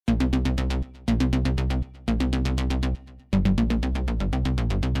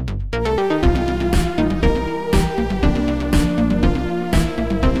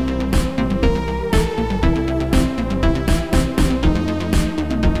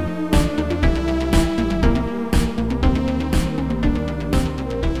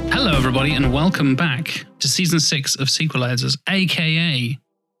everybody, and welcome back to Season 6 of Sequelizers, aka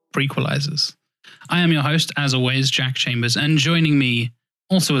Prequelizers. I am your host, as always, Jack Chambers, and joining me,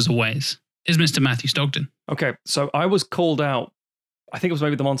 also as always, is Mr. Matthew Stogden. Okay, so I was called out, I think it was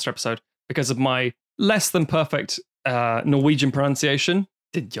maybe the Monster episode, because of my less than perfect Norwegian pronunciation.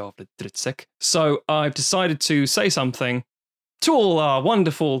 So I've decided to say something to all our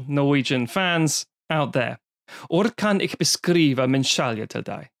wonderful Norwegian fans out there. Kan ik beskriva min kärlek till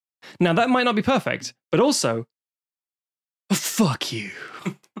dig. Now, that might not be perfect, but also, fuck you.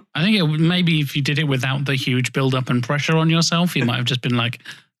 I think maybe if you did it without the huge build-up and pressure on yourself, you might have just been like,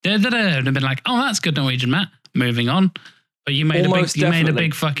 da-da-da, and been like, oh, that's good Norwegian, Matt. Moving on. But you made a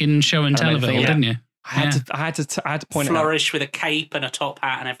big fucking show and tell of it all, didn't you? I had to point it out. Flourish with a cape and a top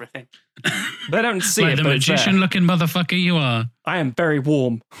hat and everything. They don't see like it, the but magician-looking motherfucker you are. I am very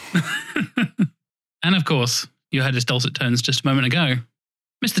warm. And of course, you heard his dulcet tones just a moment ago.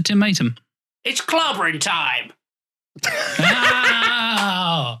 Mr. Tim Matum. It's clobbering time.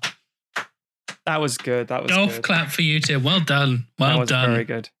 Oh! That was good. That was Golf good. clap for you, Tim. Well done. Well that was done. Very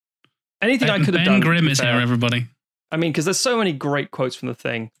good. Anything I could have Ben done. Grimm is here, everybody. I mean, because there's so many great quotes from The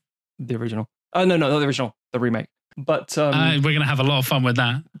Thing. The original. Oh, no, not the original. The remake. But we're going to have a lot of fun with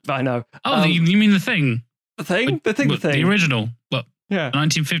that. I know. Oh, you mean The Thing? The Thing? The Thing. The original. What? Yeah.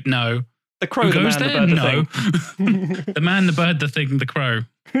 1950? No. The Crow, Who the goes Man, there? the Bird, No. the Thing. The Man, the Bird, the Thing, the Crow.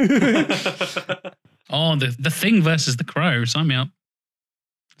 Oh, the Thing versus the Crow. Sign me up.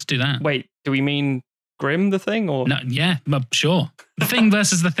 Let's do that. Wait, do we mean Grimm the Thing? Or no? Yeah, sure. The Thing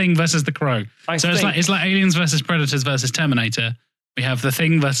versus the Crow. It's like Aliens versus Predators versus Terminator. We have the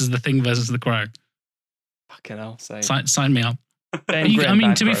Thing versus the Crow. Fucking hell, say. Sign me up. I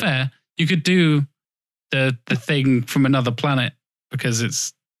mean, to be fair, you could do the Thing from another planet because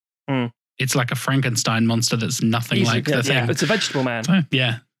it's like a Frankenstein monster that's nothing like the Thing. It's a vegetable man. So,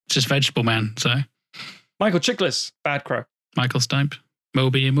 yeah, it's just Vegetable Man. So Michael Chiklis, Bad Crow. Michael Stipe.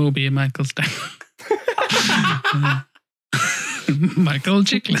 Moby, Michael Stipe. Michael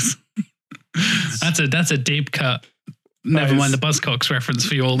Chiklis. That's a deep cut. Never mind the Buzzcocks reference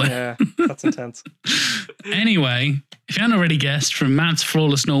for you all there. Yeah, that's intense. Anyway, if you hadn't already guessed from Matt's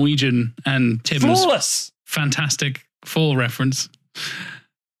flawless Norwegian and Tim's fantastic fall reference,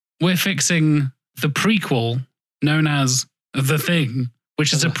 we're fixing the prequel known as The Thing,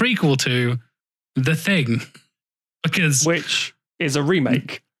 which is a prequel to The Thing. Which is a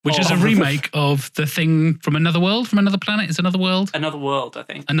remake. Which is a remake of The Thing from Another World, from Another Planet. Is Another World? Another World, I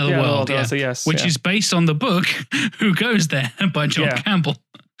think. Another World, yeah. So yes, which is based on the book Who Goes There by John Campbell.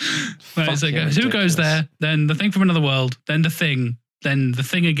 Right, so it goes, Who Goes There, then The Thing from Another World, then The Thing, then The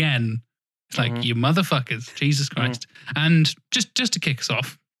Thing again. It's like, you motherfuckers, Jesus Christ. And just to kick us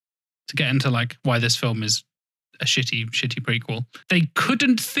off, to get into like why this film is a shitty prequel, they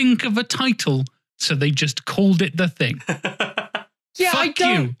couldn't think of a title, so they just called it The Thing. Yeah, Fuck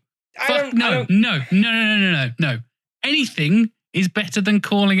you. No. Anything is better than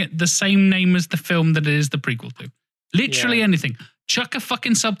calling it the same name as the film that it is the prequel to. Literally anything. Chuck a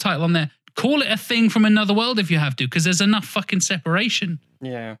fucking subtitle on there. Call it A Thing from Another World if you have to, because there's enough fucking separation.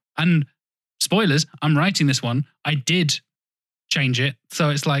 Yeah. And spoilers, I'm writing this one. I did change it. So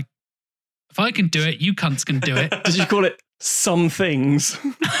it's like, if I can do it, you cunts can do it. Did you call it Some Things?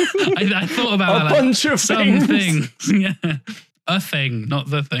 I thought about a bunch of some things. Yeah. A Thing, not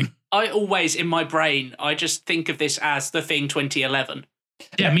The Thing. I always, in my brain, I just think of this as The Thing 2011.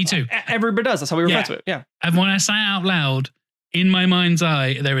 Yeah, me too. Everybody does. That's how we refer to it. Yeah. And when I say it out loud, in my mind's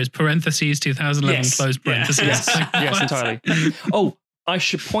eye, there is parentheses 2011 close parentheses. Yes, entirely. Oh, I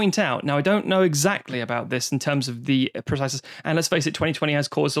should point out, now I don't know exactly about this in terms of the precise, and let's face it, 2020 has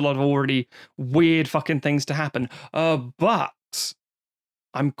caused a lot of already weird fucking things to happen. But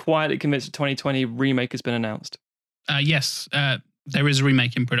I'm quietly convinced the 2020 remake has been announced. Yes, there is a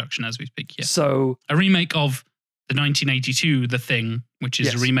remake in production as we speak. Yeah. So a remake of the 1982 The Thing, which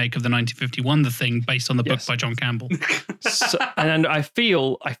is a remake of the 1951 The Thing, based on the book by John Campbell. And I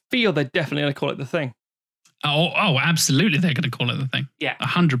feel they're definitely going to call it The Thing. Oh, absolutely, they're going to call it The Thing. Yeah,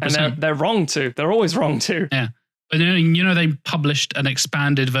 100%. And they're wrong to. They're always wrong to. Yeah, but they published an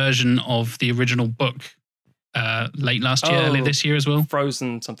expanded version of the original book late last year, early this year as well.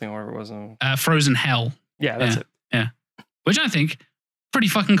 Frozen something, or it was Frozen Hell. Yeah, that's it. Yeah, which I think pretty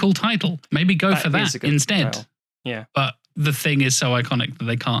fucking cool title. Maybe go for that instead. Title. Yeah, but The Thing is so iconic that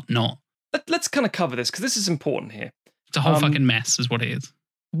they can't not. Let's kind of cover this because this is important here. It's a whole fucking mess, is what it is.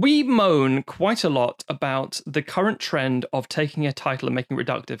 We moan quite a lot about the current trend of taking a title and making it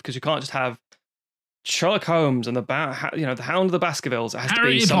reductive because you can't just have Sherlock Holmes and the Hound of the Baskervilles. It has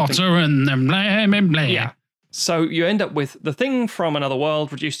Harry to be something. Potter and them blah, blah, blah. Yeah. So you end up with The Thing from Another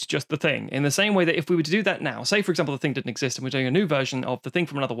World reduced to just The Thing. In the same way that if we were to do that now, say for example The Thing didn't exist and we're doing a new version of The Thing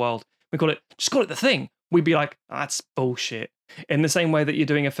from Another World, just call it The Thing. We'd be like, that's bullshit. In the same way that you're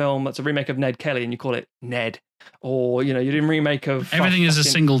doing a film that's a remake of Ned Kelly and you call it Ned, or you're doing a remake of everything is a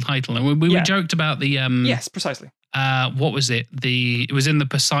single title. And we joked about the yes, precisely. What was it? It was in the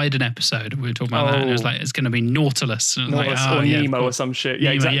Poseidon episode. We were talking about that, and it was like it's going to be Nautilus, or Nemo or some shit.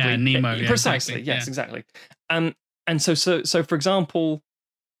 Yeah, exactly. Yeah, Nemo. Precisely. Exactly. Yes, exactly. And so for example,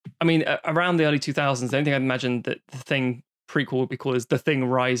 I mean, around the early 2000s, the only thing I'd imagine that The Thing prequel would be called is The Thing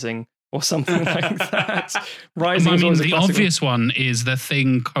Rising or something like that. Rising. I mean, the obvious one is The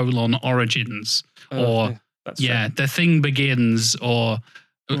Thing: Origins, or The Thing Begins, or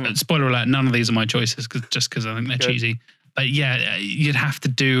spoiler alert, none of these are my choices just because I think they're cheesy. But yeah, you'd have to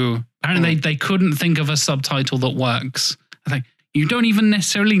do. Apparently, they couldn't think of a subtitle that works. I think you don't even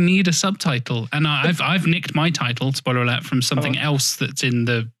necessarily need a subtitle. And I've nicked my title, spoiler alert, from something else that's in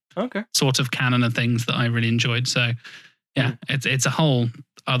the sort of canon of things that I really enjoyed. So yeah, it's a whole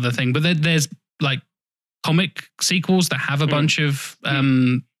other thing. But there's like comic sequels that have a bunch of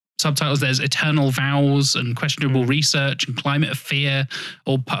subtitles. There's Eternal Vows and Questionable Research and Climate of Fear,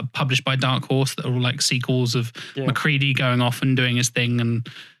 all published by Dark Horse, that are all like sequels of MacReady going off and doing his thing and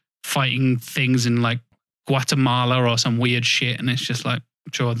fighting things in like Guatemala or some weird shit. And it's just like,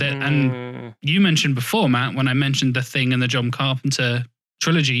 sure. And you mentioned before, Matt, when I mentioned The Thing and the John Carpenter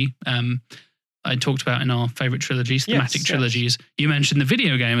trilogy, I talked about in our favorite trilogies, thematic trilogies. You mentioned the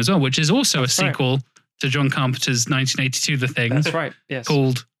video game as well, which is also a sequel to John Carpenter's 1982 The Thing. That's right. Yes.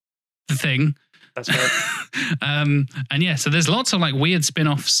 Called The Thing. That's right. And yeah, so there's lots of like weird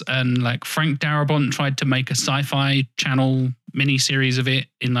spin-offs, and like Frank Darabont tried to make a Sci-Fi Channel mini series of it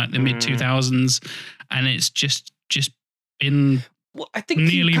in like the mid 2000s, and it's just been I think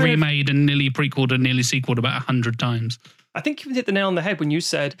nearly remade and nearly prequeled and nearly sequeled about 100 times. I think you hit the nail on the head when you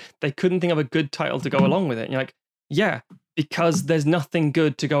said they couldn't think of a good title to go along with it. And you're like, yeah, because there's nothing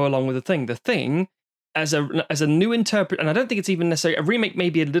good to go along with The Thing. The Thing, as a new interpret, and I don't think it's even necessarily a remake, may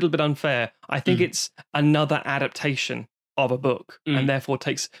be a little bit unfair. I think it's another adaptation of a book, and therefore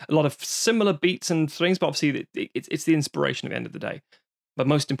takes a lot of similar beats and things, but obviously it's the inspiration at the end of the day. But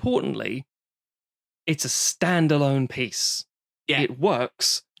most importantly, it's a standalone piece. Yeah. It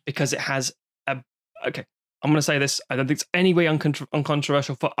works because it has I'm going to say this. I don't think it's any way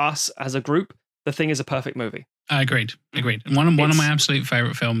uncontroversial for us as a group. The Thing is a perfect movie. Agreed. One of my absolute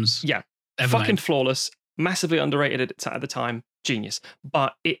favorite films. Yeah. Ever fucking made. Flawless, massively underrated at the time, genius.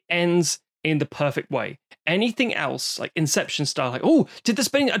 But it ends in the perfect way. Anything else, like Inception style, like, oh, did the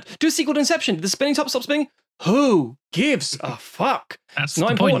spinning, do a sequel to Inception? Did the spinning top stop spinning? Who gives a fuck? That's not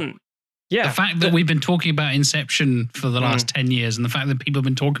the important. Point. Yeah. The fact that we've been talking about Inception for the last 10 years, and the fact that people have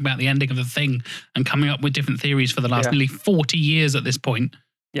been talking about the ending of The Thing and coming up with different theories for the last nearly 40 years at this point,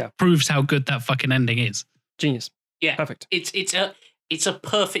 proves how good that fucking ending is. Genius. Yeah. Perfect. It's a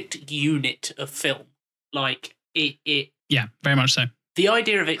perfect unit of film. Like it. Yeah, very much so. The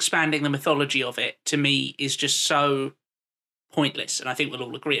idea of expanding the mythology of it, to me, is just so pointless, and I think we'll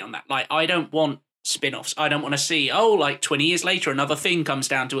all agree on that. Like, I don't want spin-offs. I don't want to see, like 20 years later, another thing comes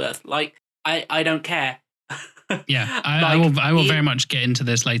down to Earth. Like, I don't care. Yeah, I will very much get into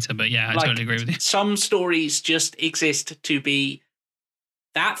this later, but yeah, I totally agree with you. Some stories just exist to be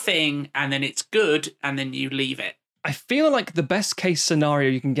that thing, and then it's good, and then you leave it. I feel like the best case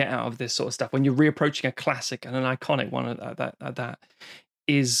scenario you can get out of this sort of stuff when you're reapproaching a classic and an iconic one at that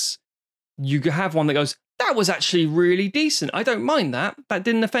is you have one that goes, that was actually really decent. I don't mind that. That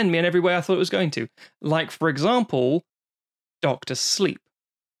didn't offend me in every way I thought it was going to. Like, for example, Dr. Sleep.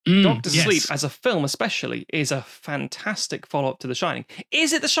 Dr. Sleep, as a film especially, is a fantastic follow-up to The Shining.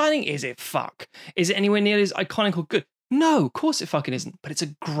 Is it The Shining? Is it fuck? Is it anywhere near as iconic or good? No, of course it fucking isn't. But it's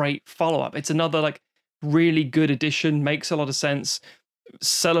a great follow-up. It's another, like, really good addition, makes a lot of sense,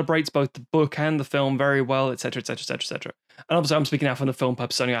 celebrates both the book and the film very well, etc., etc., etc., etc. And obviously, I'm speaking out from the film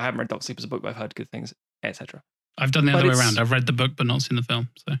purpose only. I haven't read Dr. Sleep as a book, but I've heard good things, etc. I've done the other way around. I've read the book, but not seen the film.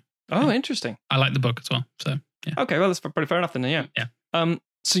 So, interesting. I like the book as well. So, yeah. Okay, well, that's pretty fair enough then. Yeah. Yeah.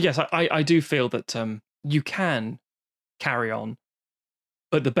 So yes, I do feel that you can carry on,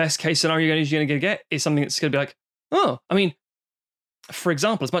 but the best case scenario you're going to get is something that's going to be like, oh, I mean, for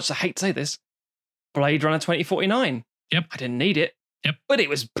example, as much as I hate to say this, Blade Runner 2049. Yep. I didn't need it. Yep. But it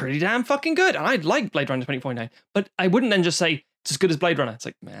was pretty damn fucking good. And I'd like Blade Runner 2049. But I wouldn't then just say it's as good as Blade Runner. It's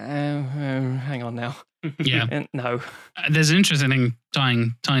like, hang on now. Yeah. No. There's an interesting thing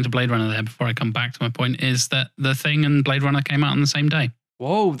tying to Blade Runner there before I come back to my point is that The Thing and Blade Runner came out on the same day.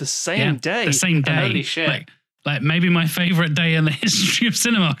 Whoa, the same day. The same day. Holy shit. Like, like maybe my favorite day in the history of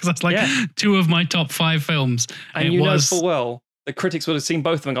cinema, because that's like two of my top 5 films. And know full well the critics would have seen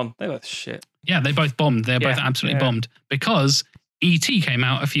both of them and gone, they're both shit. Yeah, they both bombed. They're both absolutely bombed, because E.T. came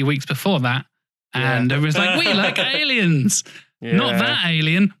out a few weeks before that, and it was like, we like aliens. Not that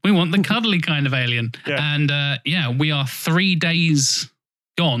alien. We want the cuddly kind of alien. And we are 3 days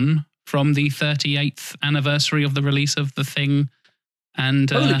gone from the 38th anniversary of the release of The Thing. And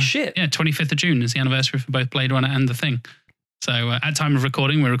holy shit. Yeah, 25th of June is the anniversary for both Blade Runner and The Thing. So at time of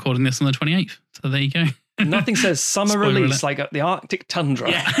recording, we're recording this on the 28th. So there you go. Nothing says summer release like the Arctic tundra.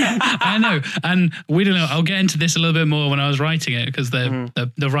 Yeah. I know. And we don't know. I'll get into this a little bit more when I was writing it, because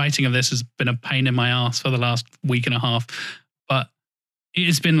the writing of this has been a pain in my ass for the last week and a half. But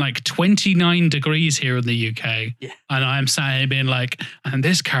it's been like 29 degrees here in the UK. Yeah. And I'm sat here being like, and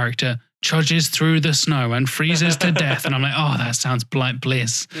this character trudges through the snow and freezes to death. And I'm like, oh, that sounds like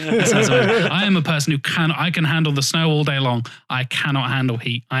bliss. That sounds like, I am a person who I can handle the snow all day long. I cannot handle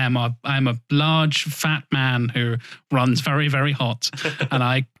heat. I am a large, fat man who runs very, very hot. And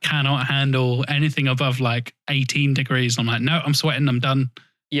I cannot handle anything above like 18 degrees. I'm like, no, I'm sweating. I'm done.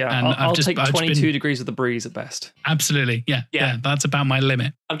 Yeah, and I'll take 22 degrees of the breeze at best. Absolutely, yeah, that's about my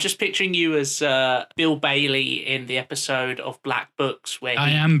limit. I'm just picturing you as Bill Bailey in the episode of Black Books, where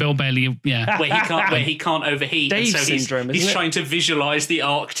I am Bill Bailey, where he can't overheat. Dave syndrome, he's trying to visualize the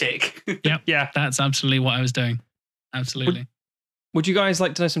Arctic. Yep, yeah, that's absolutely what I was doing. Absolutely. Would you guys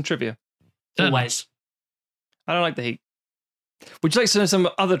like to know some trivia? Always. I don't like the heat. Would you like to know some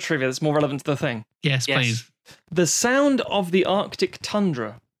other trivia that's more relevant to the thing? Yes, please. The sound of the Arctic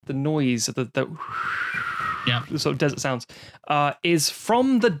tundra, the noise of the sort of desert sounds, is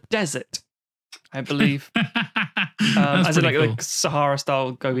from the desert, I believe. As in like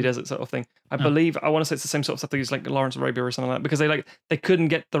Sahara-style Gobi Desert sort of thing. I believe, I want to say it's the same sort of stuff they use like Lawrence of Arabia or something like that, because they couldn't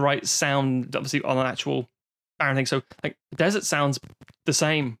get the right sound, obviously, on an actual barren thing. So like desert sounds the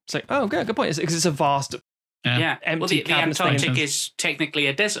same. It's like, oh, good point. Because it's a vast... empty the Antarctic is technically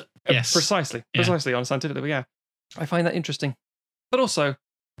a desert. Yes. Precisely on a scientific level, yeah. I find that interesting. But also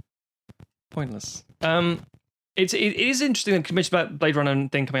pointless. It is interesting that you mentioned about Blade Runner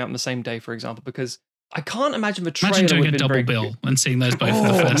and Thing coming out on the same day, for example, because I can't imagine the trailer. Imagine doing a double bill and seeing those both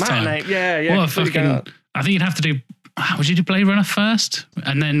for the first time. Yeah. What a fucking, I think you'd have to do. Would you do Blade Runner first?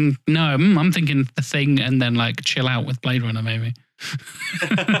 And then, no, I'm thinking The Thing and then like chill out with Blade Runner, maybe.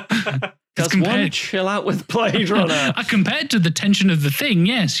 Does one chill out with Blade Runner? Compared to the tension of The Thing,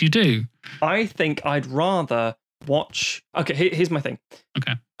 yes, you do. I think I'd rather watch... Okay, here's my thing.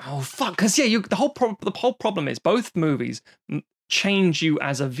 Okay. Oh, fuck. Because, the whole problem is both movies change you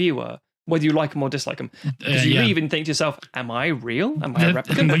as a viewer, whether you like them or dislike them. Because you even think to yourself, am I real? Am I a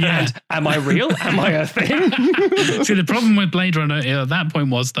replicant? And am I real? Am I a thing? See, the problem with Blade Runner at that point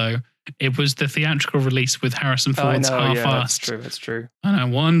was, though, it was the theatrical release with Harrison Ford's half-assed. That's true. And I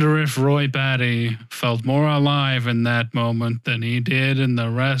wonder if Roy Batty felt more alive in that moment than he did in the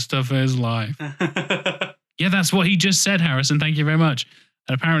rest of his life. Yeah, that's what he just said, Harrison. Thank you very much.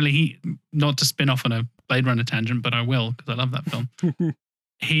 And apparently not to spin off on a Blade Runner tangent, but I will, because I love that film.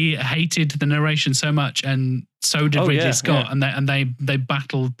 He hated the narration so much, and so did Ridley Scott, and they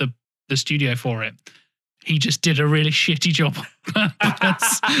battled the studio for it. He just did a really shitty job.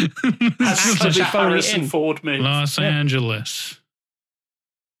 That's such a Harrison Ford move. Los Angeles.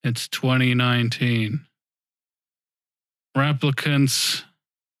 It's 2019. Replicants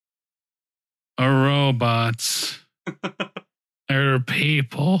are robots. They're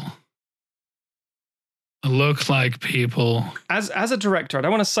people. Look like people. As a director, I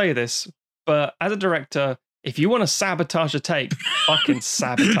don't want to say this, but as a director, if you want to sabotage a take, fucking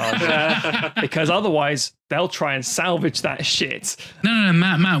sabotage it. Because otherwise, they'll try and salvage that shit. No,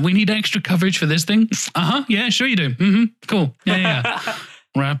 Matt, we need extra coverage for this thing. Yeah, sure you do. Mm-hmm, cool. Yeah.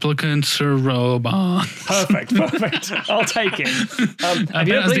 Replicants are robots. Perfect. I'll take it. I bet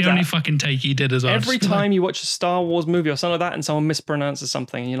that's the only fucking take he did as well. Every time you watch a Star Wars movie or something like that and someone mispronounces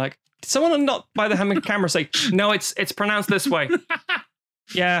something, and you're like, did someone not by the camera say, no, it's pronounced this way?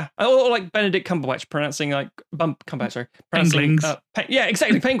 Yeah, or like Benedict Cumberbatch pronouncing like Penguins. Yeah,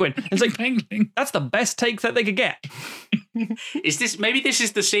 exactly, penguin. It's like penguin. That's the best take that they could get. Maybe this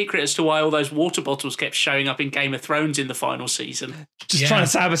is the secret as to why all those water bottles kept showing up in Game of Thrones in the final season. Just trying to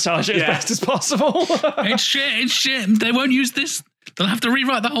sabotage it as best as possible. It's shit. They won't use this. They'll have to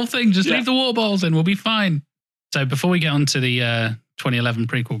rewrite the whole thing. Just leave the water bottles in. We'll be fine. So before we get on to the 2011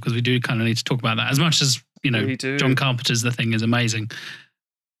 prequel, because we do kind of need to talk about that, as much as John Carpenter's The Thing is amazing.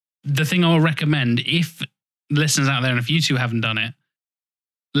 The thing I will recommend, if listeners out there, and if you two haven't done it,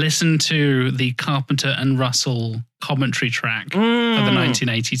 listen to the Carpenter and Russell commentary track for the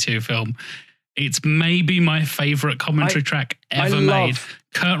 1982 film. It's maybe my favorite commentary track ever made.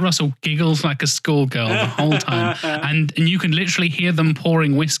 Kurt Russell giggles like a schoolgirl the whole time. And you can literally hear them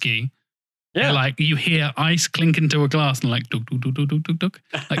pouring whiskey. Yeah. Like you hear ice clink into a glass and like, duk, duk, duk, duk, duk, duk, duk.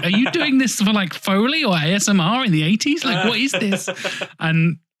 Like, are you doing this for like Foley or ASMR in the 80s? Like, what is this?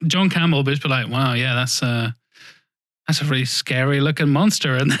 And John Campbell will just be like, wow, yeah, that's a really scary looking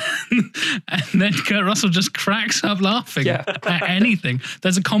monster. And then Kurt Russell just cracks up laughing at anything.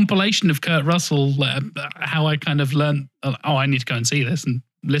 There's a compilation of Kurt Russell, how I kind of learned, I need to go and see this and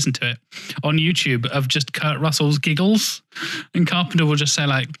listen to it on YouTube, of just Kurt Russell's giggles. And Carpenter will just say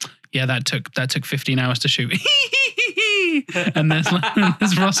like, yeah, that took 15 hours to shoot. And there's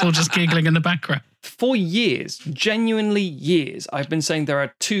Russell just giggling in the background. For years, genuinely years, I've been saying there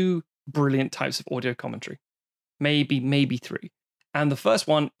are two brilliant types of audio commentary. Maybe three. And the first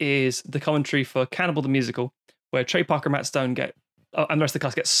one is the commentary for Cannibal the Musical, where Trey Parker and Matt Stone and the rest of the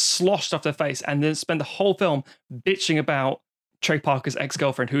cast get sloshed off their face and then spend the whole film bitching about Trey Parker's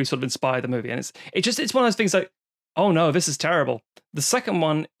ex-girlfriend who sort of inspired the movie. And it's one of those things like, oh no, this is terrible. The second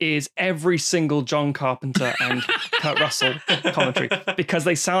one is every single John Carpenter and Kurt Russell commentary, because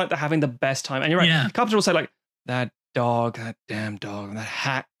they sound like they're having the best time. And you're right, Carpenter will say like, that damn dog, and that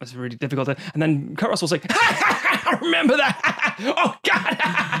hat was really difficult. And then Kurt Russell will say, I remember that. Oh God.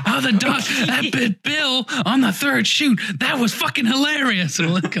 Oh, the dog, that bit Bill on the third shoot. That was fucking hilarious.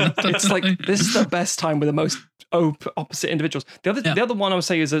 It's like, this is the best time with the most opposite individuals. The other one I would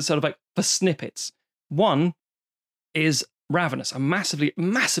say is a sort of like for snippets. One is Ravenous, a massively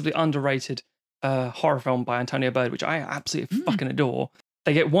underrated horror film by Antonio Bird, which I absolutely fucking adore.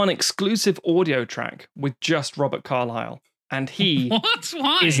 They get one exclusive audio track with just Robert Carlyle, and he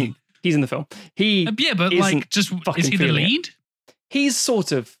Why? Isn't. He's in the film. But like, just is he the lead? He's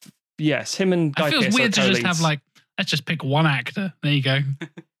sort of, yes. Him and Guy Pearce. It feels weird to just have like, let's just pick one actor. There you go.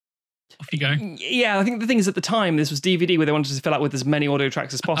 Off you go. Yeah, I think the thing is, at the time, this was DVD where they wanted to fill out with as many audio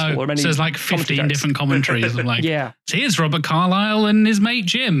tracks as possible. Or many so there's like 15 different commentaries of like, yeah. So here's Robert Carlyle and his mate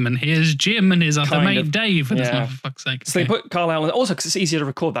Jim, and here's Jim and his other mate Dave. And for fuck's sake. So they put Carlyle, and also because it's easier to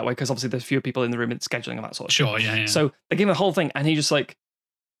record that way, because obviously there's fewer people in the room and scheduling and that sort of stuff. Sure, yeah. So they give him the whole thing, and he just like,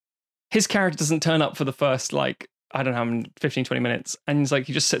 his character doesn't turn up for the first like, I don't know, 15, 20 minutes. And he's like,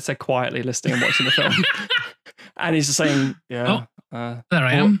 he just sits there quietly listening and watching the film. And he's just saying, there I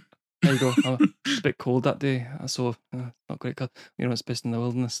am. There you go. It's a bit cold that day. I saw not great. It's based in the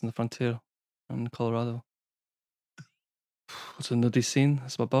wilderness and the frontier in Colorado. What's a nudie scene?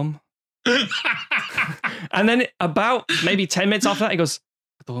 That's my bum. And then about maybe 10 minutes after that, he goes,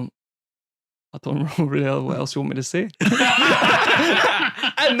 I don't really know what else you want me to say.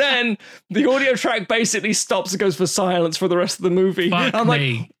 And then the audio track basically stops and goes for silence for the rest of the movie. I'm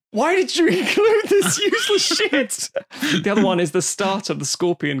like, why did you include this useless shit? The other one is the start of The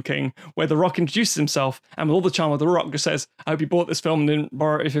Scorpion King, where The Rock introduces himself, and with all the charm of The Rock, just says, I hope you bought this film and didn't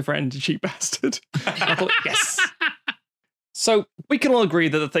borrow it with your friend, you cheap bastard. I thought, yes. So we can all agree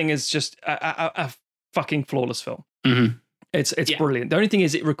that The Thing is just a fucking flawless film. Mm-hmm. It's brilliant. The only thing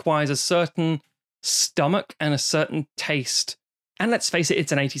is it requires a certain stomach and a certain taste. And let's face it,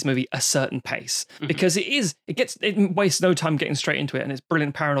 it's an 80s movie, a certain pace. Because it wastes no time getting straight into it, and it's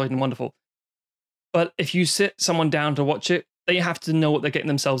brilliant, paranoid, and wonderful. But if you sit someone down to watch it, they have to know what they're getting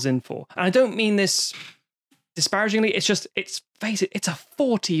themselves in for. And I don't mean this disparagingly, it's face it, it's a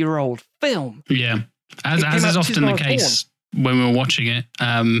 40-year-old film. Yeah. As is often the case when we were watching it.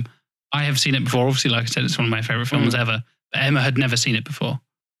 I have seen it before. Obviously, like I said, it's one of my favorite films ever. But Emma had never seen it before.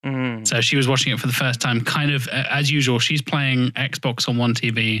 So she was watching it for the first time, kind of as usual. She's playing Xbox on one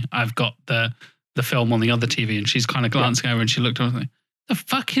TV. I've got the film on the other TV, and she's kind of glancing over, and she looked over like, the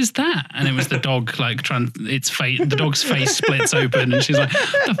fuck is that? And it was the dog, like the dog's face splits open, and she's like,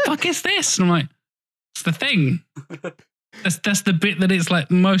 the fuck is this? And I'm like, it's The Thing. That's the bit that it's like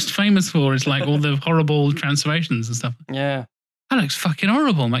most famous for. It's like all the horrible transformations and stuff. Yeah. That looks fucking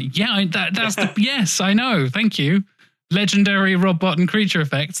horrible. I'm like, yeah, that's yes, I know. Thank you. Legendary Rob Bottin creature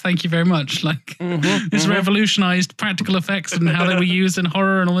effects. Thank you very much. Like this revolutionized practical effects and how they were used in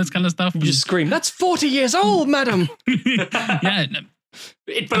horror and all this kind of stuff. You just scream, that's 40 years old, madam. Yeah.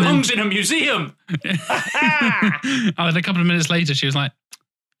 It belongs in a museum. And a couple of minutes later, she was like,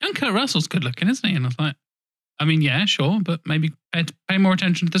 young Kurt Russell's good looking, isn't he? And I was like, I mean, yeah, sure, but maybe pay more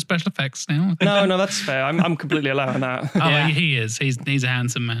attention to the special effects now. No, that's fair. I'm completely allowing that. Oh, he is. He's a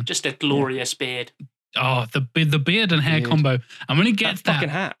handsome man. Just a glorious beard. Oh, the beard and hair combo. And when he gets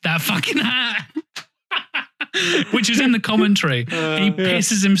that fucking hat, which is in the commentary, he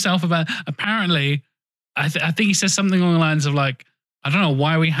pisses himself about. Apparently, I think he says something along the lines of like, I don't know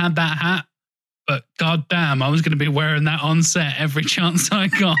why we had that hat, but goddamn, I was going to be wearing that on set every chance I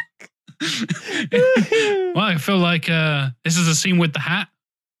got. Well, I feel like this is a scene with the hat.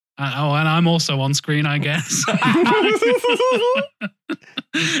 And I'm also on screen, I guess.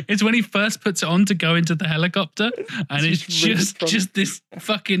 It's when he first puts it on to go into the helicopter, and it's just this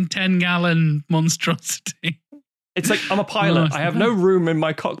fucking 10-gallon monstrosity. It's like, I'm a pilot. I have no room in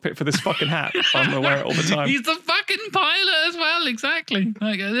my cockpit for this fucking hat. I'm going to wear it all the time. He's the fucking pilot as well, exactly.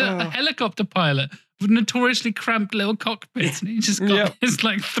 Like a helicopter pilot with notoriously cramped little cockpits. And he's just got this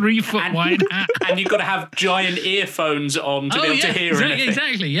like 3-foot wide hat. And you've got to have giant earphones on to be able to hear anything.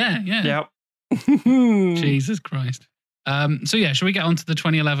 Exactly, yeah. Jesus Christ. So yeah, shall we get on to the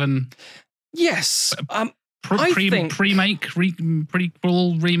 2011? Yes. Prequel,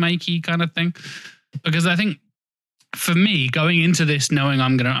 remakey kind of thing? Because I think, for me, going into this, knowing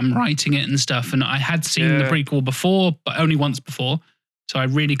I'm writing it and stuff, and I had seen the prequel before, but only once before, so I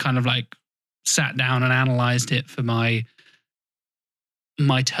really kind of like sat down and analyzed it for my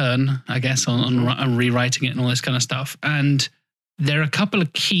turn, I guess, on rewriting it and all this kind of stuff. And there are a couple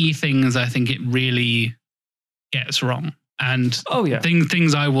of key things I think it really gets wrong, and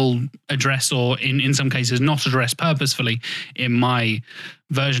things I will address, or in some cases not address purposefully in my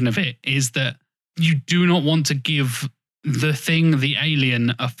version of it, is that you do not want to give the thing, the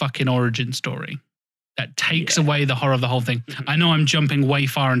alien, a fucking origin story. That takes away the horror of the whole thing. I know I'm jumping way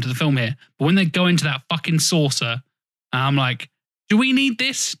far into the film here, but when they go into that fucking saucer, I'm like, do we need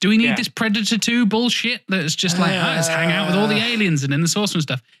this? Do we need this Predator 2 bullshit that's just like, let's hang out with all the aliens and in the saucer and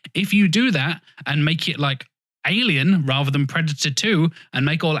stuff? If you do that and make it like Alien rather than Predator 2 and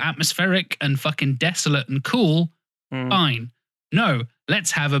make all atmospheric and fucking desolate and cool, fine. No,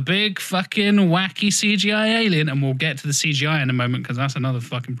 let's have a big fucking wacky CGI alien, and we'll get to the CGI in a moment because that's another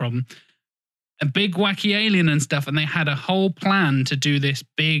fucking problem. A big wacky alien and stuff, and they had a whole plan to do this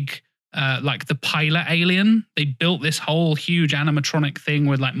big, like the pilot alien. They built this whole huge animatronic thing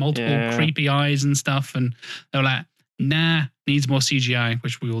with like multiple creepy eyes and stuff, and they were like, nah, needs more CGI,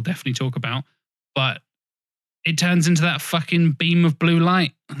 which we will definitely talk about. But it turns into that fucking beam of blue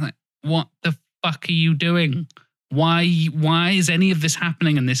light. I'm like, what the fuck are you doing? Why is any of this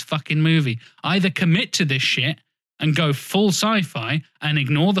happening in this fucking movie? Either commit to this shit and go full sci-fi and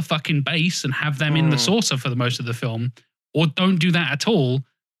ignore the fucking base and have them in the saucer for the most of the film, or don't do that at all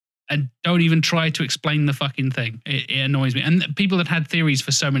and don't even try to explain the fucking thing. It annoys me. And people that had theories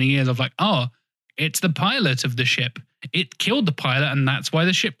for so many years of like, oh, it's the pilot of the ship. It killed the pilot and that's why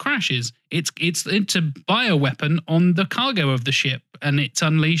the ship crashes. It's a bioweapon on the cargo of the ship and it's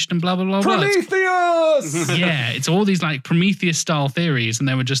unleashed and blah, blah, blah, blah. Prometheus! Yeah, it's all these like Prometheus style theories, and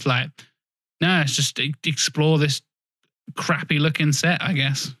they were just like, no, it's just explore this crappy looking set, I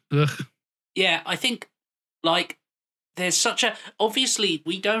guess. Ugh. Yeah, I think like there's such a, obviously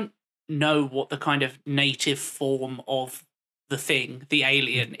we don't know what the kind of native form of the thing, the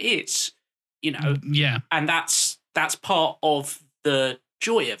alien is, you know? Yeah. And that's part of the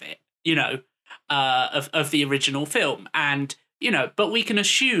joy of it, you know, of the original film. And, you know, but we can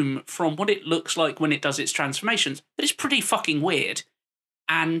assume from what it looks like when it does its transformations that it's pretty fucking weird.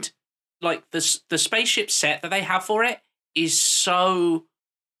 And like the spaceship set that they have for it is so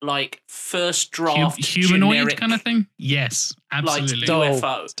like first draft humanoid generic, kind of thing. Yes, absolutely. Like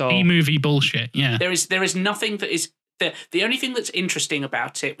UFO B-movie bullshit. Yeah, there is nothing that is the only thing that's interesting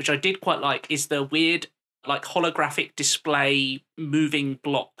about it, which I did quite like, is the weird like holographic display moving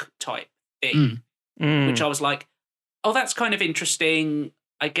block type thing, which I was like, oh, that's kind of interesting.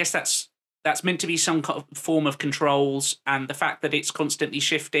 I guess that's meant to be some kind of form of controls, and the fact that it's constantly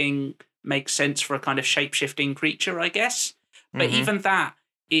shifting makes sense for a kind of shape-shifting creature, I guess. But even that,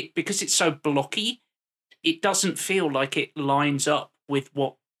 because it's so blocky, it doesn't feel like it lines up with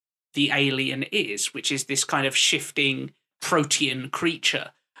what the alien is, which is this kind of shifting protean creature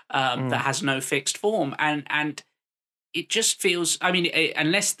that has no fixed form. And it just feels, I mean,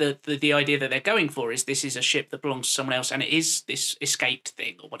 unless the idea that they're going for is this is a ship that belongs to someone else and it is this escaped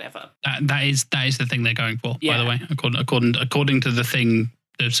thing or whatever. That is the thing they're going for, by the way, according to the thing.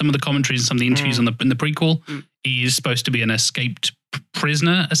 Some of the commentaries and some of the interviews in the prequel, he is supposed to be an escaped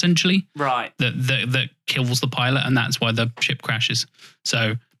prisoner, essentially. Right. That kills the pilot, and that's why the ship crashes.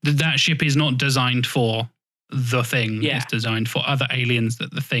 So that ship is not designed for the thing. Yeah. It's designed for other aliens that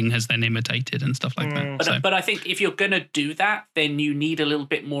the thing has then imitated and stuff like that. But I think if you're going to do that, then you need a little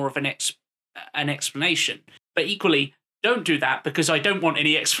bit more of an explanation. But equally, don't do that, because I don't want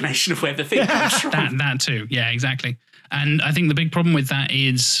any explanation of where the thing comes from. That too. Yeah, exactly. And I think the big problem with that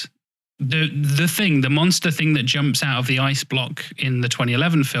is the monster thing that jumps out of the ice block in the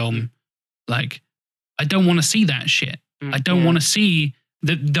 2011 film. Like, I don't want to see that shit. I don't want to see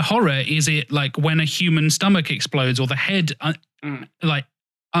the horror. Is it like when a human stomach explodes or the head like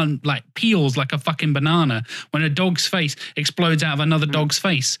like peels like a fucking banana, when a dog's face explodes out of another dog's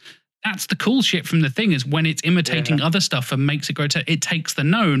face. That's the cool shit from The Thing, is when it's imitating other stuff and makes it grotesque. It takes the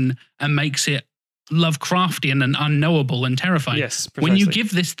known and makes it Lovecraftian and unknowable and terrifying. Yes, precisely. When you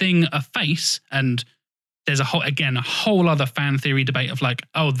give this thing a face, and there's a whole other fan theory debate of like,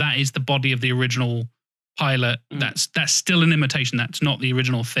 oh, that is the body of the original pilot. That's still an imitation. That's not the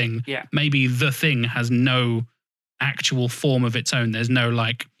original Thing. Yeah. Maybe The Thing has no actual form of its own. There's no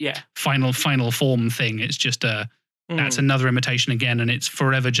like final form thing. It's just that's another imitation again, and it's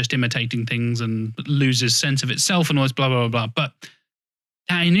forever just imitating things and loses sense of itself and all this blah, blah, blah, blah. But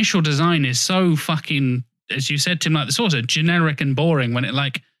that initial design is so fucking, as you said, Tim, like the sorcerer, generic and boring, when it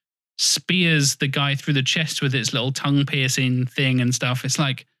like spears the guy through the chest with its little tongue piercing thing and stuff. It's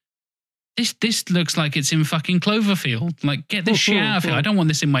like, this looks like it's in fucking Cloverfield. Like, get this shit out of here. I don't want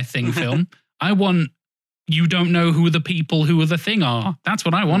this in my Thing film. I want, you don't know who the people who are the Thing are. That's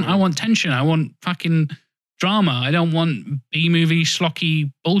what I want. I want tension. I want fucking drama. I don't want B-movie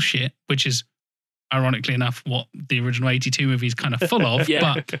schlocky bullshit, which is ironically enough what the original 82 movie is kind of full of.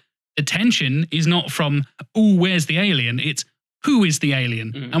 But the tension is not from, oh, where's the alien? It's, who is the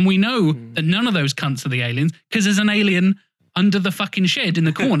alien? And we know that none of those cunts are the aliens, because there's an alien under the fucking shed in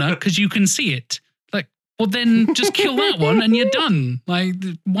the corner, because you can see it. Like, well, then just kill that one and you're done. Like,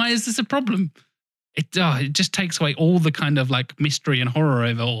 why is this a problem? It just takes away all the kind of like mystery and horror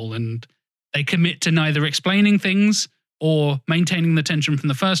of it all, and they commit to neither explaining things or maintaining the tension from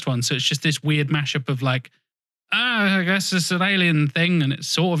the first one. So it's just this weird mashup of like, I guess it's an alien thing, and it's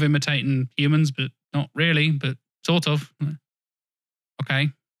sort of imitating humans, but not really, but sort of.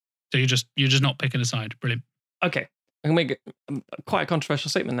 Okay, so you're just not picking a side. Brilliant. Okay, I can make quite a controversial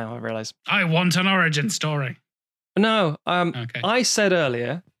statement now. I realize I want an origin story. No, okay. I said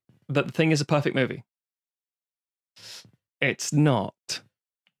earlier that The Thing is a perfect movie. It's not.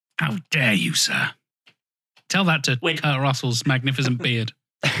 How dare you, sir? Tell that to Kurt Russell's magnificent beard.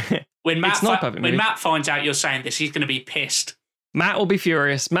 When Matt finds out you're saying this, he's going to be pissed. Matt will be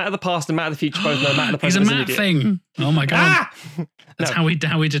furious. Matt of the past and Matt of the future both know Matt of the He's present a is an Matt idiot. thing. Oh my God. That's how we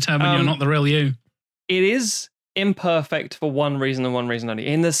determine you're not the real you. It is imperfect for one reason and one reason only.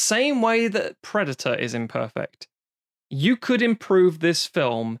 In the same way that Predator is imperfect, you could improve this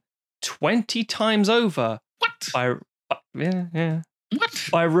film 20 times over. What?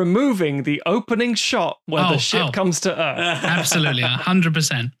 By removing the opening shot where the ship comes to Earth. Absolutely,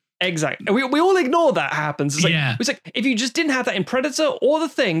 100%. Exactly. We all ignore that happens. It's like, it's like if you just didn't have that in Predator or The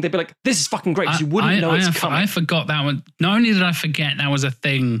Thing, they'd be like, this is fucking great, because you wouldn't know it's coming. I forgot that one. Not only did I forget that was a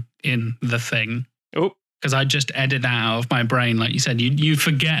thing in The Thing, because I just edited that out of my brain. Like you said, you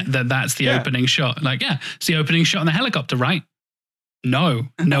forget that that's the opening shot. Like, it's the opening shot on the helicopter, right? No,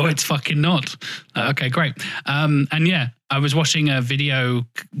 it's fucking not. Okay, great. And yeah, I was watching a video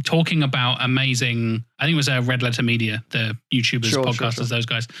talking about amazing, I think it was Red Letter Media, the YouTubers, podcasters, those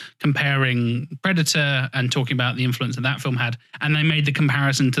guys, comparing Predator and talking about the influence that film had. And they made the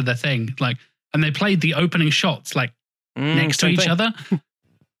comparison to The Thing. Like, and they played the opening shots like next to each other.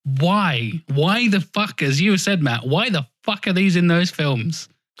 Why? Why the fuck, as you said, Matt, why the fuck are these in those films?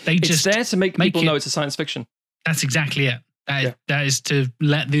 It's there to make people know it's a science fiction. That's exactly it. That is to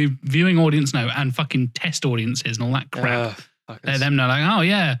let the viewing audience know, and fucking test audiences and all that crap. Let them know, like, oh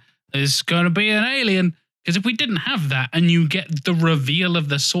yeah, there's going to be an alien. Because if we didn't have that, and you get the reveal of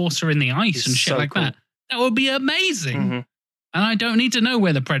the saucer in the ice and shit like that would be amazing. And I don't need to know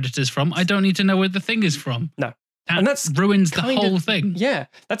where the Predator's from. I don't need to know where the Thing is from. No. And that ruins the whole thing. Yeah,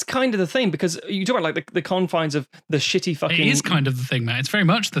 that's kind of the thing, because you talk about like the confines of the shitty fucking... It is kind of the thing, Matt. It's very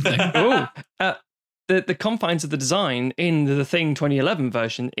much the thing. The confines of the design in the Thing 2011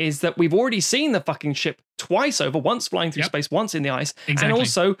 version is that we've already seen the fucking ship twice over, once flying through space, once in the ice. Exactly. And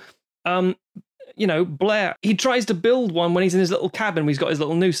also, Blair, he tries to build one when he's in his little cabin where he's got his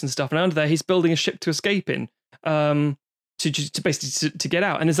little noose and stuff. And under there, he's building a ship to escape in, to basically to get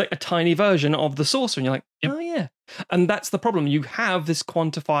out. And there's like a tiny version of the saucer. And you're like, oh yeah. And that's the problem. You have this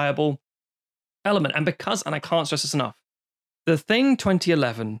quantifiable element. And I can't stress this enough, the Thing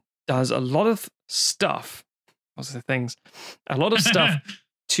 2011 does a lot of stuff. A lot of stuff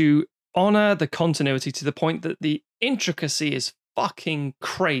to honor the continuity to the point that the intricacy is fucking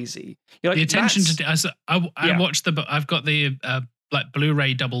crazy. You're like, the attention to I watched I've got the like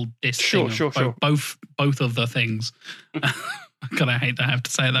Blu-ray double disc. Sure. Both of the things. God, I hate that I have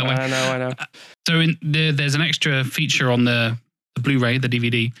to say it that way. I know. So there's an extra feature on the Blu-ray, the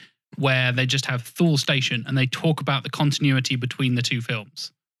DVD, where they just have Thule Station, and they talk about the continuity between the two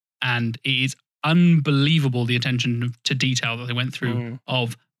films. And it is unbelievable, the attention to detail that they went through.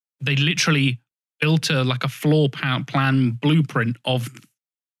 They literally built a floor plan blueprint of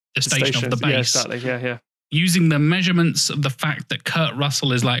the station of the base. Yeah, exactly. Yeah. Using the measurements of the fact that Kurt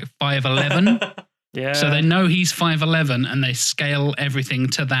Russell is like 5'11". Yeah. So they know he's 5'11", and they scale everything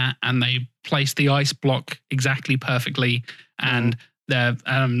to that, and they place the ice block exactly perfectly. And they're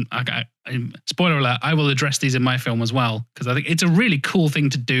spoiler alert, I will address these in my film as well, because I think it's a really cool thing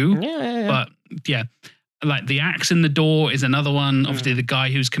to do. Yeah. But yeah, like the axe in the door is another one. Obviously, the guy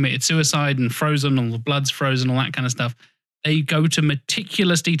who's committed suicide and frozen, all the blood's frozen, all that kind of stuff. They go to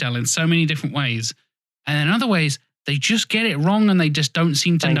meticulous detail in so many different ways. And in other ways, they just get it wrong and they just don't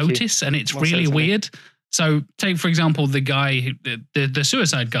seem to notice. And it's really weird. So take, for example, the guy, the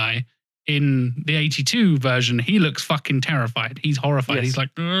suicide guy in the 82 version, he looks fucking terrified. He's horrified. Yes. He's like,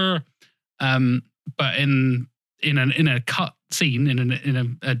 "Ugh." But in a cut scene,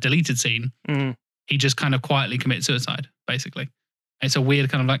 in a deleted scene, he just kind of quietly commits suicide, basically. It's a weird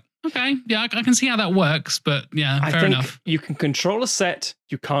kind of like, okay, yeah, I can see how that works, but yeah, fair enough. You can control a set,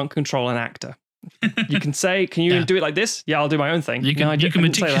 you can't control an actor. You can say, can you do it like this? Yeah, I'll do my own thing. You can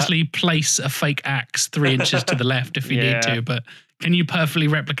meticulously place a fake axe 3 inches to the left if you need to, but can you perfectly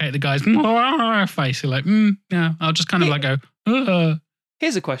replicate the guy's face? You're like, yeah, I'll just kind of like go,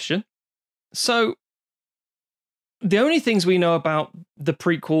 Here's a question. So, the only things we know about the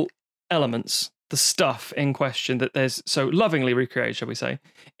prequel elements, the stuff in question that there's so lovingly recreated, shall we say,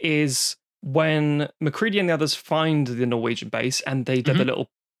 is when MacReady and the others find the Norwegian base and they did the little,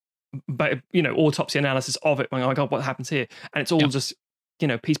 autopsy analysis of it. Going, oh my God, what happens here? And it's all just,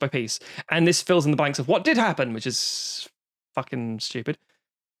 piece by piece. And this fills in the blanks of what did happen, which is fucking stupid.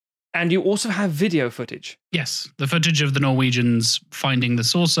 And you also have video footage. Yes, the footage of the Norwegians finding the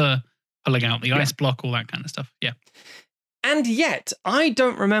saucer, pulling out the ice block, all that kind of stuff. Yeah. And yet, I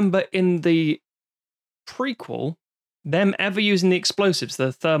don't remember in the prequel them ever using the explosives,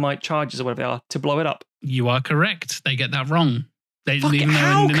 the thermite charges or whatever they are, to blow it up. You are correct. They get that wrong. Even though in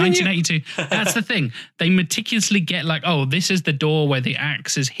the 1982, that's the thing. They meticulously get like, oh, this is the door where the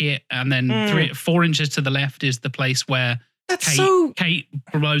axe is hit, and then 4 inches to the left is the place where Kate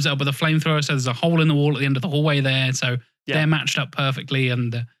blows it up with a flamethrower. So there's a hole in the wall at the end of the hallway there. So they're matched up perfectly,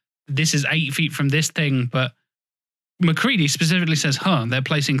 and this is 8 feet from this thing. But MacReady specifically says, they're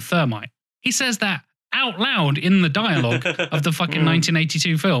placing thermite. He says that out loud in the dialogue of the fucking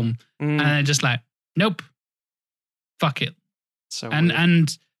 1982 film. And they're just like, nope, fuck it. So and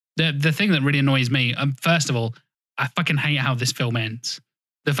the thing that really annoys me, first of all, I fucking hate how this film ends.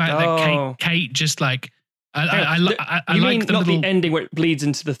 The fact that Kate just like, I like the ending where it bleeds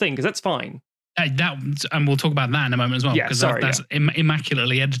into the thing, because that's fine. And we'll talk about that in a moment as well, because that's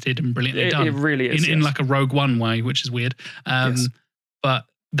immaculately edited and brilliantly done. It really is. In like a Rogue One way, which is weird. But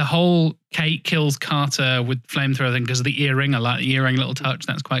the whole Kate kills Carter with flamethrower thing because of the earring. I like the earring little touch.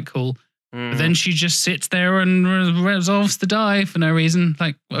 That's quite cool. But then she just sits there and resolves to die for no reason.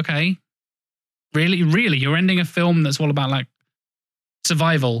 Like, okay. Really, you're ending a film that's all about like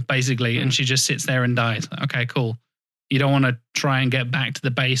survival, basically, and she just sits there and dies. Okay, cool. You don't want to try and get back to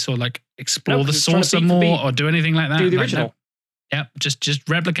the base or like explore the saucer more or do anything like that. Do the original. Yep, just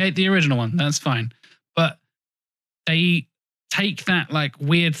replicate the original one. That's fine. But they take that like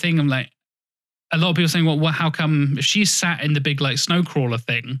weird thing of like, a lot of people saying, well, how come if she's sat in the big like snow crawler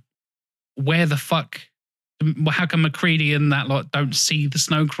thing, where the fuck, how come MacReady and that lot don't see the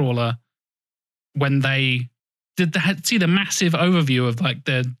snow crawler when they see the massive overview of like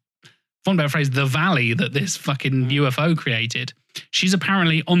the valley that this fucking UFO created? She's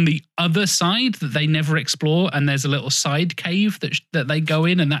apparently on the other side that they never explore, and there's a little side cave that they go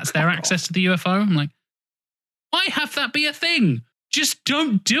in, and that's their access to the UFO. I'm like, why have that be a thing? Just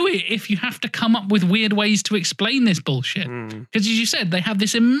don't do it if you have to come up with weird ways to explain this bullshit. Because as you said, they have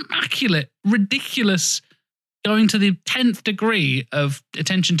this immaculate, ridiculous, going to the 10th degree of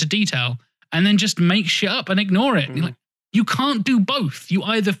attention to detail, and then just make shit up and ignore it. You're like, you can't do both. You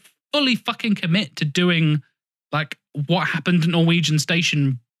either fully fucking commit to doing like what happened at Norwegian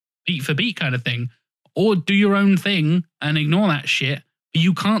Station beat for beat kind of thing, or do your own thing and ignore that shit.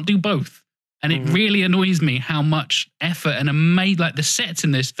 You can't do both. And it really annoys me how much effort and like the sets in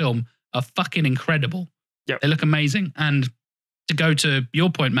this film are fucking incredible. Yep. They look amazing. And to go to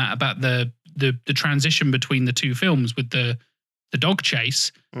your point, Matt, about the transition between the two films with the dog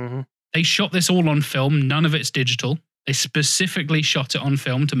chase, they shot this all on film. None of it's digital. They specifically shot it on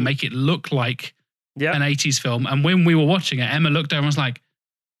film to make it look like an 80s film. And when we were watching it, Emma looked over and was like,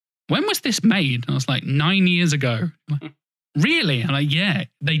 when was this made? And I was like, 9 years ago. Really? I'm like, yeah,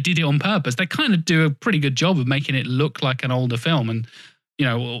 they did it on purpose. They kind of do a pretty good job of making it look like an older film. And,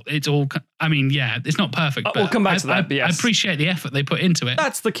 it's all, I mean, yeah, it's not perfect. But we'll come back to that. But yes. I appreciate the effort they put into it.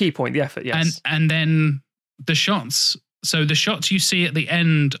 That's the key point, the effort, yes. And then the shots So the shots you see at the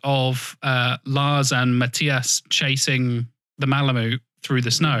end of Lars and Matthias chasing the Malamute through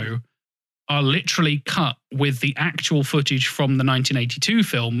the snow are literally cut with the actual footage from the 1982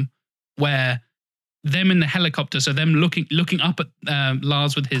 film, where them in the helicopter, so them looking up at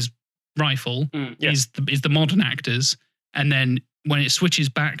Lars with his rifle is the modern actors, and then when it switches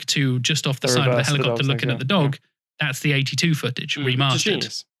back to just off the side of the helicopter looking at the dog, that's the 82 footage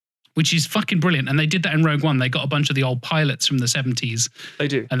remastered. Which is fucking brilliant. And they did that in Rogue One. They got a bunch of the old pilots from the 70s. They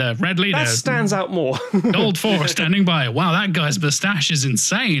do. And the Red Leader. That stands out more. Gold Force standing by. Wow, that guy's moustache is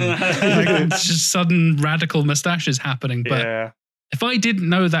insane. It's just sudden radical moustaches happening. But if I didn't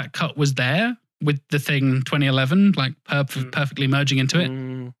know that cut was there with the thing 2011, like perfectly merging into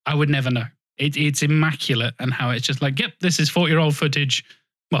it, I would never know. It's immaculate, and how it's just like, yep, this is 40-year-old footage.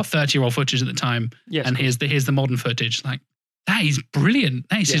 Well, 30-year-old footage at the time. Yes, and here's the modern footage. Like, that is brilliant.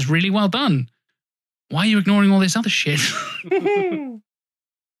 That is really well done. Why are you ignoring all this other shit?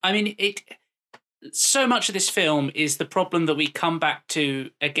 I mean, so much of this film is the problem that we come back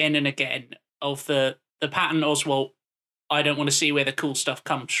to again and again of the Patton Oswalt, I don't want to see where the cool stuff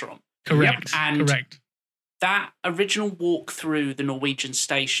comes from. Correct. And correct. That original walk through the Norwegian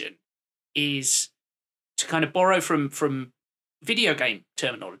station is, to kind of borrow from video game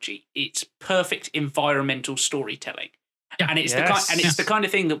terminology, it's perfect environmental storytelling. Yeah, and it's the kind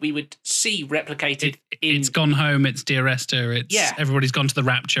of thing that we would see replicated in... It's Gone Home, it's Dear Esther, it's Everybody's Gone to the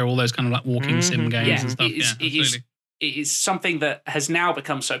Rapture, all those kind of like walking sim games and stuff. It is something that has now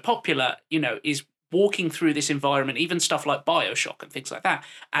become so popular, is walking through this environment, even stuff like BioShock and things like that.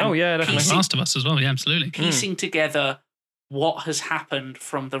 And definitely. Last of Us as well, yeah, absolutely. Piecing together what has happened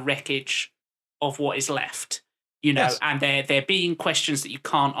from the wreckage of what is left, and there being questions that you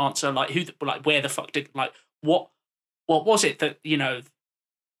can't answer, like where the fuck did, like, what was it that,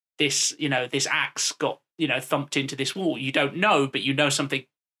 this axe got, thumped into this wall? You don't know, but you know something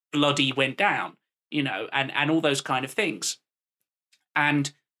bloody went down, and all those kind of things.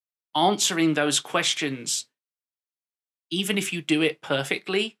 And answering those questions, even if you do it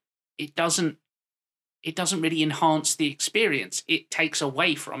perfectly, it doesn't really enhance the experience. It takes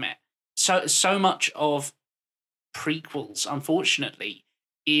away from it. So much of prequels, unfortunately,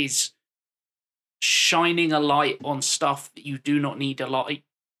 is shining a light on stuff that you do not need a light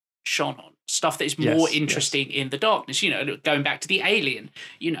shone on, stuff that is more interesting in the darkness. Going back to the Alien,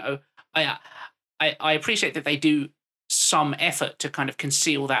 I appreciate that they do some effort to kind of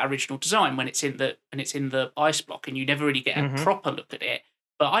conceal that original design when it's in the ice block, and you never really get a proper look at it.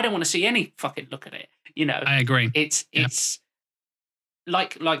 But I don't want to see any fucking look at it. I agree. It's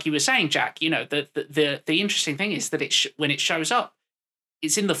like you were saying, Jack. The interesting thing is that when it shows up,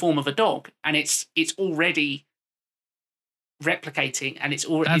 it's in the form of a dog, and it's already replicating, and it's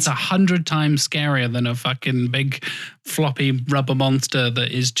already... That's 100 times scarier than a fucking big floppy rubber monster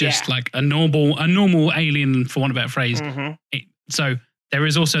that is just like a normal alien, for want of a better phrase. So there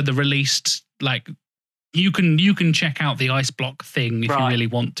is also the released, like, you can check out the ice block thing if you really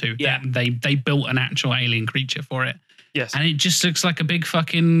want to. Yeah. They built an actual alien creature for it. Yes. And it just looks like a big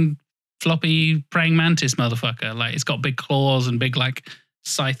fucking floppy praying mantis motherfucker. Like, it's got big claws and big, like,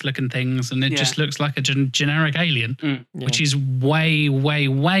 scythe-looking things, and it just looks like a generic alien, which is way, way,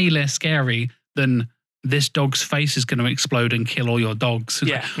 way less scary than this dog's face is going to explode and kill all your dogs.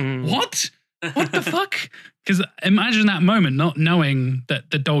 Yeah. Like, what the fuck? Because imagine that moment, not knowing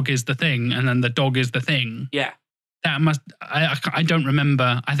that the dog is the thing, and then the dog is the thing. Yeah. That must... I don't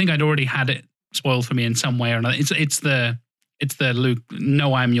remember. I think I'd already had it spoiled for me in some way or another. It's the Luke,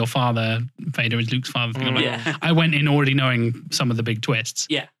 no, I'm your father, Vader is Luke's father thing. I went in already knowing some of the big twists.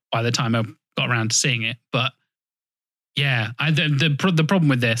 Yeah. By the time I got around to seeing it. But yeah, the problem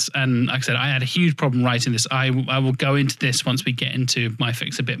with this, and like I said, I had a huge problem writing this. I will go into this once we get into my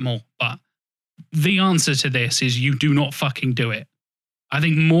fix a bit more. But the answer to this is you do not fucking do it. I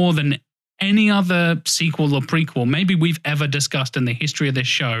think more than any other sequel or prequel maybe we've ever discussed in the history of this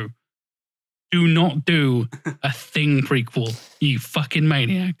show, do not do a Thing prequel, you fucking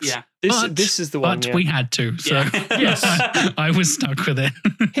maniacs. Yeah. This is the one. But we had to, so yes, I was stuck with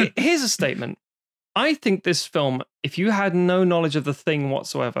it. Here's a statement. I think this film, if you had no knowledge of the Thing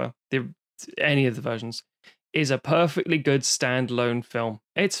whatsoever, any of the versions, is a perfectly good standalone film.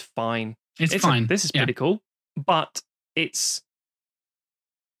 It's fine. It's fine. This is pretty cool, but it's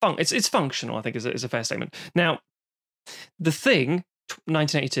functional, I think is a fair statement. Now, The Thing,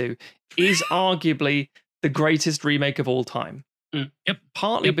 1982, is arguably the greatest remake of all time. Yep.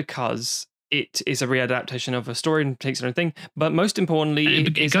 Partly because it is a readaptation of a story and takes its own thing, but most importantly,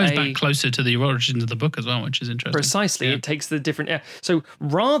 it goes back closer to the origins of the book as well, which is interesting. Precisely, it takes the different... So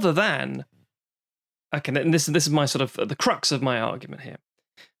rather than Okay, and this is my sort of the crux of my argument here.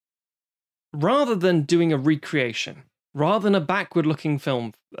 Rather than doing a recreation, rather than a backward-looking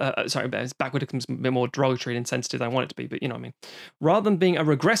film, backward becomes a bit more derogatory and insensitive than I want it to be, but you know what I mean. Rather than being a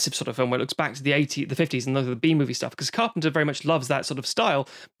regressive sort of film where it looks back to the 80s, the 50s, and the B-movie stuff, because Carpenter very much loves that sort of style,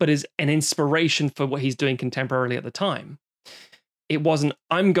 but is an inspiration for what he's doing contemporarily at the time. It wasn't,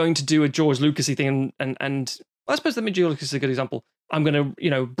 I'm going to do a George Lucas-y thing, and I suppose that George Lucas is a good example. I'm going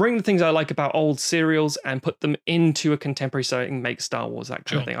to, bring the things I like about old serials and put them into a contemporary setting, make Star Wars, that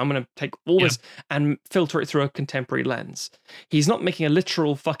kind of thing. I'm going to take all this and filter it through a contemporary lens. He's not making a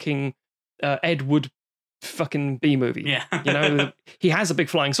literal fucking Ed Wood fucking B movie. Yeah. He has a big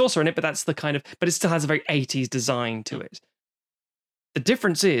flying saucer in it, but that's the kind of, but it still has a very 80s design to it. The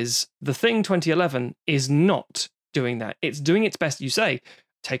difference is The Thing 2011 is not doing that. It's doing its best, you say,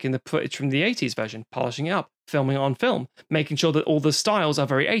 taking the footage from the 80s version, polishing it up, filming it on film, making sure that all the styles are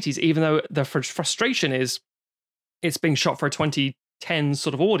very 80s, even though the frustration is it's being shot for a 2010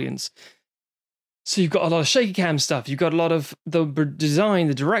 sort of audience. So you've got a lot of shaky cam stuff. You've got a lot of the design,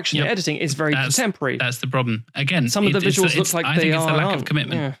 the direction, the editing is very contemporary. That's the problem. Again, some of the visuals look like they are. I think it's the lack of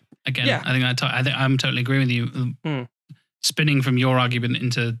commitment. Yeah. Again, I think I'm totally agreeing with you. Spinning from your argument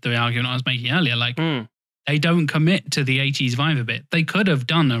into the argument I was making earlier, like they don't commit to the 80s vibe a bit. They could have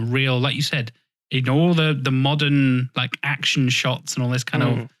done a real, like you said, all the modern like action shots and all this kind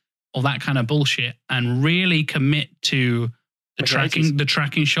of all that kind of bullshit, and really commit to the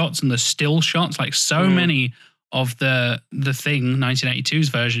tracking shots and the still shots. Like so many of the Thing 1982's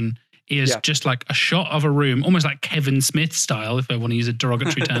version is just like a shot of a room, almost like Kevin Smith style, if I want to use a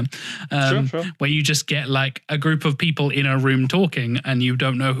derogatory term, where you just get like a group of people in a room talking and you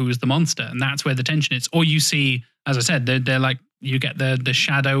don't know who's the monster. And that's where the tension is. Or you see, as I said, they're like, you get the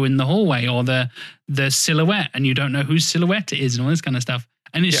shadow in the hallway or the silhouette and you don't know whose silhouette it is and all this kind of stuff.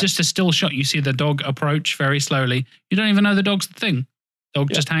 And it's just a still shot. You see the dog approach very slowly. You don't even know the dog's the Thing. Dog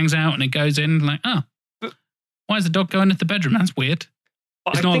just hangs out and it goes in like, oh, why is the dog going into the bedroom? That's weird.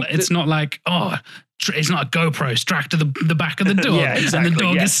 It's not like, it's not a GoPro strapped to the back of the dog and the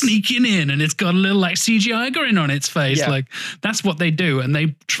dog is sneaking in and it's got a little like CGI grin on its face. Like that's what they do. And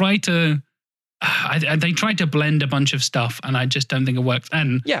they try to, blend a bunch of stuff and I just don't think it works.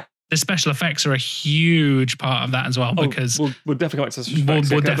 And the special effects are a huge part of that as well, because we'll definitely go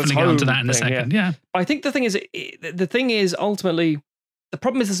into we'll definitely get onto that in a second. Yeah. I think the thing is ultimately, the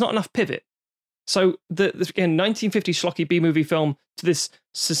problem is there's not enough pivot. So again, 1950 schlocky B-movie film to this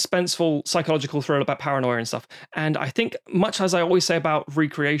suspenseful psychological thriller about paranoia and stuff. And I think, much as I always say about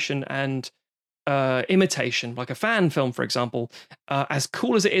recreation and imitation, like a fan film, for example, as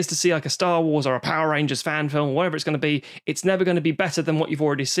cool as it is to see like a Star Wars or a Power Rangers fan film, or whatever it's going to be, it's never going to be better than what you've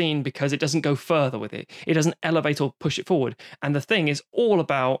already seen because it doesn't go further with it. It doesn't elevate or push it forward. And the Thing is all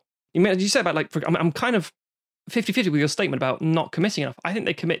about, you said about like, I'm kind of 50-50 with your statement about not committing enough. I think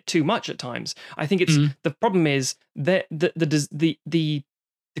they commit too much at times. I think it's the problem is that the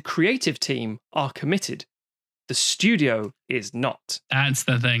creative team are committed. The studio is not. That's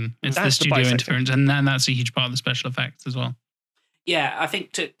the thing. It's the studio interference, and that's a huge part of the special effects as well. Yeah, I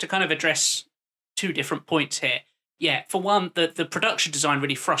think to kind of address two different points here. Yeah, for one, the production design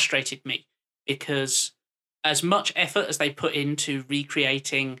really frustrated me because as much effort as they put into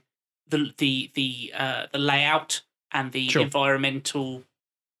recreating the layout and the environmental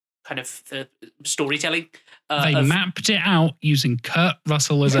kind of the storytelling. They mapped it out using Kurt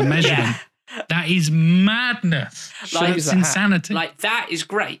Russell as a measurement. That is madness. It's insanity. Like, that is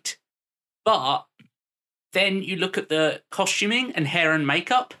great. But then you look at the costuming and hair and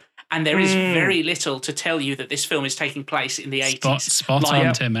makeup, and there is very little to tell you that this film is taking place in the 80s. Spot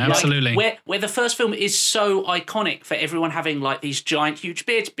on, Tim, absolutely. Where the first film is so iconic for everyone having like these giant, huge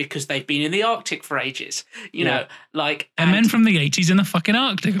beards because they've been in the Arctic for ages. You know, like... And men from the 80s in the fucking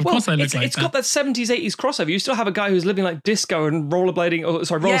Arctic, of course they look like that. It's got that 70s, 80s crossover. You still have a guy who's living like disco and roller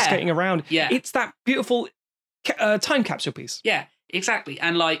skating around. Yeah. It's that beautiful time capsule piece. Yeah, exactly.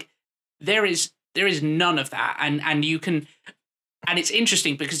 And like, there is none of that. And you can... And it's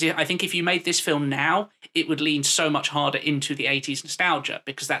interesting because I think if you made this film now, it would lean so much harder into the 80s nostalgia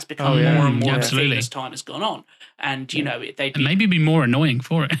because that's become more and more of a thing as time has gone on. And, you know, they'd be... maybe be more annoying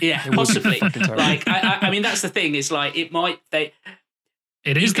for it. Yeah, possibly. Like, I mean, that's the thing is like, it might...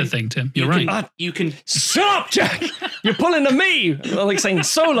 It is the thing, Tim. You're right. You can... Shut up, Jack! You're pulling to me! Like saying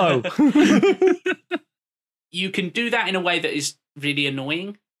Solo. You can do that in a way that is really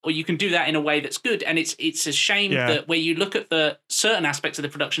annoying, or you can do that in a way that's good. And it's a shame that where you look at the certain aspects of the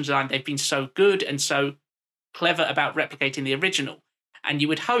production design, they've been so good and so clever about replicating the original. And you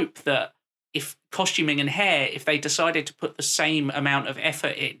would hope that if costuming and hair, if they decided to put the same amount of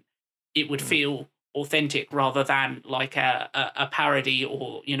effort in, it would feel authentic rather than like a parody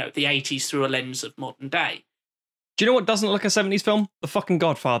or, you know, the 80s through a lens of modern day. Do you know what doesn't look like a 70s film? The fucking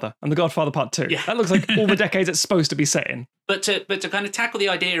Godfather and The Godfather Part 2. Yeah. That looks like all the decades it's supposed to be set in. But to kind of tackle the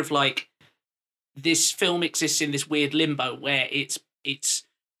idea of like this film exists in this weird limbo where it's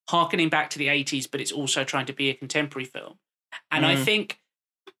harkening back to the 80s, but it's also trying to be a contemporary film. And I think,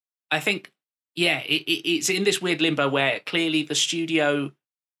 yeah, it's in this weird limbo where clearly the studio,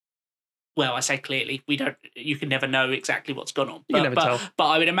 well, I say clearly, you can never know exactly what's gone on. You can never tell. But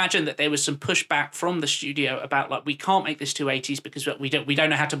I would imagine that there was some pushback from the studio about like, we can't make this too 80s because we don't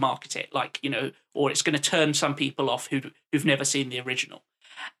know how to market it, like, you know, or it's going to turn some people off who've never seen the original.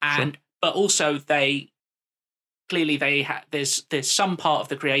 And but also there's some part of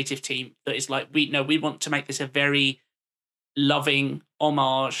the creative team that is like, we want to make this a very loving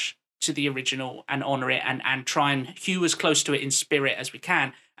homage to the original and honor it and try and hew as close to it in spirit as we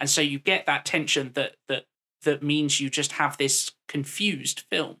can. And so you get that tension that means you just have this confused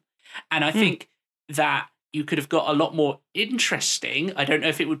film. And I think that you could have got a lot more interesting. I don't know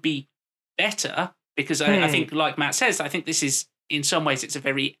if it would be better because I think, like Matt says, I think this is, in some ways, it's a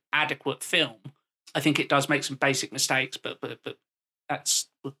very adequate film. I think it does make some basic mistakes, but that's,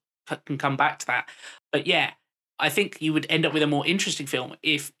 we can come back to that. But yeah, I think you would end up with a more interesting film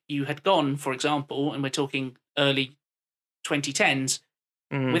if you had gone, for example, and we're talking early 2010s,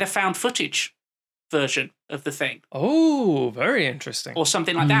 with a found footage version of the thing. Oh, very interesting. Or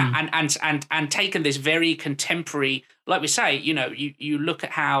something like that, and taken this very contemporary, like we say, you know, you look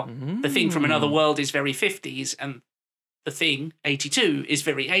at how The Thing from Another World is very 50s and The Thing 82 is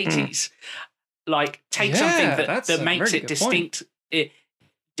very 80s. Like, take something that makes it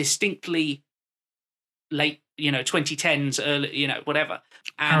distinctly late, you know, 2010s, early, you know, whatever.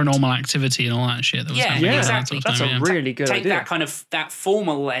 And Paranormal Activity and all that shit. That was exactly. That's a really good idea. Take that kind of that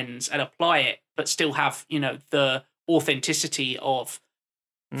formal lens and apply it, but still have, you know, the authenticity of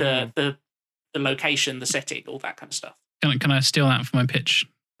the location, the setting, all that kind of stuff. Can I steal that for my pitch?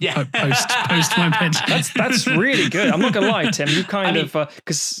 Yeah, post my pitch. That's really good. I'm not gonna lie, Tim. You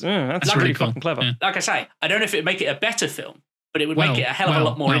because that's really cool. Fucking clever. Yeah. Like I say, I don't know if it would make it a better film, but it would make it a hell of a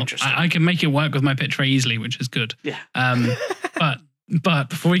lot more interesting. I can make it work with my pitch very easily, which is good. Yeah. But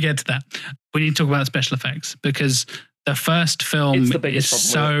before we get to that, we need to talk about special effects because the first film is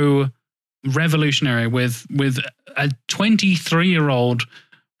so revolutionary with a 23-year-old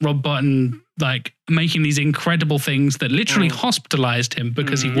Rob Bottin like making these incredible things that literally hospitalized him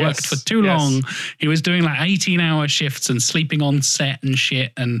because he worked for too long. He was doing like 18-hour shifts and sleeping on set and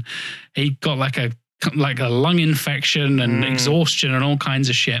shit, and he got like a lung infection and exhaustion and all kinds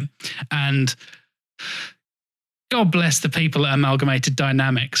of shit. And God bless the people at Amalgamated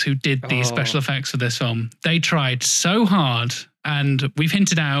Dynamics who did these special effects for this film. They tried so hard, and we've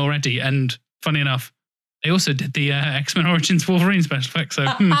hinted at it already. And funny enough, they also did the X-Men Origins Wolverine special effects. So,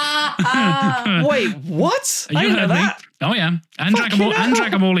 wait, what? I didn't know that. Oh yeah, and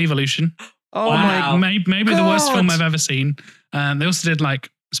Dragon Ball Evolution. Oh wow. Maybe the worst film I've ever seen. They also did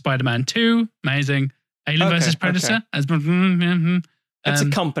like Spider-Man 2, amazing. Alien versus Predator. It's a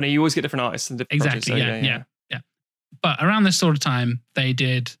company. You always get different artists and different projects. Yeah. But around this sort of time, they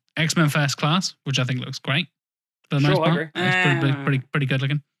did X-Men First Class, which I think looks great for the most part. I agree. It's pretty good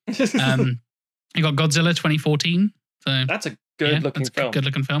looking. You got Godzilla 2014. So that's a good looking film. Good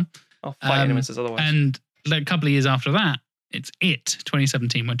looking film. I'll fight him otherwise. And like a couple of years after that, it's It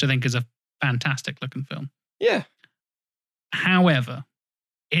 2017, which I think is a fantastic looking film. Yeah. However,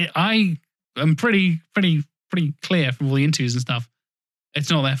 I am pretty clear from all the interviews and stuff.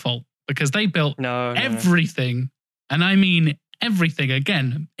 It's not their fault because they built everything. And I mean everything,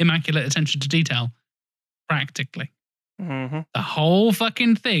 again, immaculate attention to detail, practically. The whole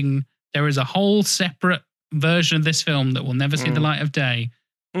fucking thing, there is a whole separate version of this film that will never see the light of day,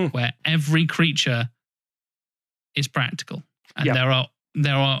 where every creature is practical. And there are,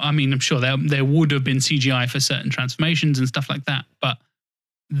 I mean, I'm sure there would have been CGI for certain transformations and stuff like that, but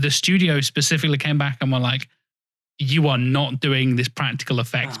the studio specifically came back and were like, you are not doing this practical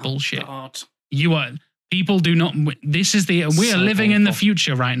effects bullshit. God. People do not, we are living in the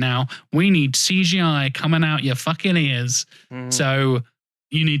future right now. We need CGI coming out your fucking ears. So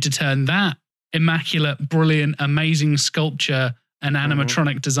you need to turn that immaculate, brilliant, amazing sculpture and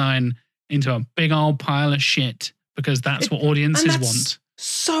animatronic design into a big old pile of shit because that's what audiences want.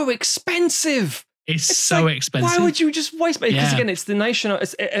 So expensive. It's so expensive. Why would you just waste money? Because again, it's the nation.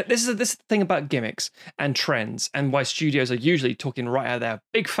 This is the thing about gimmicks and trends, and why studios are usually talking right out of their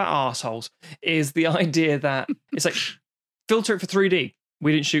big fat assholes. Is the idea that it's like filter it for 3D.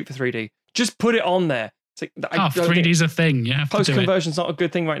 We didn't shoot for 3D. Just put it on there. It's like 3D's a thing. You have to do it. Post conversion's not a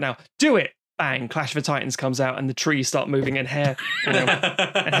good thing right now. Do it. bang, Clash of the Titans comes out, and the trees start moving, and hair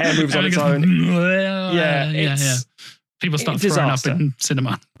moves on its own. Yeah. People start throwing up in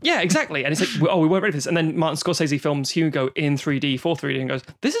cinema. Yeah, exactly. And it's like, we weren't ready for this. And then Martin Scorsese films Hugo in 3D, for 3D, and goes,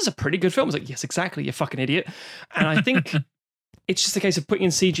 this is a pretty good film. It's like, yes, exactly, you fucking idiot. And I think it's just a case of putting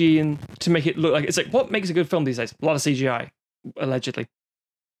in CG in to make it look like, it's like, what makes a good film these days? A lot of CGI, allegedly.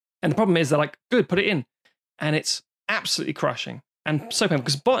 And the problem is, they're like, good, put it in. And it's absolutely crushing. And so painful,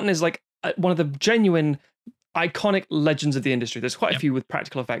 because Bottin is like one of the genuine, iconic legends of the industry. There's quite a few with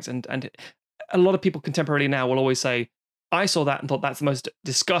practical effects, and a lot of people contemporarily now will always say, I saw that and thought that's the most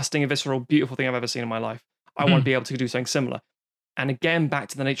disgusting, visceral, beautiful thing I've ever seen in my life. I want to be able to do something similar. And again, back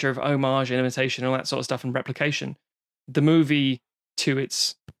to the nature of homage and imitation and all that sort of stuff and replication. The movie, to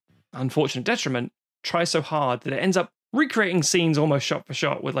its unfortunate detriment, tries so hard that it ends up recreating scenes almost shot for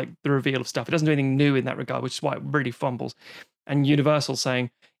shot with like the reveal of stuff. It doesn't do anything new in that regard, which is why it really fumbles. And Universal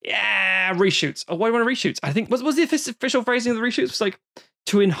saying, yeah, reshoots. Oh, why do you want reshoots? I think, was the official phrasing of the reshoots was like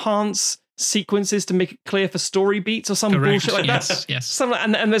to enhance sequences to make it clear for story beats or some bullshit like that. Yes. Something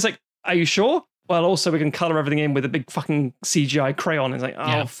like, and there's like, are you sure? Well, also we can color everything in with a big fucking CGI crayon. It's like,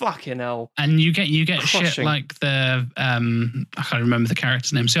 oh, fucking hell. And you get shit like the I can't remember the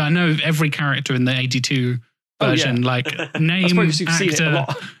character's name. So I know every character in the 82 version, like name, actor,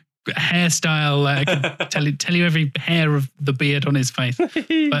 hairstyle. I can tell you every hair of the beard on his face.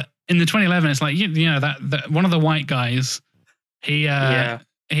 But in the 2011, it's like you know that one of the white guys,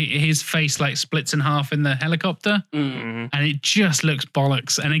 his face like splits in half in the helicopter, and it just looks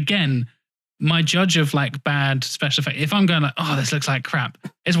bollocks. And again, my judge of like bad special effects, if I'm going like, oh, this looks like crap,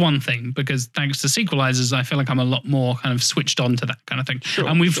 is one thing, because thanks to sequelizers, I feel like I'm a lot more kind of switched on to that kind of thing. Sure,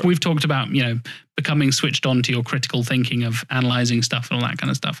 and we've talked about, you know, becoming switched on to your critical thinking of analyzing stuff and all that kind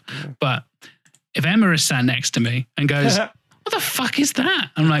of stuff. But if Emma is sat next to me and goes, what the fuck is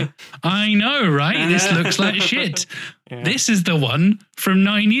that? I'm like, I know, right? This looks like shit. Yeah. This is the one from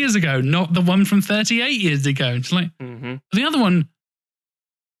 9 years ago, not the one from 38 years ago. It's like, the other one,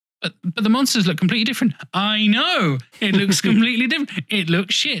 but the monsters look completely different. I know. It looks completely different. It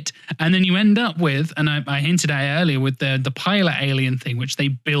looks shit. And then you end up with, and I hinted at it earlier, with the pilot alien thing, which they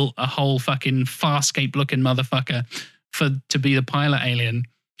built a whole fucking Farscape looking motherfucker to be the pilot alien.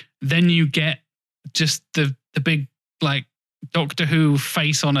 Then you get just the big, like, Doctor Who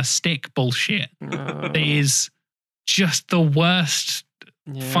face on a stick bullshit. That is just the worst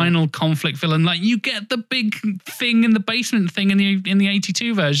final conflict villain. Like, you get the big thing in the basement thing in the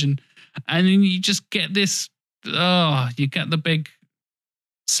 82 version, and then you just get this. Oh, you get the big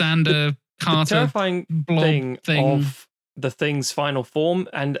Sander Carter. The terrifying thing of the Thing's final form,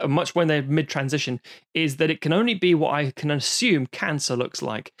 and much when they're mid transition, is that it can only be what I can assume cancer looks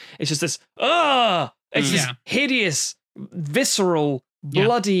like. It's just this. It's this hideous, visceral,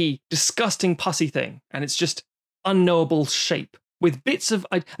 bloody, disgusting pussy thing, and it's just unknowable shape with bits of,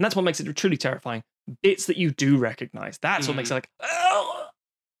 and that's what makes it truly terrifying. Bits that you do recognize. That's what makes it like, oh!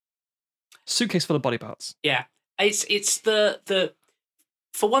 Suitcase full of body parts. Yeah, it's the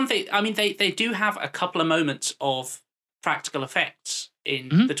for one thing. I mean, they do have a couple of moments of practical effects in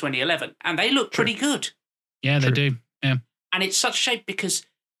the 2011, and they look pretty good. Yeah, they do. Yeah, and it's such a shame because,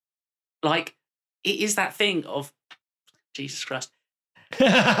 like, it is that thing of Jesus Christ.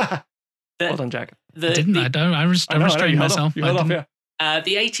 Well done, Jack. I restrained myself. The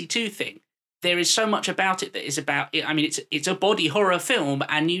 82 thing, there is so much about it that is about it. I mean, it's a body horror film,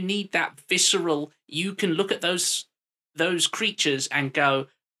 and you need that visceral. You can look at those creatures and go,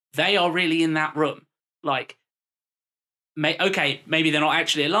 they are really in that room. Like, maybe they're not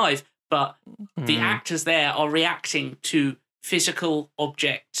actually alive, but the actors there are reacting to physical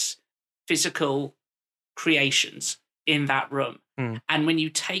objects, physical creations in that room. And when you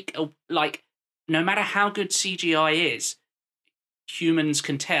take no matter how good CGI is, humans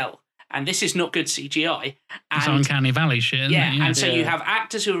can tell. And this is not good CGI. It's uncanny valley shit, isn't it? Yeah. And so you have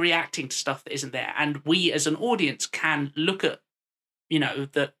actors who are reacting to stuff that isn't there. And we as an audience can look at, you know,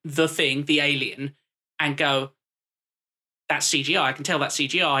 the thing, the alien, and go, that's CGI. I can tell that's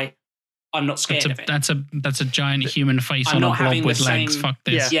CGI. I'm not scared of it. That's a giant human face on a blob with legs. Fuck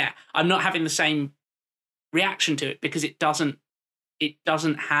this. Yeah. I'm not having the same reaction to it because it doesn't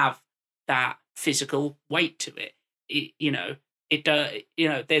have that physical weight to it.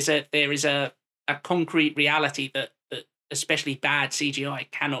 There is a concrete reality that especially bad CGI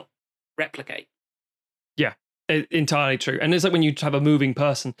cannot replicate. Yeah, entirely true. And it's like when you have a moving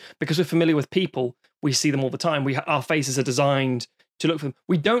person, because we're familiar with people, we see them all the time. Our faces are designed to look for them.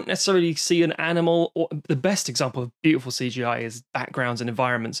 We don't necessarily see an animal, or the best example of beautiful CGI is backgrounds and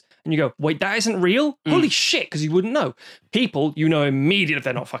environments. And you go, wait, that isn't real? Holy shit, because you wouldn't know. People, you know immediately if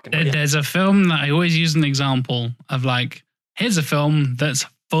they're not fucking real. There's a film that I always use an example of like, here's a film that's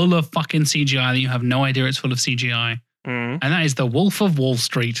full of fucking CGI that you have no idea it's full of CGI. And that is The Wolf of Wall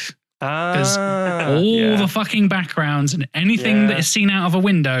Street. Because all the fucking backgrounds and anything that is seen out of a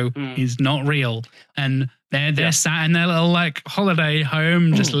window is not real. And they're sat in their little like holiday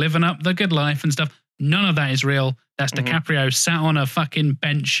home, just living up the good life and stuff. None of that is real. That's DiCaprio sat on a fucking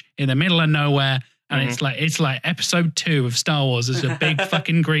bench in the middle of nowhere. And it's like episode 2 of Star Wars. It's a big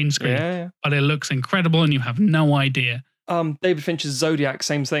fucking green screen. But it looks incredible and you have no idea. David Fincher's Zodiac,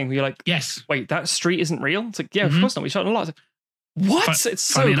 same thing. Where you're like, yes, wait, that street isn't real? It's like, yeah, of course not. We shot a lot. Like, what? It's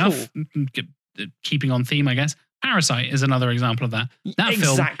so funny cool. Enough, keeping on theme, I guess. Parasite is another example of that. That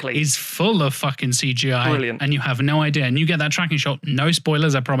film is full of fucking CGI. Brilliant. And you have no idea. And you get that tracking shot, no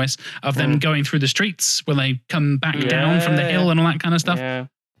spoilers, I promise, of them going through the streets when they come back down from the hill and all that kind of stuff. Yeah.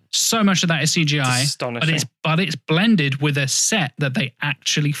 So much of that is CGI, astonishing. but it's blended with a set that they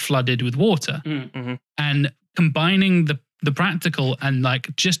actually flooded with water. And combining the practical and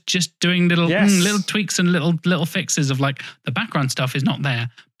like just doing little tweaks and little fixes of like the background stuff is not there,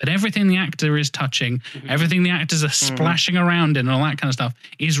 but everything the actor is touching, everything the actors are splashing around in and all that kind of stuff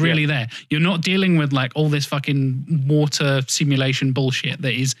is really there. You're not dealing with like all this fucking water simulation bullshit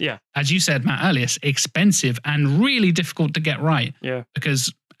that is, as you said, Matt, earlier, expensive and really difficult to get right. Yeah.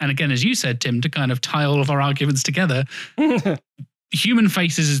 Because, and again, as you said, Tim, to kind of tie all of our arguments together, human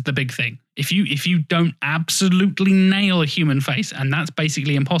faces is the big thing. If you don't absolutely nail a human face, and that's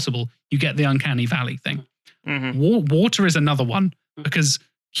basically impossible, you get the uncanny valley thing. Water is another one, because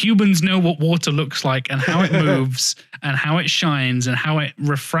humans know what water looks like and how it moves and how it shines and how it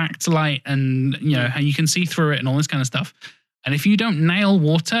refracts light and, you know, how you can see through it and all this kind of stuff. And if you don't nail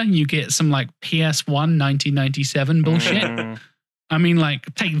water, you get some like PS1 1997 bullshit. I mean,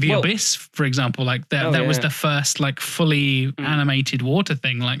 like, take The Abyss, for example. Like, that was the first, like, fully animated water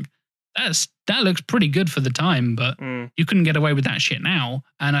thing. Like, that looks pretty good for the time, but you couldn't get away with that shit now.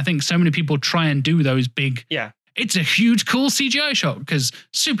 And I think so many people try and do those big... Yeah. It's a huge, cool CGI shot because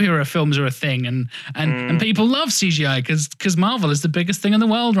superhero films are a thing, and people love CGI because Marvel is the biggest thing in the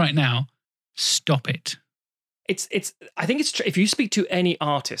world right now. Stop it. I think it's if you speak to any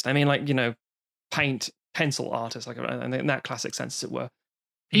artist, I mean, like, you know, pencil artists, like in that classic sense, as it were.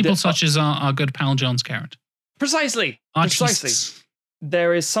 People such as our good pal John Scarrett. Precisely.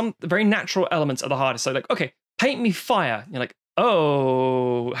 There is some very natural elements at the hardest. So like, okay, paint me fire. You're like,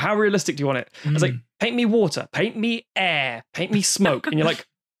 oh, how realistic do you want it? I was like, paint me water, paint me air, paint me smoke. And you're like,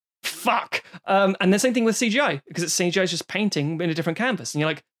 fuck. And the same thing with CGI, because CGI is just painting in a different canvas. And you're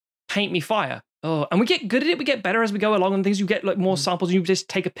like, paint me fire. Oh, and we get good at it. We get better as we go along and things. You get like more samples and you just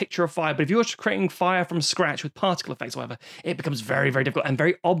take a picture of fire. But if you're creating fire from scratch with particle effects or whatever, it becomes very, very difficult and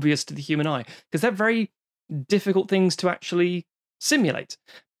very obvious to the human eye because they're very difficult things to actually simulate.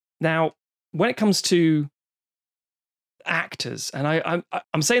 Now, when it comes to actors, and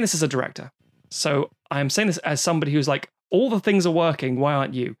I'm saying this as a director, so I'm saying this as somebody who's like, all the things are working, why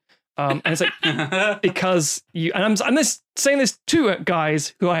aren't you? And it's like, because you, and I'm saying this to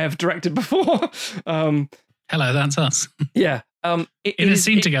guys who I have directed before. Hello, that's us. Yeah. In a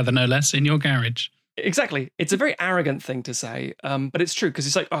scene together, no less, in your garage. Exactly. It's a very arrogant thing to say, but it's true because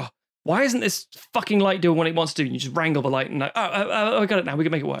it's like, oh, why isn't this fucking light doing what it wants to do? And you just wrangle the light and like, oh, I got it now. We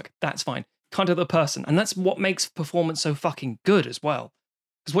can make it work. That's fine. Can't do the person. And that's what makes performance so fucking good as well.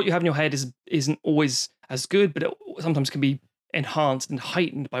 Because what you have in your head isn't always as good, but it sometimes can be enhanced and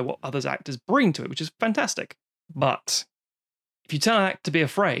heightened by what others actors bring to it, which is fantastic. But if you tell an actor to be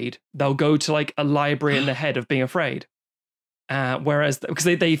afraid, they'll go to like a library in their head of being afraid. Whereas, because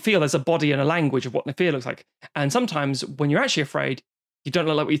they feel there's a body and a language of what the fear looks like. And sometimes when you're actually afraid, you don't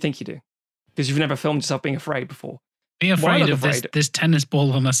look like what you think you do. Because you've never filmed yourself being afraid before. Be afraid of this tennis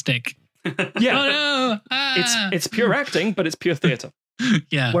ball on a stick. Yeah. Oh no! It's pure acting, but it's pure theatre.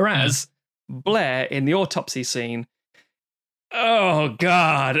 Yeah. Whereas Blair in the autopsy scene, oh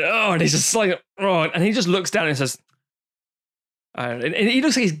God, oh, and he's just like, oh, and he just looks down and says, and he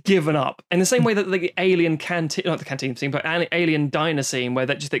looks like he's given up. In the same way that the alien canteen, not the canteen scene, but alien diner scene where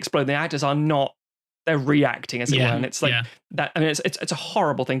they just explode, the actors are not, they're reacting as it were. And it's like that. I mean, it's a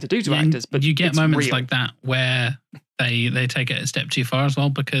horrible thing to do to actors, but you get moments like that where they take it a step too far as well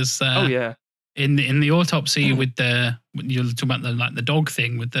because in the autopsy with you're talking about the dog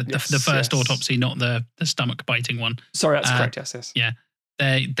thing with the first autopsy, not the stomach biting one. Sorry, that's correct. Yes. Yeah,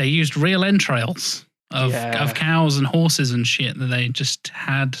 they used real entrails of cows and horses and shit that they just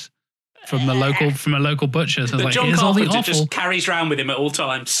had from a local butcher. So it's like, John here's all the Carpenter offal. just carries around with him at all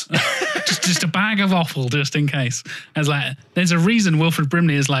times. just a bag of offal, just in case. As like, there's a reason Wilfred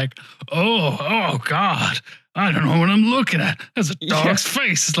Brimley is like, oh God, I don't know what I'm looking at. There's a dog's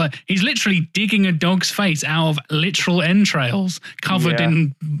face. It's like he's literally digging a dog's face out of literal entrails covered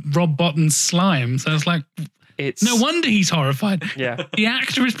in Rob Botton's slime. So it's like, no wonder he's horrified. Yeah. The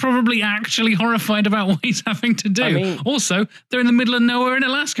actor is probably actually horrified about what he's having to do. I mean, also, they're in the middle of nowhere in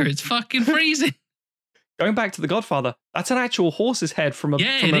Alaska. It's fucking freezing. Going back to The Godfather, that's an actual horse's head from a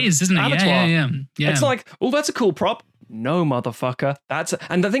it is, isn't it? abattoir. Yeah. It's like, oh, that's a cool prop. No, motherfucker.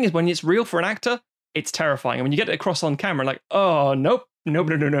 And the thing is, when it's real for an actor, it's terrifying. And when you get it across on camera, like, oh, nope. And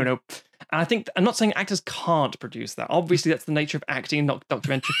I think, I'm not saying actors can't produce that. Obviously, that's the nature of acting and not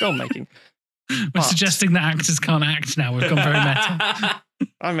documentary filmmaking. We're suggesting that actors can't act now. We've gone very meta.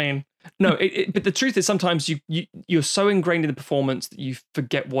 I mean, no, but the truth is sometimes you're so ingrained in the performance that you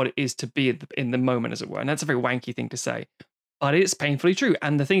forget what it is to be in the moment, as it were. And that's a very wanky thing to say. But it's painfully true.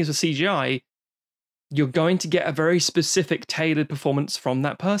 And the thing is with CGI, you're going to get a very specific, tailored performance from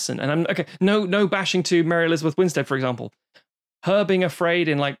that person. And no bashing to Mary Elizabeth Winstead, for example. Her being afraid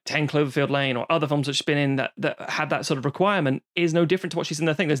in like 10 Cloverfield Lane or other films that she's been in that had that sort of requirement is no different to what she's in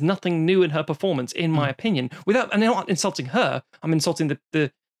the thing. There's nothing new in her performance, in my opinion. And I'm not insulting her. I'm insulting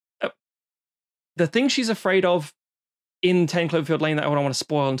the thing she's afraid of in 10 Cloverfield Lane that I don't want to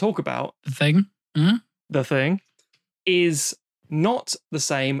spoil and talk about. The thing? Mm-hmm. The thing is not the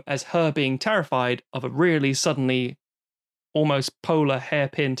same as her being terrified of a really suddenly almost polar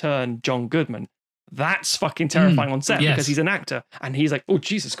hairpin turn John Goodman. That's fucking terrifying on set because he's an actor and he's like, oh,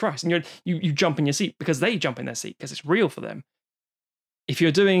 Jesus Christ. And you jump in your seat because they jump in their seat because it's real for them. If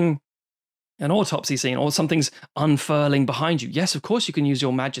you're doing an autopsy scene or something's unfurling behind you, yes, of course you can use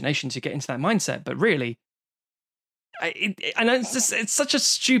your imagination to get into that mindset. But really, I know it's such a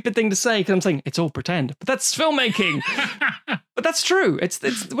stupid thing to say because I'm saying it's all pretend, but that's filmmaking. But that's true. It's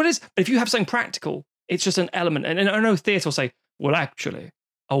what it is. But if you have something practical, it's just an element. And I know theatre will say, well, actually,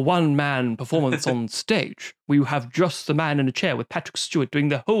 a one-man performance on stage where you have just the man in a chair with Patrick Stewart doing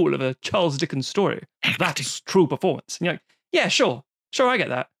the whole of a Charles Dickens story. That's true performance. And you're like, yeah, sure, I get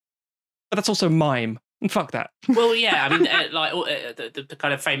that. But that's also mime. And fuck that. Well, yeah, I mean, the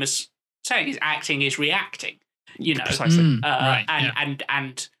kind of famous saying is acting is reacting, you know. Precisely. Right,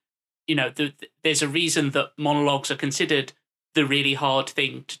 and you know, there's a reason that monologues are considered the really hard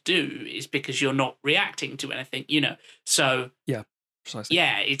thing to do is because you're not reacting to anything, you know. So yeah. Precisely.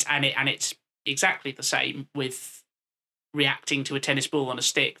 Yeah, it's exactly the same with reacting to a tennis ball on a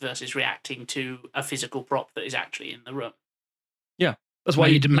stick versus reacting to a physical prop that is actually in the room. Yeah, that's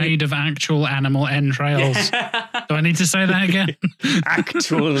why made of actual animal entrails. Do I need to say that again?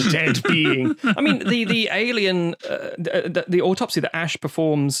 Actual dead being. I mean, the alien, the autopsy that Ash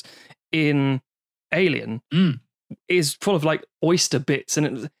performs in Alien is full of like oyster bits,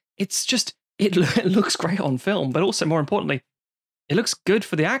 and it's just it looks great on film, but also more importantly, it looks good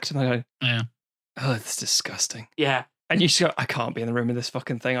for the actor. And I go, yeah. Oh, it's disgusting. Yeah. And you just go, I can't be in the room with this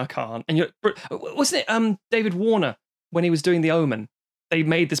fucking thing. I can't. And wasn't it David Warner when he was doing The Omen? They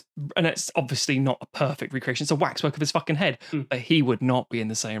made this, and it's obviously not a perfect recreation. It's a waxwork of his fucking head. But he would not be in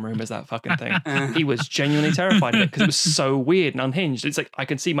the same room as that fucking thing. He was genuinely terrified of it because it was so weird and unhinged. It's like, I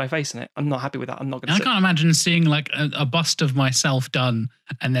can see my face in it. I'm not happy with that. I'm not going to. I can't imagine seeing like a bust of myself done,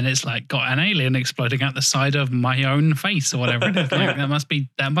 and then it's like got an alien exploding out the side of my own face or whatever it is. Like,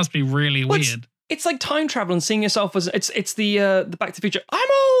 that must be really weird. It's like time travel and seeing yourself as it's the Back to the Future. I'm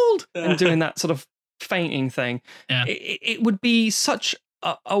old and doing that sort of fainting thing. Yeah. It would be such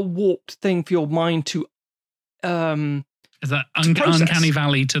a warped thing for your mind to is that uncanny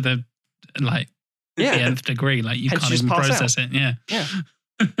valley to the like the nth degree, like you can't even process it.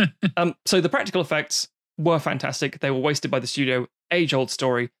 So the practical effects were fantastic. They were wasted by the studio. Age-old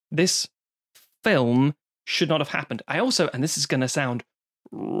story. This film should not have happened. I also, and this is going to sound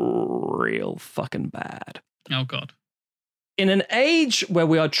real fucking bad. Oh God. In an age where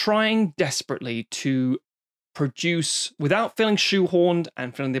we are trying desperately to produce, without feeling shoehorned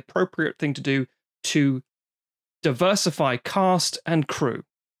and feeling the appropriate thing to do, to diversify cast and crew.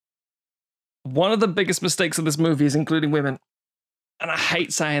 One of the biggest mistakes of this movie is including women. And I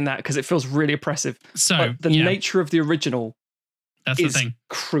hate saying that because it feels really oppressive. So but the nature of the original is the thing.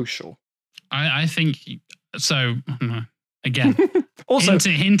 Crucial. I think so. Again, also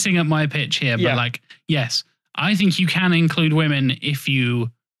hinting at my pitch here, but like, yes, I think you can include women if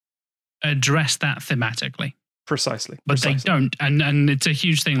you address that thematically. Precisely. But they don't. And it's a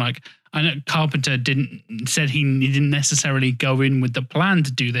huge thing. Like, I know Carpenter said he didn't necessarily go in with the plan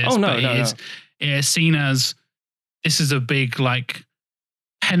to do this. Oh, no, but it is seen as this is a big, like,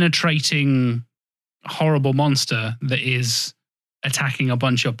 penetrating, horrible monster that is attacking a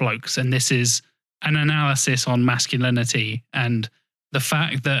bunch of blokes. And this is an analysis on masculinity and the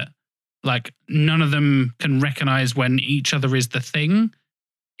fact that like none of them can recognize when each other is the thing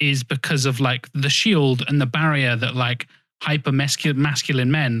is because of like the shield and the barrier that like hyper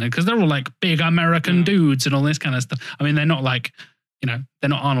masculine men, because they're all like big American dudes and all this kind of stuff. I mean, they're not like, you know, they're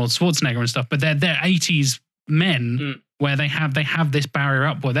not Arnold Schwarzenegger and stuff, but they're 80s men where they have this barrier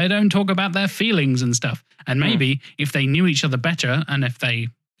up where they don't talk about their feelings and stuff. And maybe if they knew each other better and if they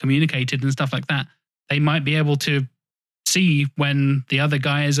communicated and stuff like that, they might be able to see when the other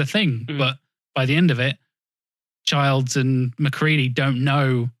guy is a thing. But by the end of it, Childs and McCready don't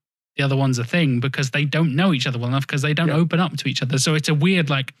know the other one's a thing because they don't know each other well enough because they don't open up to each other. So it's a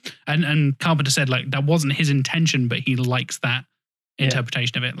weird, like, and Carpenter said, like, that wasn't his intention, but he likes that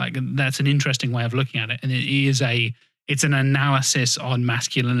interpretation of it. Like, that's an interesting way of looking at it. And it's an analysis on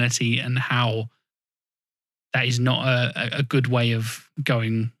masculinity and how that is not a good way of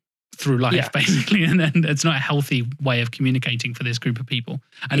going through life, basically. And it's not a healthy way of communicating for this group of people.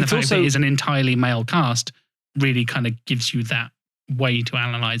 And it's the fact that it is an entirely male cast really kind of gives you that way to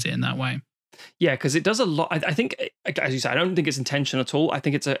analyze it in that way. Yeah, because it does a lot. I think, as you said, I don't think it's intentional at all. I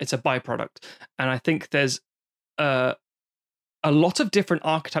think it's a byproduct. And I think there's a lot of different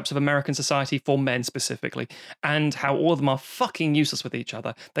archetypes of American society for men specifically, and how all of them are fucking useless with each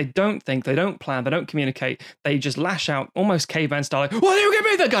other. They don't think, they don't plan, they don't communicate. They just lash out almost caveman style, like, "Well, you give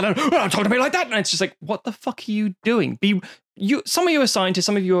me the gun, and don't talk to me like that." And it's just like, what the fuck are you doing? Some of you are scientists,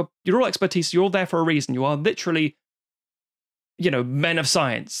 some of you you're all expertise. You're all there for a reason. You are literally, men of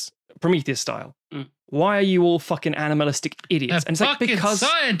science, Prometheus style. Why are you all fucking animalistic idiots? And it's like, because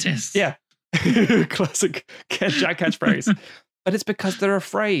scientists. Yeah, classic Jack catchphrase. But it's because they're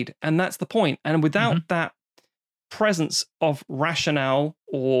afraid, and that's the point. And without that presence of rationale,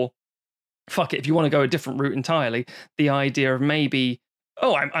 or fuck it, if you want to go a different route entirely, the idea of maybe,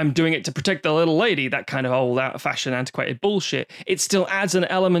 I'm doing it to protect the little lady, that kind of old, out-of-fashion, antiquated bullshit. It still adds an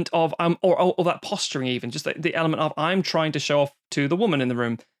element of or that posturing, even just the element of I'm trying to show off to the woman in the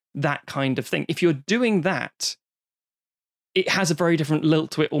room, that kind of thing. If you're doing that, it has a very different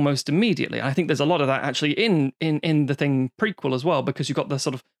lilt to it almost immediately. I think there's a lot of that actually in the Thing prequel as well, because you've got the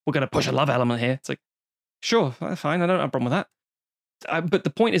sort of, we're going to push a love element here. It's like, sure, fine, I don't have a problem with that. But the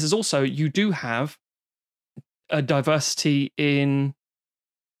point is also you do have a diversity in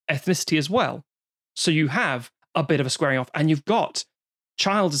ethnicity as well. So you have a bit of a squaring off, and you've got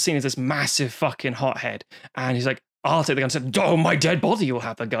Childs is seen as this massive fucking hothead, and he's like, I'll take the gun. Said, "Oh, my dead body, you'll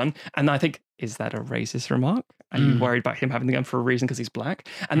have the gun." And I think, is that a racist remark? Are you worried about him having the gun for a reason because he's black?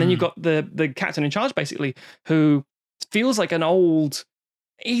 And then you've got the captain in charge, basically, who feels like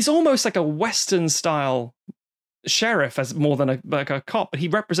he's almost like a Western style sheriff, as more than a cop, but he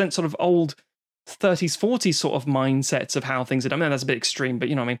represents sort of old 30s, 40s sort of mindsets of how things are done. I mean, that's a bit extreme, but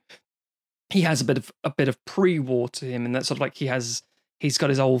he has a bit of pre-war to him, and that's sort of like he's got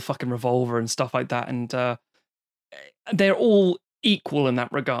his old fucking revolver and stuff like that, and they're all equal in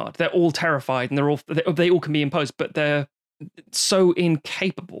that regard. They're all terrified, and they all can be imposed, but they're so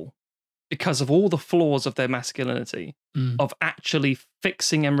incapable because of all the flaws of their masculinity of actually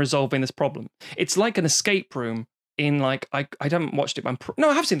fixing and resolving this problem. It's like an escape room in, like, I haven't watched it, but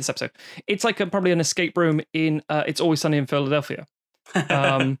I have seen this episode. It's like probably an escape room in It's Always Sunny in Philadelphia,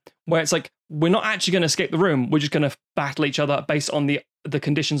 where it's like, we're not actually going to escape the room. We're just going to battle each other based on the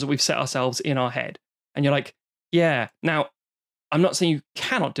conditions that we've set ourselves in our head. And you're like, yeah. Now, I'm not saying you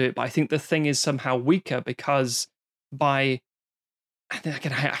cannot do it, but I think the Thing is somehow weaker because I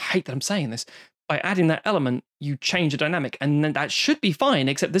hate that I'm saying this, by adding that element, you change the dynamic, and then that should be fine,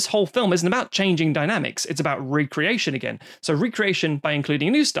 except this whole film isn't about changing dynamics. It's about recreation again. So recreation, by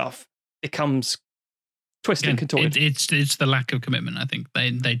including new stuff, becomes twisted and contorted. It's the lack of commitment, I think.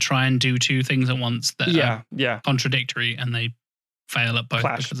 They try and do two things at once that are contradictory, and they fail at both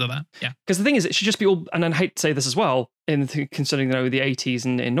because of that. Yeah. Because the thing is, it should just be all, and I hate to say this as well, considering the 80s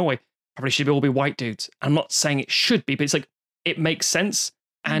in Norway, probably should all be white dudes. I'm not saying it should be, but it's like, it makes sense.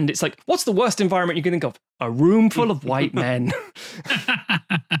 And it's like, what's the worst environment you can think of? A room full of white men.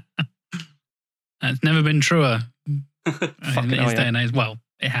 It's never been truer in this day and age. Well,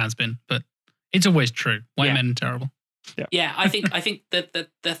 it has been, but it's always true. White men are terrible. Yeah, I think that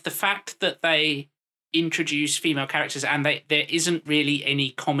the fact that they introduce female characters and there isn't really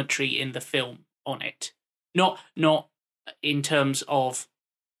any commentary in the film on it. Not in terms of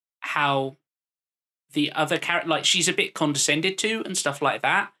how the other character, like, she's a bit condescended to and stuff like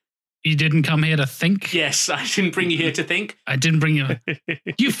that, You didn't come here to think? Yes, I didn't bring you here to think. I didn't bring you.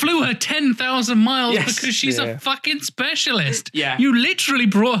 You flew her 10,000 miles because she's a Yeah. fucking specialist. Yeah. You literally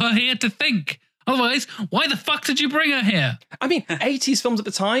brought her here to think. Otherwise, why the fuck did you bring her here? I mean, 80s films at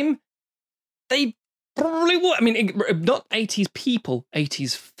the time, they probably would. I mean, not 80s people,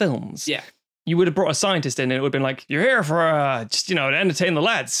 80s films. Yeah. You would have brought a scientist in and it would have been like, you're here for, just, to entertain the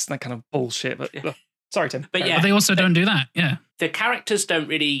lads. That kind of bullshit. But sorry, Tim. But yeah. But they also don't do that. Yeah. The characters don't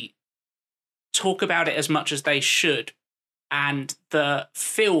really talk about it as much as they should. And the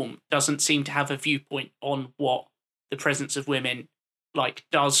film doesn't seem to have a viewpoint on what the presence of women would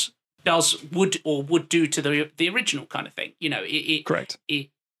do to the original kind of thing. Correct.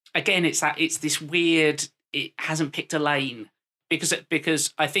 Again, it's this weird, it hasn't picked a lane because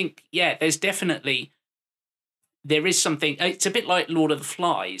I think, there is something, it's a bit like Lord of the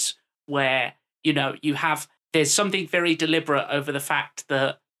Flies where, there's something very deliberate over the fact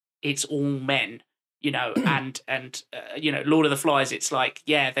that it's all men, and Lord of the Flies, it's like,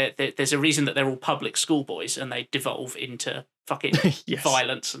 there's a reason that they're all public schoolboys and they devolve into fucking Yes.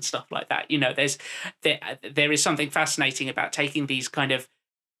 violence and stuff like that. There is something fascinating about taking these kind of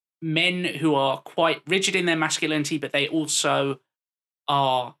men who are quite rigid in their masculinity, but they also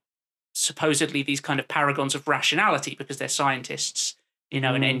are supposedly these kind of paragons of rationality because they're scientists,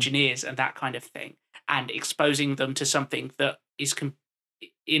 and engineers and that kind of thing, and exposing them to something that is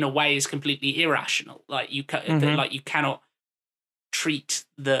in a way is completely irrational. Like you cannot treat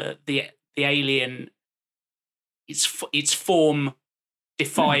the alien. Its form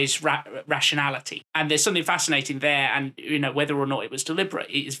defies rationality, and there's something fascinating there. And whether or not it was deliberate,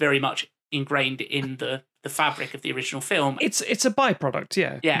 it is very much ingrained in the fabric of the original film. It's a byproduct,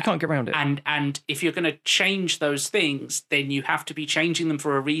 yeah. You can't get around it. And if you're going to change those things, then you have to be changing them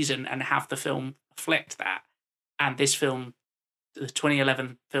for a reason and have the film reflect that. And this film, the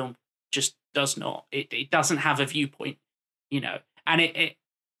 2011 film, just does not. It doesn't have a viewpoint, and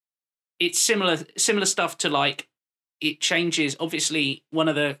it's similar stuff to like. It changes. Obviously, one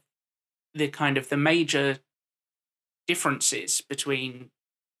of the kind of the major differences between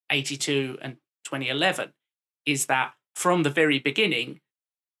 82 and 2011 is that from the very beginning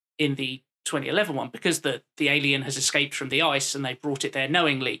in the 2011 one, because the alien has escaped from the ice and they brought it there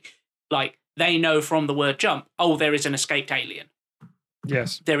knowingly, like they know from the word jump, there is an escaped alien.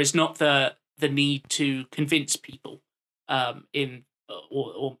 Yes. There is not the need to convince people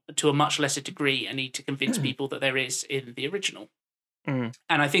or to a much lesser degree, a need to convince people that there is in the original. Mm.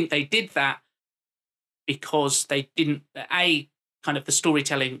 And I think they did that because they didn't, kind of the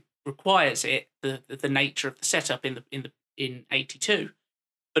storytelling requires it, the nature of the setup in 82,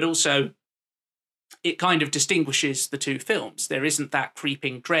 but also it kind of distinguishes the two films. There isn't that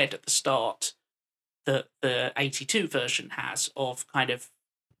creeping dread at the start that the 82 version has of kind of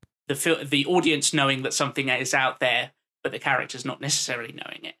the audience knowing that something is out there, but the characters not necessarily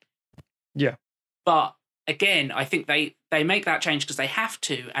knowing it. Yeah. But again, I think they make that change because they have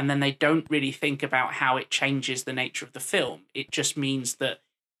to, and then they don't really think about how it changes the nature of the film. It just means that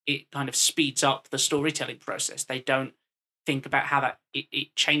it kind of speeds up the storytelling process. They don't think about how that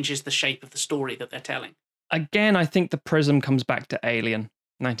it changes the shape of the story that they're telling. Again, I think the prism comes back to Alien,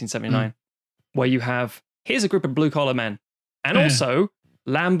 1979, where you have, here's a group of blue-collar men, and also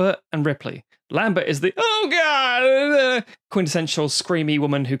Lambert and Ripley. Lambert is the, quintessential screamy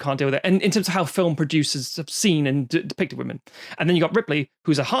woman who can't deal with it. And in terms of how film producers have seen and depicted women. And then you got Ripley,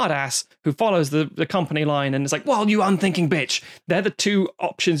 who's a hard ass, who follows the company line and is like, well, you unthinking bitch. They're the two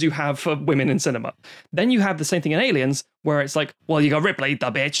options you have for women in cinema. Then you have the same thing in Aliens, where it's like, well, you got Ripley, the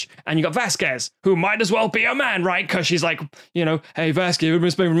bitch, and you got Vasquez, who might as well be a man, right? Because she's like, hey, Vasquez,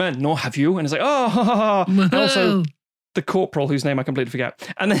 you've been a man. Nor have you. And it's like, oh, ha, ha, ha. And also the corporal, whose name I completely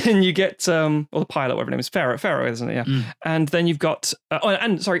forget. And then you get, or the pilot, whatever her name is, Pharaoh, isn't it? Yeah. And then you've got,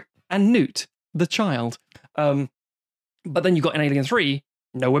 and Newt, the child. But then you've got in Alien 3,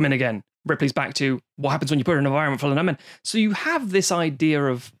 no women again. Ripley's back to what happens when you put her in an environment full of men. So you have this idea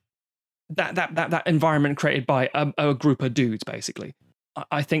of that environment created by a group of dudes, basically.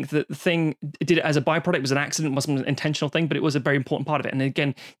 I think that the thing, it did it as a byproduct, it was an accident, wasn't an intentional thing, but it was a very important part of it. And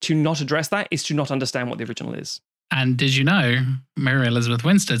again, to not address that is to not understand what the original is. And did you know Mary Elizabeth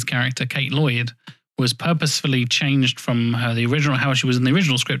Winstead's character, Kate Lloyd, was purposefully changed from the original, how she was in the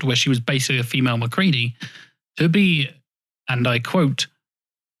original script, where she was basically a female MacReady, to be, and I quote,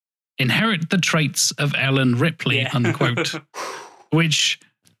 inherit the traits of Ellen Ripley, unquote, which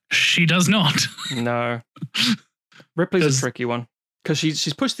she does not. No. Ripley's a tricky one. Because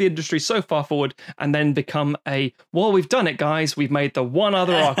she's pushed the industry so far forward and then become we've done it, guys. We've made the one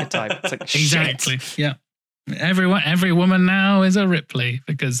other archetype. It's like, exactly. Shit. Yeah. Every woman now is a Ripley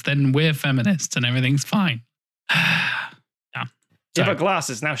because then we're feminists and everything's fine. Give her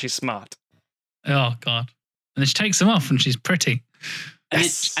glasses. Now she's smart. Oh God! And then she takes them off and she's pretty.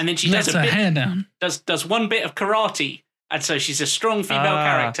 And then she lets her hair down. Does one bit of karate, and so she's a strong female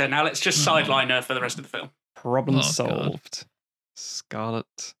character. Now let's just sideline her for the rest of the film. Problem solved. God.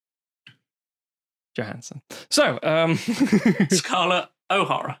 Scarlett Johansson. So, Scarlett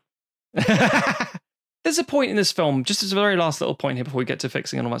O'Hara. There's a point in this film, just as a very last little point here before we get to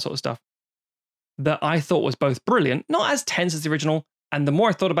fixing and all that sort of stuff, that I thought was both brilliant, not as tense as the original, and the more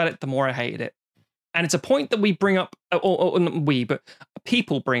I thought about it, the more I hated it. And it's a point that we bring up, or not we, but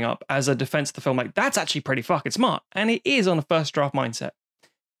people bring up as a defense of the film, like, that's actually pretty fucking smart. And it is on a first draft mindset.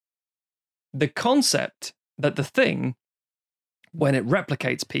 The concept that the thing, when it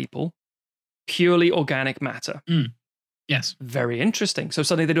replicates people, purely organic matter. Yes. Very interesting. So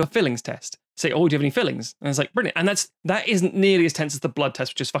suddenly they do a fillings test. Say, oh, do you have any fillings? And it's like, brilliant. And that isn't nearly as tense as the blood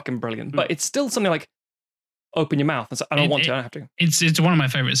test, which is fucking brilliant. But it's still something like, open your mouth. It's like, I don't want to, I don't have to. It's one of my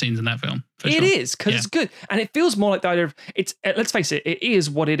favorite scenes in that film. It is, because it's good. And it feels more like the idea of, let's face it, it is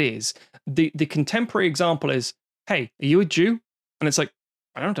what it is. The contemporary example is, hey, are you a Jew? And it's like,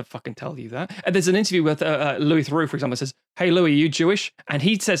 I don't have to fucking tell you that. And there's an interview with Louis Theroux, for example, that says, hey, Louis, are you Jewish? And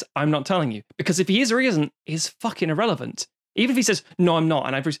he says, I'm not telling you. Because if he is or he isn't, is fucking irrelevant. Even if he says, no, I'm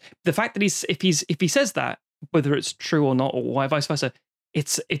not. And the fact that if he says that, whether it's true or not, or vice versa,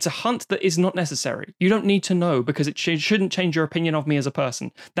 it's a hunt that is not necessary. You don't need to know because it shouldn't change your opinion of me as a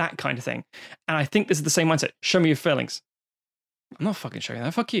person. That kind of thing. And I think this is the same mindset. Show me your feelings. I'm not fucking showing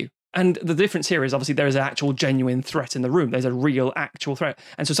that. Fuck you. And the difference here is obviously there is an actual genuine threat in the room. There's a real actual threat.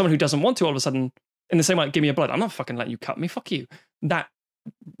 And so someone who doesn't want to all of a sudden, in the same way, give me a blood. I'm not fucking letting you cut me. Fuck you. That,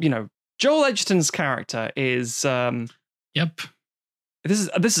 Joel Edgerton's character is... Yep. This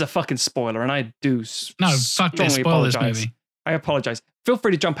is a fucking spoiler, and I do fuck this, spoil this movie. I apologize. Feel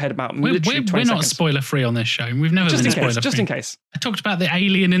free to jump ahead about we're not seconds. spoiler free on this show. We've never been spoiler free. Just in case. I talked about the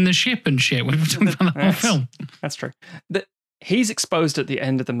alien in the ship and shit. We've talked about the whole film. That's true. He's exposed at the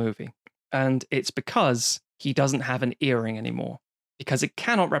end of the movie, and it's because he doesn't have an earring anymore, because it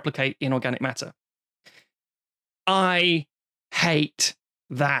cannot replicate inorganic matter. I hate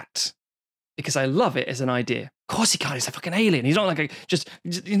that because I love it as an idea. Of course he can't. He's a fucking alien. He's not like he's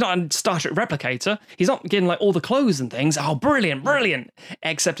not a Star Trek replicator. He's not getting like all the clothes and things. Oh, brilliant.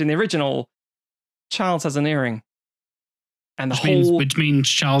 Except in the original, Charles has an earring. And which means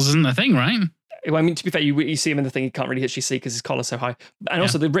Charles isn't the thing, right? I mean, to be fair, you see him in the thing, you can't really actually see because his collar's so high. And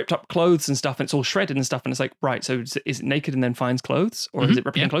also the ripped up clothes and stuff, and it's all shredded and stuff. And it's like, right, so is it naked and then finds clothes? Or is it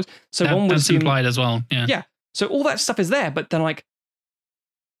replicating clothes? So one would assume, implied as well. Yeah. Yeah. So all that stuff is there, but then like,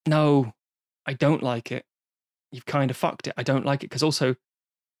 no, I don't like it. You've kind of fucked it. I don't like it because also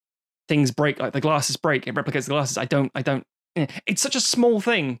things break, like the glasses break. It replicates the glasses. I don't. It's such a small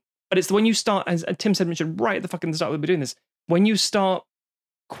thing, but it's when you start, as Tim said, mentioned right at the fucking start, we'll be doing this. When you start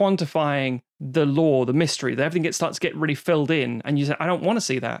quantifying the lore, the mystery, that everything starts to get really filled in, and you say, I don't want to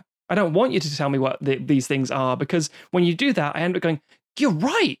see that. I don't want you to tell me what these things are, because when you do that, I end up going, you're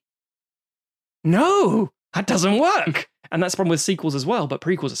right. No, that doesn't work. And that's the problem with sequels as well, but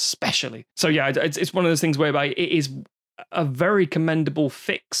prequels especially. So yeah, it's one of those things whereby it is a very commendable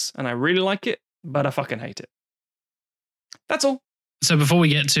fix, and I really like it, but I fucking hate it. That's all. So before we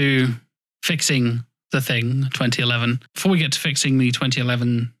get to fixing the Thing 2011, before we get to fixing the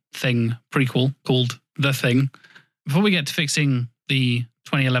 2011 Thing prequel called The Thing, before we get to fixing the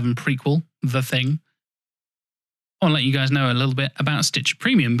 2011 prequel, The Thing, I want to let you guys know a little bit about Stitcher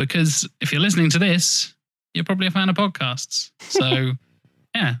Premium, because if you're listening to this, you're probably a fan of podcasts. So,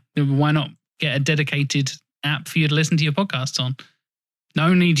 yeah, why not get a dedicated app for you to listen to your podcasts on? Not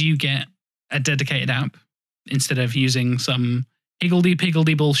only do you get a dedicated app instead of using some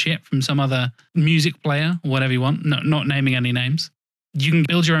higgledy-piggledy bullshit from some other music player or whatever you want, not naming any names, you can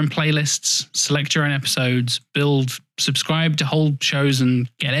build your own playlists, select your own episodes, subscribe to whole shows and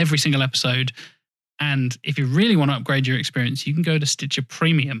get every single episode. And if you really want to upgrade your experience, you can go to Stitcher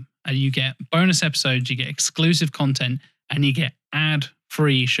Premium and you get bonus episodes, you get exclusive content, and you get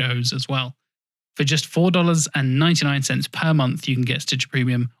ad-free shows as well. For just $4.99 per month, you can get Stitcher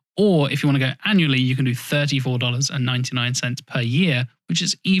Premium. Or if you want to go annually, you can do $34.99 per year, which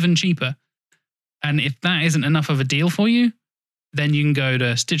is even cheaper. And if that isn't enough of a deal for you, then you can go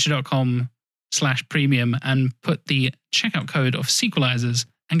to stitcher.com/premium and put the checkout code of Sequelizers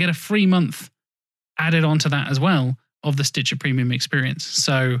and get a free month added onto that as well of the Stitcher Premium experience.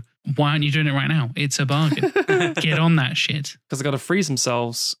 So why aren't you doing it right now? It's a bargain. Get on that shit. Because they've got to freeze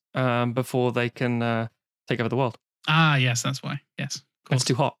themselves before they can take over the world. Ah, yes, that's why. Yes. It's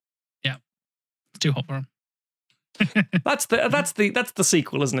too hot. Yeah. It's too hot for them. That's the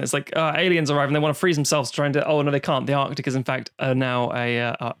sequel, isn't it? It's like aliens arrive and they want to freeze themselves, trying to. Oh no, they can't. The Arctic is in fact now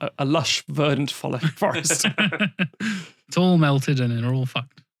a lush, verdant forest. It's all melted and they're all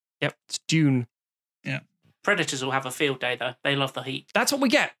fucked. Yep, it's Dune. Yeah. Predators will have a field day though. They love the heat. That's what we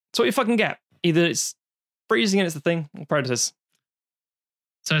get. That's what you fucking get. Either it's freezing and it's the thing, or Predators.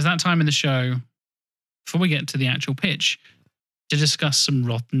 So it's that time in the show, before we get to the actual pitch, to discuss some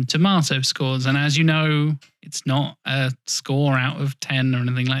Rotten Tomato scores. And as you know, it's not a score out of 10 or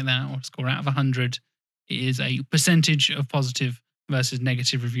anything like that, or a score out of 100. It is a percentage of positive versus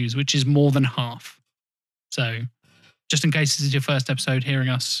negative reviews, which is more than half. So just in case this is your first episode hearing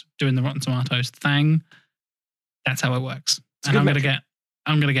us doing the Rotten Tomatoes thing, that's how it works. And I'm gonna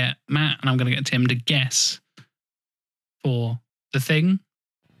get Matt and I'm gonna get Tim to guess for The Thing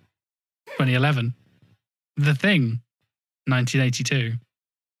 2011, The Thing 1982,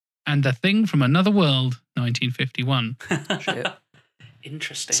 and The Thing from Another World 1951. Shit.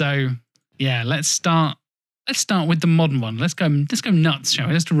 Interesting. So yeah, let's start with the modern one. Let's go nuts, shall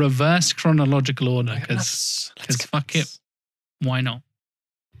we? Let's reverse chronological order because fuck it, why not?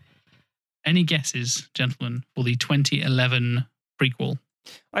 Any guesses, gentlemen, for the 2011 prequel?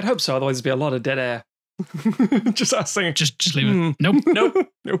 I'd hope so. Otherwise, there'd be a lot of dead air. Just us saying. Just leave it. Nope.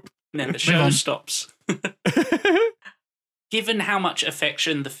 Nope. And then the show stops. Given how much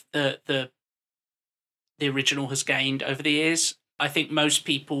affection the original has gained over the years, I think most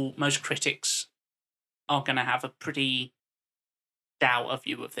critics are going to have a pretty dour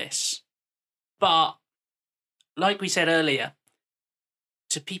view of this. But like we said earlier,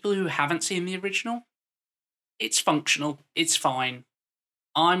 to people who haven't seen the original, it's functional. It's fine.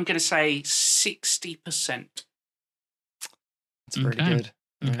 I'm going to say 60%. It's pretty good.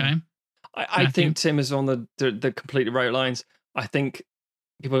 Okay. I think Tim is on the completely right lines. I think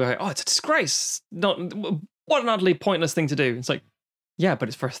people go, oh, it's a disgrace. What an utterly pointless thing to do. It's like, yeah, but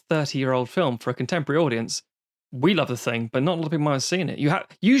it's for a 30-year-old film for a contemporary audience. We love The Thing, but not a lot of people might have seen it.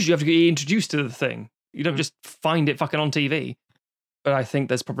 Usually you have to get introduced to The Thing. You don't just find it fucking on TV. But I think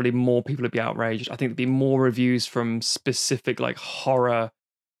there's probably more people who'd be outraged. I think there'd be more reviews from specific like horror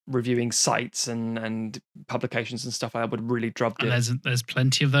reviewing sites and publications and stuff like that would really drop it. There's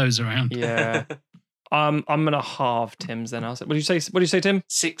plenty of those around. Yeah. I'm gonna halve Tim's then. What did you say, Tim?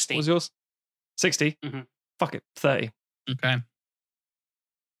 60. What was yours? 60? Mm-hmm. Fuck it. 30. Okay.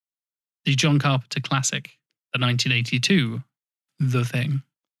 The John Carpenter classic, the 1982 The Thing.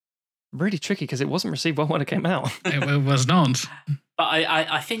 Really tricky because it wasn't received well when it came out. It was not. But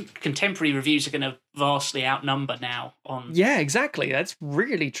I think contemporary reviews are going to vastly outnumber now on. Yeah, exactly. That's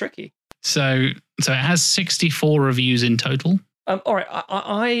really tricky. So it has 64 reviews in total. All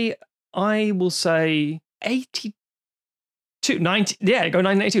right. I will say 82. 90. Yeah, go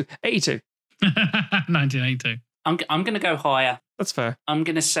 1982. 82. 1982. I'm going to go higher. That's fair. I'm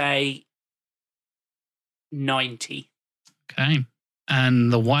going to say 90. Okay.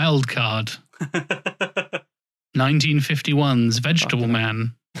 And the wild card, 1951's Vegetable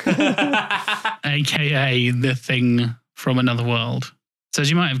Man, aka The Thing from Another World. So as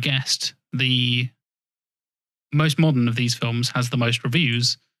you might have guessed, the most modern of these films has the most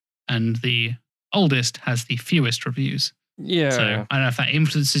reviews, and the oldest has the fewest reviews. Yeah. So I don't know if that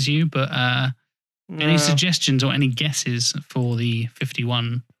influences you, but any suggestions or any guesses for the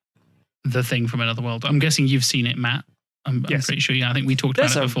 51, The Thing from Another World? I'm guessing you've seen it, Matt. I'm pretty sure. Yeah, I think we talked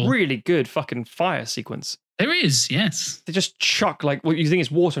about it before. There's a really good fucking fire sequence. There is, yes. They just chuck like what you think is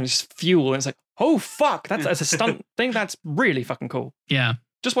water and it's fuel, and it's like, oh fuck, that's a stunt thing. That's really fucking cool. Yeah.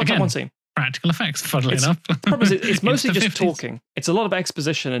 Just watch that one scene. Practical effects, funnily enough. It's mostly just 50s. Talking. It's a lot of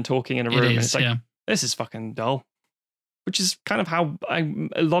exposition and talking in a room. It is, and it's like, this is fucking dull. Which is kind of how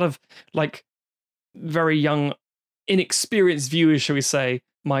a lot of like very young, inexperienced viewers, shall we say,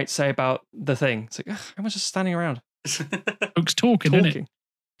 might say about The Thing. It's like, everyone's just standing around. Folks talking, isn't it?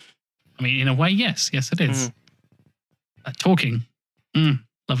 I mean, in a way, yes, it is. Talking,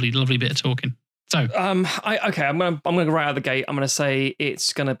 lovely bit of talking. So, I'm gonna go right out of the gate. I'm gonna say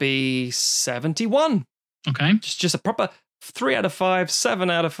it's gonna be 71. Okay, just a proper 3 out of 5, 7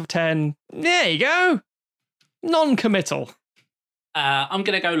 out of 10. There you go. Non-committal. I'm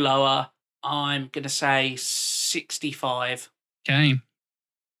gonna go lower. I'm gonna say 65. Okay.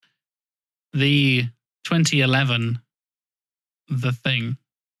 The 2011 The Thing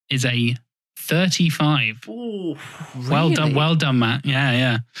is a 35. Ooh, really? Well done, Matt.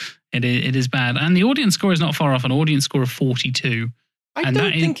 Yeah. It is bad. And the audience score is not far off, an audience score of 42. I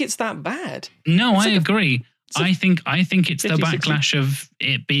don't think it's that bad. No, I agree. I think it's 50, the backlash 60. of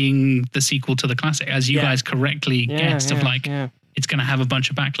it being the sequel to the classic, as you guys correctly guessed, it's going to have a bunch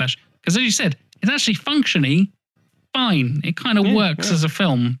of backlash. Because as you said, it's actually functionally fine. It kind of works as a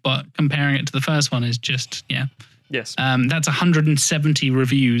film, but comparing it to the first one is just, Yes. That's 170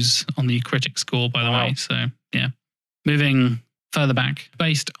 reviews on the critic score, by the way. So, yeah. Moving further back,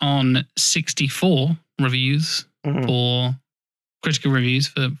 based on 64 reviews for critical reviews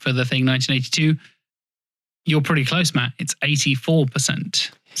for The Thing 1982, you're pretty close, Matt. It's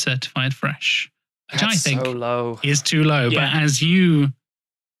 84% certified fresh, which I think so low. is too low. Yeah. But as you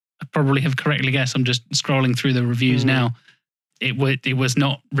probably have correctly guessed, I'm just scrolling through the reviews now. It was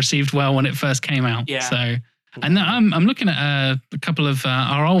not received well when it first came out. Yeah. So, and I'm looking at a couple of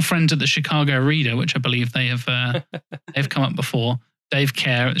our old friends at the Chicago Reader, which I believe they have they've come up before. Dave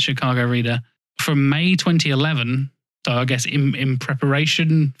Kerr at the Chicago Reader from May 2011. So I guess in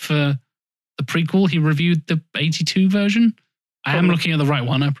preparation for the prequel, he reviewed the 82 version. I am looking at the right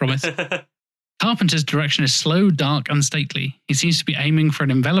one, I promise. Carpenter's direction is slow, dark, and stately. He seems to be aiming for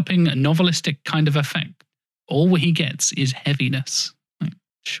an enveloping, novelistic kind of effect. All he gets is heaviness. Like,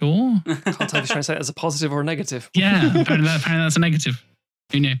 sure. Can't tell if he's trying to say it as a positive or a negative. Yeah, apparently that's a negative.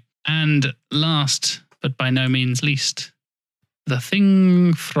 Who knew? And last, but by no means least, The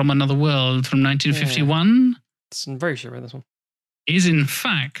Thing from Another World from 1951 I'm very sure about this one. is in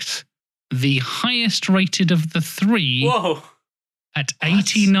fact the highest rated of the three. Whoa. At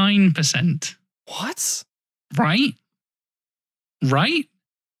 89%. What? Right? Right?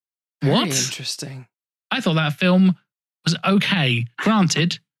 Very What? interesting. I thought that film was okay.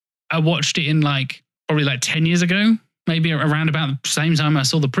 Granted, I watched it in probably 10 years ago, maybe around about the same time I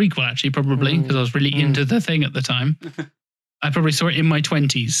saw the prequel, actually, probably, because I was really into The Thing at the time. I probably saw it in my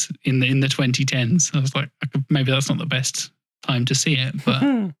 20s, in the 2010s. I was like, maybe that's not the best time to see it, but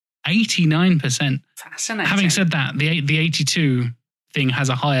 89%. Fascinating. Having said that, the 82 thing has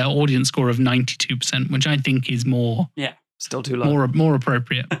a higher audience score of 92%, which I think is Still too low. more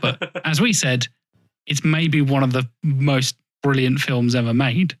appropriate. But as we said, it's maybe one of the most brilliant films ever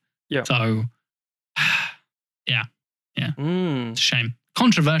made. Yeah. So, yeah, Mm. it's a shame.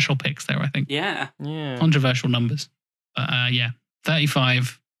 Controversial picks there, I think. Yeah. Yeah. Controversial numbers. But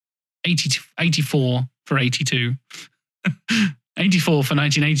 35, 82, 84 for 82, 84 for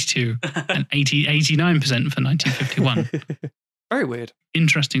 1982, and 89% for 1951. Very weird.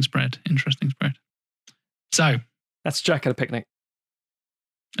 Interesting spread. So, That's Jack at a picnic.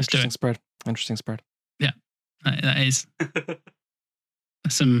 let's do it. Interesting spread. That is. There's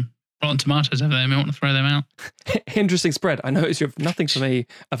some rotten tomatoes over there. I want to throw them out. Interesting spread. I notice you have nothing for me,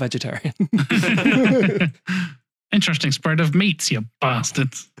 a vegetarian. Interesting spread of meats, you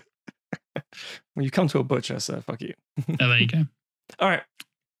bastards. Well, you come to a butcher, so fuck you. Oh, there you go. All right.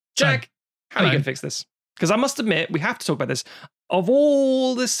 Jack, how are you hello. going to fix this? Because I must admit, we have to talk about this. Of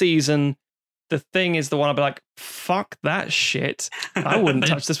all the season, The Thing is the one I'd be like, fuck that shit. I wouldn't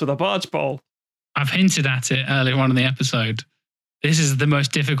touch this with a barge pole. I've hinted at it earlier on in the episode. This is the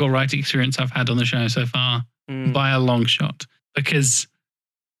most difficult writing experience I've had on the show so far, by a long shot. Because,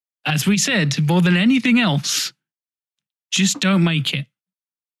 as we said, more than anything else, just don't make it.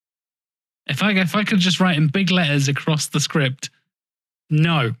 If I could just write in big letters across the script,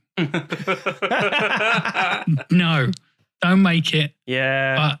 no, no, don't make it.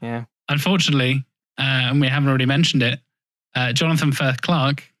 Yeah. But yeah. unfortunately, and we haven't already mentioned it, Jonathan Firth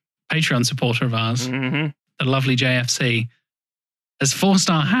Clark, Patreon supporter of ours, Mm-hmm. the lovely JFC, has forced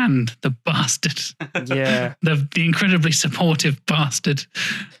our hand, the bastard. Yeah. the incredibly supportive bastard.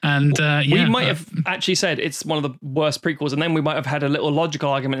 And We might have actually said it's one of the worst prequels, and then we might have had a little logical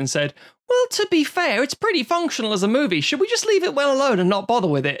argument and said, well, to be fair, it's pretty functional as a movie. Should we just leave it well alone and not bother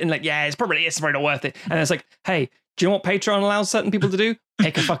with it? And it's probably not worth it. And it's like, hey, do you know what Patreon allows certain people to do?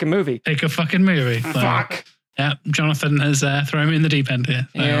 Pick a fucking movie. Pick a fucking movie. So, Fuck. Yeah, Jonathan has thrown me in the deep end here.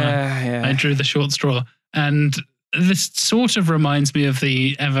 So, Yeah. I drew the short straw. And this sort of reminds me of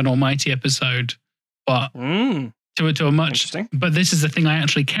the Evan Almighty episode, but to a much. Interesting. But this is the thing I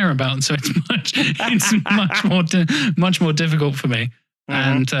actually care about, so it's much more difficult for me.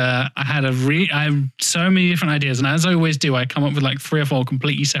 And I have so many different ideas, and as I always do, I come up with like 3 or 4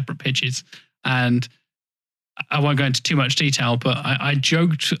 completely separate pitches. And I won't go into too much detail, but I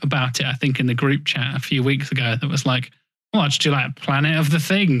joked about it, I think, in the group chat a few weeks ago. That was like, well, I'll just do like Planet of the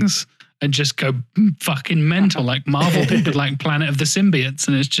Things and just go fucking mental, like Marvel did with like Planet of the Symbiotes,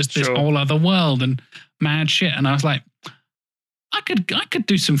 and it's just this whole other world and mad shit. And I was like, I could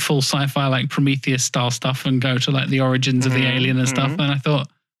do some full sci-fi like Prometheus style stuff and go to like the origins of the alien and stuff. And I thought,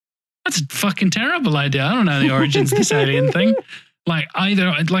 that's a fucking terrible idea. I don't know the origins of this alien thing. Like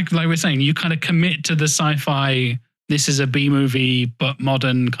either like we're saying, you kind of commit to the sci-fi. This is a B movie, but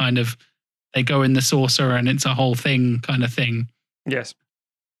modern kind of. They go in the saucer and it's a whole thing kind of thing. Yes.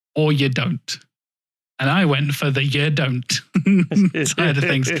 Or you don't. And I went for the you don't side of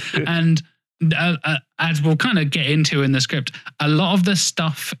things. And as we'll kind of get into in the script, a lot of the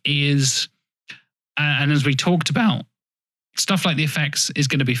stuff is, and as we talked about, stuff like the effects is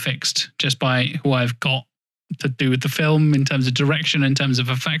going to be fixed just by who I've got to do with the film in terms of direction, in terms of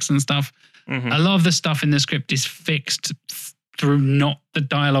effects and stuff. A lot of the stuff in the script is fixed through not the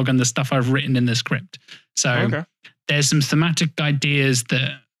dialogue and the stuff I've written in the script. So there's some thematic ideas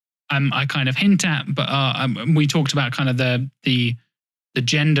that I kind of hint at, but we talked about kind of the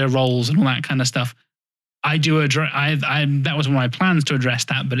gender roles and all that kind of stuff. I do address. That was one of my plans to address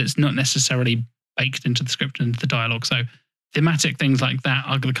that, but it's not necessarily baked into the script and into the dialogue. So thematic things like that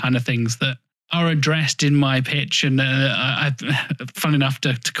are the kind of things that are addressed in my pitch. And fun enough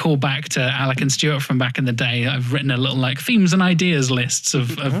to call back to Alec and Stuart from back in the day, I've written a little like themes and ideas lists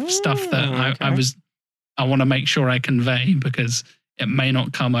of stuff that I want to make sure I convey, because it may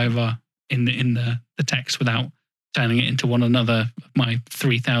not come over in the text without turning it into one another of my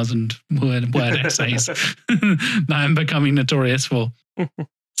 3,000 word essays that I'm becoming notorious for.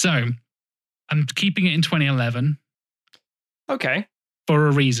 So I'm keeping it in 2011. Okay. For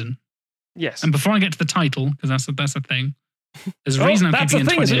a reason. Yes. And before I get to the title, because that's a thing. There's a reason I'm keeping it in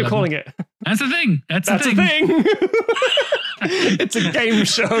 2011. That's a thing, is what you're calling it. That's a thing. That's a thing. It's a game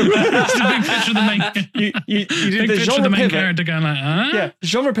show. It's a big picture of the main. You do the genre main pivot. Character going like, huh? Yeah,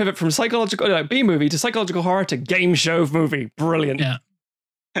 genre pivot from psychological like B movie to psychological horror to game show movie. Brilliant. Yeah.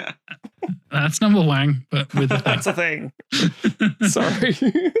 That's number one, but with a thing. That's a thing. Sorry.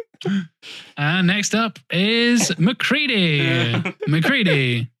 Next up is MacReady.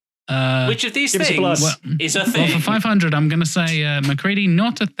 MacReady. Which of these things is a thing? Well, for 500, I'm going to say MacReady,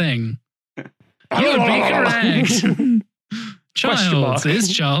 not a thing. You would be correct. Childs,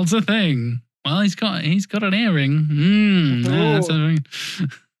 is Childs a thing? Well, he's got an earring. That's a thing.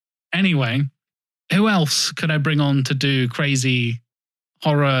 Anyway, who else could I bring on to do crazy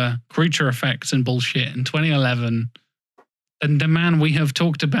horror creature effects and bullshit in 2011? And the man we have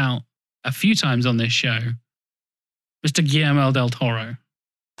talked about a few times on this show, Mr. Guillermo del Toro.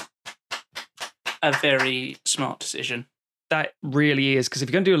 A very smart decision. That really is, because if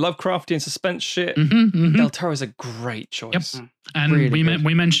you're going to do Lovecraftian suspense shit, Del Toro is a great choice. Yep. And really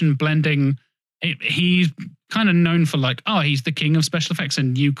we mentioned blending. He's kind of known for like, he's the king of special effects,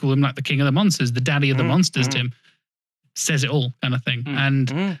 and you call him like the king of the monsters, the daddy of the monsters. Tim says it all, kind of thing.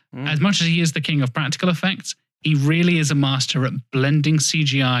 And as much as he is the king of practical effects, he really is a master at blending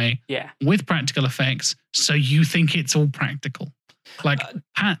CGI with practical effects, so you think it's all practical. Like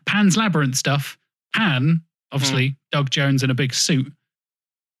Pan's Labyrinth stuff. Pan, obviously, Doug Jones in a big suit,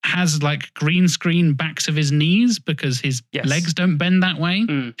 has like green screen backs of his knees because his legs don't bend that way,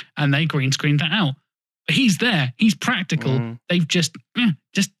 and they green screened that out. But he's there. He's practical. They've just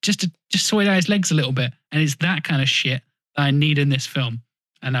sorted out his legs a little bit, and it's that kind of shit that I need in this film,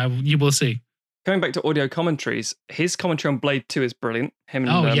 and you will see. Going back to audio commentaries, his commentary on Blade 2 is brilliant. Him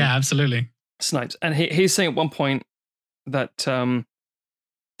and absolutely. Snipes, and he's saying at one point that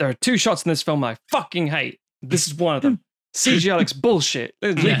there are two shots in this film I fucking hate. This is one of them. CGI looks bullshit.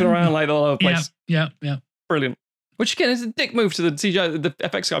 They're leaping around like all over the place. Yeah. Brilliant. Which again is a dick move to the CGI, the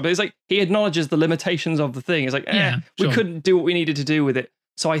FX guy, but it's like he acknowledges the limitations of the thing. It's like, we couldn't do what we needed to do with it.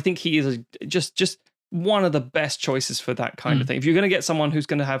 So I think he is just one of the best choices for that kind of thing. If you're going to get someone who's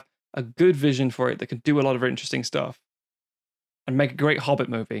going to have a good vision for it, that can do a lot of interesting stuff and make a great Hobbit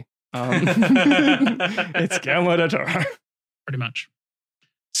movie, it's Guillermo del Toro. Pretty much.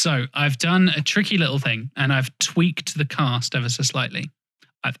 So I've done a tricky little thing, and I've tweaked the cast ever so slightly.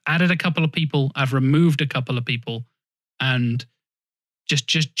 I've added a couple of people, I've removed a couple of people, and just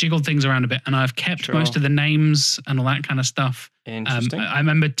jiggled things around a bit. And I've kept most of the names and all that kind of stuff. Interesting. I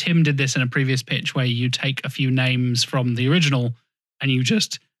remember Tim did this in a previous pitch where you take a few names from the original and you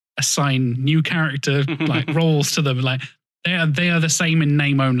just assign new character like roles to them. Like they are the same in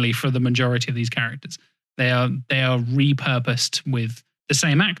name only for the majority of these characters. They are repurposed with the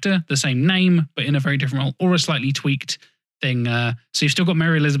same actor, the same name, but in a very different role, or a slightly tweaked thing. So you've still got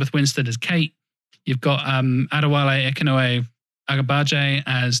Mary Elizabeth Winstead as Kate. You've got Adewale Ekinoe Agabaje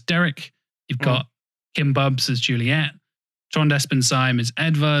as Derek. You've got Kim Bubbs as Juliet. Trond Espen Syme is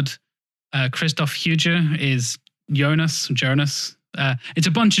Edvard. Christoph Huger is Jonas. It's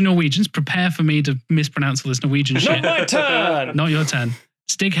a bunch of Norwegians. Prepare for me to mispronounce all this Norwegian shit. Not my turn. Not your turn.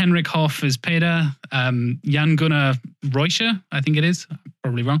 Stig Henrik Hoff is Peder. Jan Gunnar Reuscher, I think it is.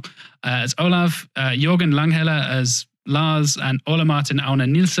 Probably wrong. As Olav. Jørgen Langhelle as Lars. And Ole Martin Aune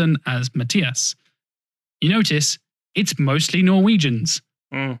Nielsen as Matthias. You notice it's mostly Norwegians.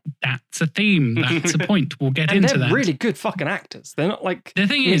 That's a theme. That's a point. We'll get And into they're that. really good fucking actors. They're not like... The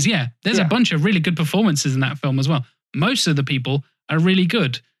thing is, there's a bunch of really good performances in that film as well. Most of the people are really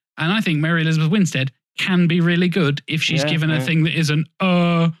good. And I think Mary Elizabeth Winstead can be really good if she's given a thing that isn't,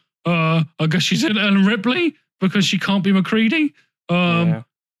 I guess she's Ellen Ripley because she can't be MacReady.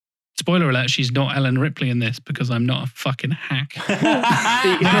 Spoiler alert, she's not Ellen Ripley in this because I'm not a fucking hack.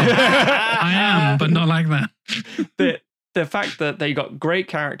 I am, but not like that. The fact that they got great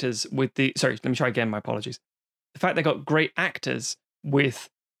characters with the... Sorry, let me try again, my apologies. The fact they got great actors with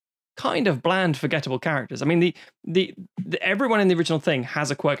kind of bland, forgettable characters. I mean, the everyone in the original thing has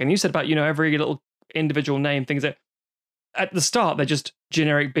a quirk. And you said about, every little individual name, things that... At the start, they're just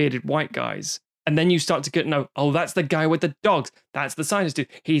generic bearded white guys. And then you start to get know, that's the guy with the dogs. That's the scientist dude.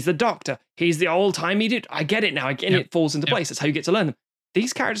 He's the doctor. He's the old-timey dude. I get it now. It falls into place. That's how you get to learn them.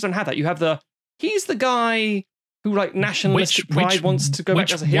 These characters don't have that. You have he's the guy who, like, nationalistic pride wants to go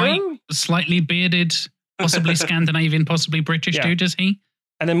back as a hero. White, slightly bearded, possibly Scandinavian, possibly British dude, is he?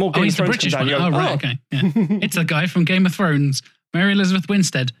 And then more Game of Thrones British comes one. down. Right, okay. Yeah. It's the guy from Game of Thrones, Mary Elizabeth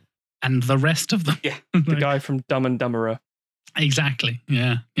Winstead, and the rest of them. Yeah. The guy from Dumb and Dumberer. Exactly.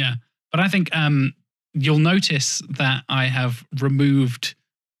 Yeah. But I think you'll notice that I have removed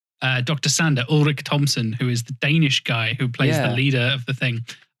Dr. Sander, Ulrich Thomsen, who is the Danish guy who plays the leader of the thing.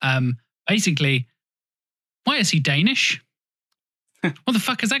 Basically, why is he Danish? What the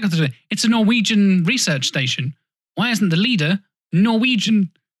fuck has that got to do? It's a Norwegian research station. Why isn't the leader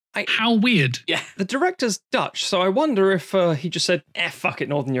Norwegian? How weird. Yeah. The director's Dutch, so I wonder if he just said, fuck it,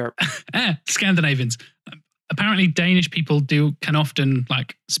 Northern Europe. Scandinavians. Apparently Danish people can often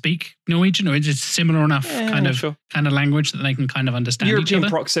like speak Norwegian, or it's just similar enough kind of language that they can kind of understand each other. European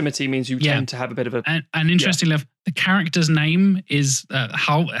proximity means you tend to have a bit of a... And interestingly enough, the character's name is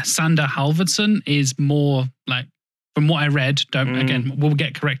Sander Halvorsen is more like, from what I read, again, we'll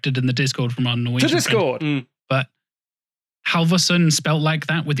get corrected in the Discord from our Norwegian To Discord! But Halvorsen spelt like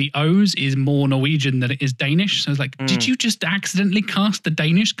that with the O's is more Norwegian than it is Danish. So it's like, did you just accidentally cast the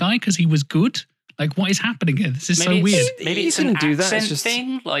Danish guy because he was good? Like, what is happening here? This is so weird. Maybe it's an accent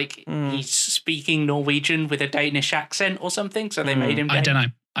thing. Like, he's speaking Norwegian with a Danish accent or something, so they made him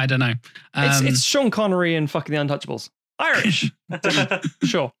Danish. I don't know. It's Sean Connery in fucking The Untouchables. Irish.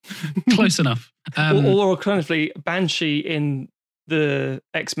 Sure. Close enough. Or alternatively, Banshee in the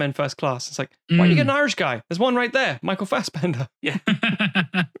X-Men First Class. It's like, why don't you get an Irish guy? There's one right there. Michael Fassbender. Yeah.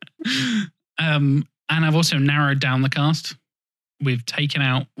 And I've also narrowed down the cast. We've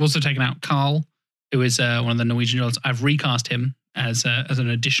also taken out Carl, who is one of the Norwegian girls. I've recast him as an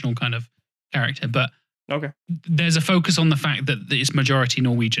additional kind of character, but there's a focus on the fact that it's majority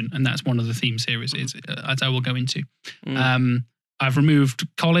Norwegian, and that's one of the themes here, as I will go into. I've removed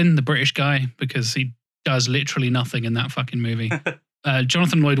Colin, the British guy, because he does literally nothing in that fucking movie.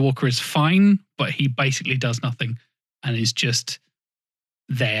 Jonathan Lloyd Walker is fine, but he basically does nothing and is just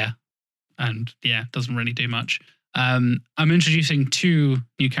there, and doesn't really do much. I'm introducing two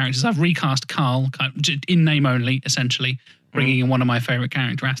new characters. I've recast Carl in name only, essentially, bringing in one of my favorite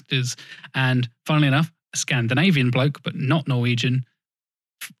character actors. And funnily enough, a Scandinavian bloke, but not Norwegian,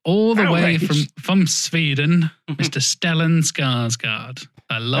 all the way from Sweden, Mr. Stellan Skarsgård.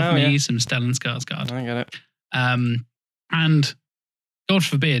 I love some Stellan Skarsgård. I get it. And God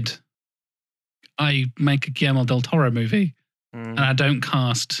forbid I make a Guillermo del Toro movie and I don't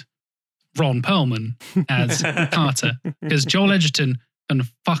cast Ron Perlman as Carter, because Joel Edgerton can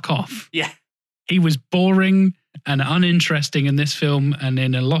fuck off. Yeah. He was boring and uninteresting in this film, and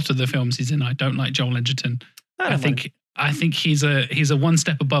in a lot of the films he's in. I don't like Joel Edgerton. I think he's a one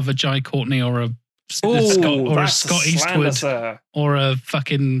step above a Jai Courtney or a Scott Eastwood or a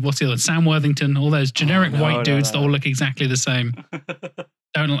fucking, what's the other, Sam Worthington, all those generic white dudes that all look exactly the same.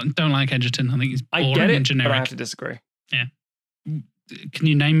 Don't like Edgerton. I think he's boring and generic. But I have to disagree. Yeah. Can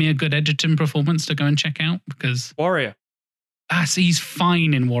you name me a good Edgerton performance to go and check out? Because Warrior. See, he's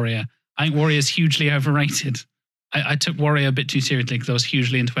fine in Warrior. I think Warrior's hugely overrated. I took Warrior a bit too seriously because I was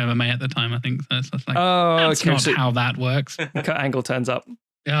hugely into MMA at the time, I think. So it's like, that's not how that works. Kurt Angle turns up.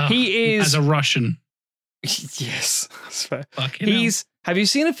 He is... As a Russian. Yes, that's fair. Have you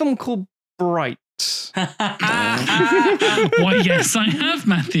seen a film called Bright? Why, yes, I have,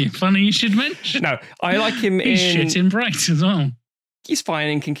 Matthew. Funny you should mention. No, I like him He's shit in Bright as well. He's fine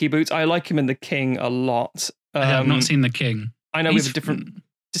in Kinky Boots. I like him in The King a lot. I have not seen The King. I know we have different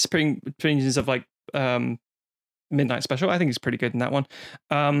disparate opinions of like Midnight Special. I think he's pretty good in that one.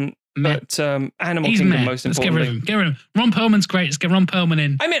 but Animal He's Kingdom meh. most Let's importantly. get rid of him. Get rid of him. Ron Perlman's great. Let's get Ron Perlman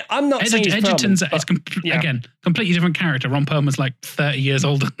in. I mean, I'm not saying he's Edgerton's Perlman, again completely different character. Ron Perlman's like 30 years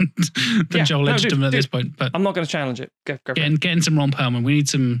older than Joel Edgerton at this point. But I'm not going to challenge it. Go for it. getting some Ron Perlman. We need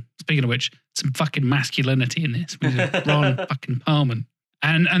some. Speaking of which, some fucking masculinity in this. We need Ron fucking Perlman,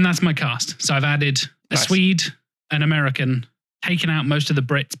 and that's my cast. So I've added a Swede, an American, taken out most of the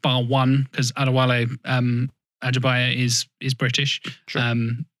Brits bar one because Adewale Adebayo is British. Sure.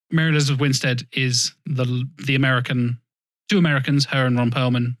 Mary Elizabeth Winstead is the American, two Americans, her and Ron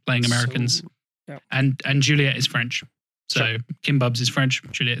Perlman playing Americans, and Juliet is French. So Kim Bubbs is French,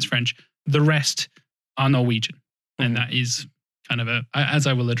 Juliet is French. The rest are Norwegian, and that is kind of as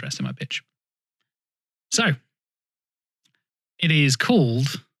I will address in my pitch. So it is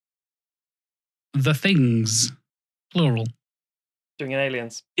called The Things, plural. Doing an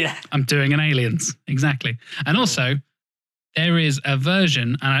Aliens. Yeah. I'm doing an Aliens, exactly. And also, there is a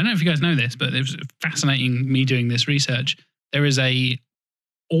version, and I don't know if you guys know this, but it was fascinating me doing this research. There is a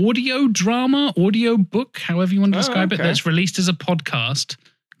audio drama, audio book, however you want to describe it, that's released as a podcast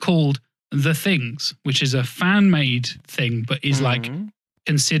called The Things, which is a fan-made thing, but is like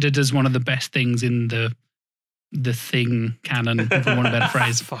considered as one of the best things in the Thing canon, if I want a better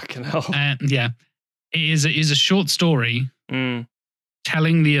phrase. Fucking hell. Yeah. It is a short story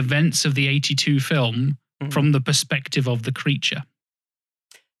telling the events of the 82 film from the perspective of the creature.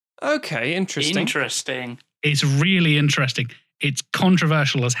 Okay, interesting. It's really interesting. It's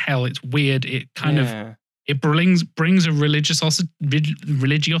controversial as hell. It's weird. It kind of it brings a religiosity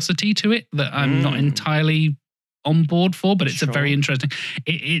to it that I'm not entirely on board for, but it's a very interesting.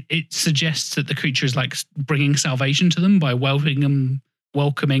 It suggests that the creature is like bringing salvation to them by welcoming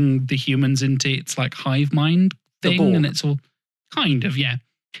the humans into its like hive mind thing, and it's all kind of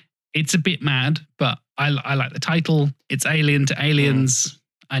It's a bit mad, but I like the title. It's Alien to Aliens.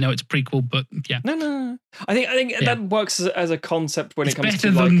 I know it's a prequel, but No. I think that works as a concept when it comes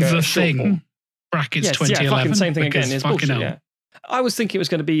to better like than The Thing. Form. Brackets 2011. Fucking same thing again. It's bullshit, hell. I was thinking it was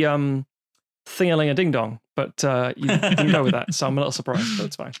going to be Thing-a-ling-a-ding-dong, but you didn't go with that, so I'm a little surprised, but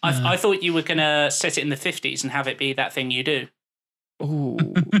it's fine. I thought you were going to set it in the 50s and have it be That Thing You Do. Ooh,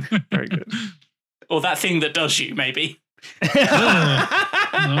 very good. Or That Thing That Does You, maybe.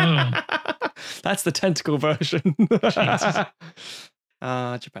 That's the tentacle version.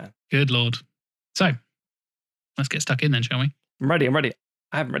 Japan. Good Lord. So, let's get stuck in then, shall we? I'm ready.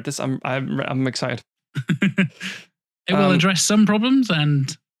 I haven't read this. I'm excited. It will address some problems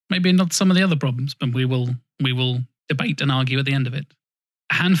and maybe not some of the other problems, but we will debate and argue at the end of it.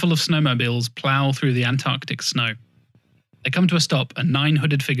 A handful of snowmobiles plow through the Antarctic snow. They come to a stop and 9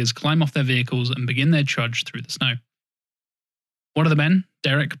 hooded figures climb off their vehicles and begin their trudge through the snow. One of the men,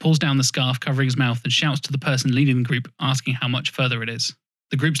 Derek, pulls down the scarf covering his mouth and shouts to the person leading the group, asking how much further it is.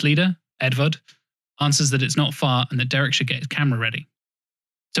 The group's leader, Edvard, answers that it's not far and that Derek should get his camera ready.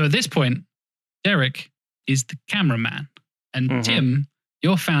 So at this point, Derek is the cameraman, and Tim,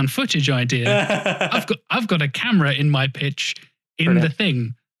 your found footage idea. I've got a camera in my pitch in The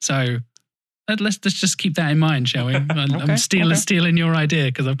Thing, so let's just keep that in mind, shall we? I'm stealing your idea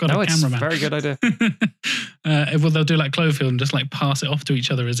because I've got a cameraman. Very good idea. Well, they'll do like Cloverfield and just like pass it off to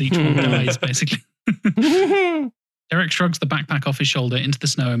each other as each one dies, basically. Derek shrugs the backpack off his shoulder into the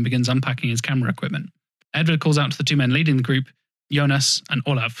snow and begins unpacking his camera equipment. Edward calls out to the 2 men leading the group, Jonas and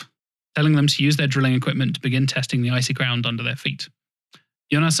Olav, telling them to use their drilling equipment to begin testing the icy ground under their feet.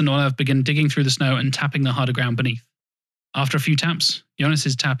 Jonas and Olav begin digging through the snow and tapping the harder ground beneath. After a few taps,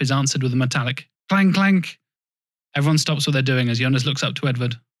 Jonas's tap is answered with a metallic clang clank. Everyone stops what they're doing as Jonas looks up to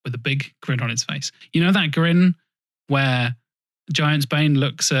Edward with a big grin on his face. You know that grin where Giant's Bane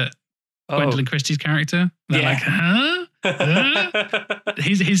looks at Gwendolyn Christie's character? They're like, huh?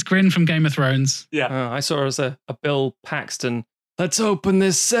 His grin from Game of Thrones. Yeah. I saw it as a Bill Paxton. Let's open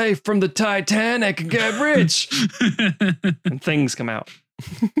this safe from the Titanic and get rich. And things come out.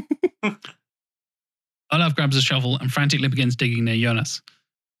 Olav grabs a shovel and frantically begins digging near Jonas.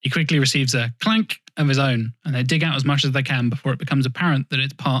 He quickly receives a clank of his own, and they dig out as much as they can before it becomes apparent that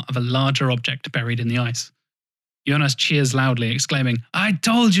it's part of a larger object buried in the ice. Jonas cheers loudly, exclaiming, "I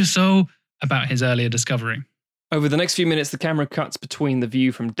told you so," about his earlier discovery. Over the next few minutes, the camera cuts between the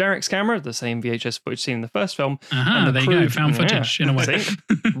view from Derek's camera, the same VHS footage seen in the first film. And there you go, found footage in a way.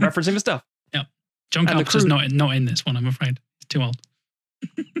 Referencing the stuff. Yep. John Carpenter's not in this one, I'm afraid. He's too old.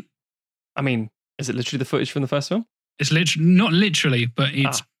 I mean, is it literally the footage from the first film? It's not literally, but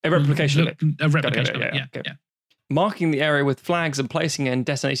it's a replication of it. A replication of it, yeah. Marking the area with flags and placing and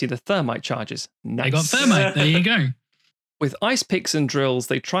detonating the thermite charges. Nice. They got thermite, there you go. With ice picks and drills,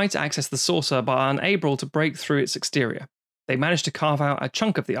 they try to access the saucer but are unable to break through its exterior. they manage to carve out a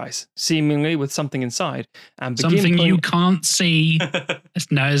chunk of the ice, seemingly with something inside, and begin Something pulling you can't see.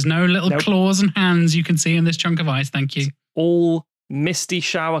 There's no little claws and hands you can see in this chunk of ice. Thank you. all misty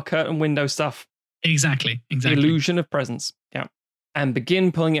shower curtain window stuff. Exactly. Illusion of presence. Yeah. And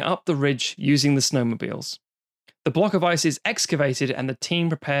begin pulling it up the ridge using the snowmobiles. The block of ice is excavated and the team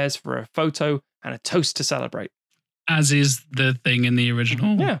prepares for a photo and a toast to celebrate. As is the thing in the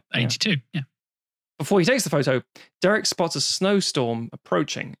original 82. Yeah. Before he takes the photo, Derek spots a snowstorm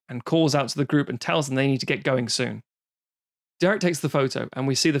approaching and calls out to the group and tells them they need to get going soon. Derek takes the photo, and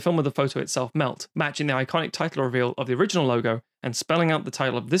we see the film of the photo itself melt, matching the iconic title reveal of the original logo and spelling out the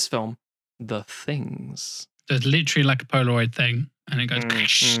title of this film, The Things. There's literally like a Polaroid thing, and it goes,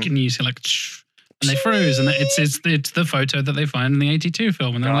 and you see like, and they froze, and it's the photo that they find in the 82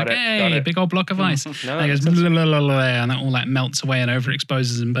 film, and they're hey, big old block of ice. And it goes, and that all like melts away and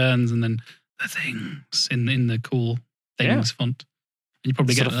overexposes and burns, and then the things in the cool things font. And you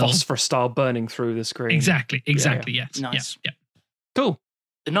probably sort get of phosphorus style burning through the screen. Exactly. Yes. Nice. Yeah. Cool.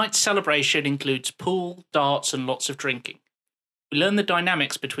 The night's celebration includes pool, darts, and lots of drinking. We learn the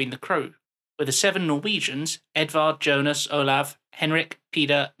dynamics between the crew, where the 7 Norwegians, Edvard, Jonas, Olav, Henrik,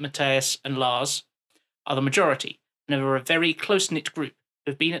 Peter, Matthias, and Lars, are the majority, and are a very close-knit group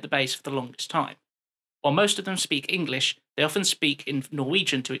who have been at the base for the longest time. While most of them speak English, they often speak in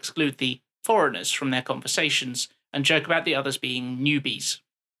Norwegian to exclude the foreigners from their conversations and joke about the others being newbies,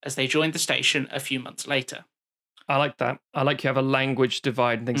 as they joined the station a few months later. I like that. I like you have a language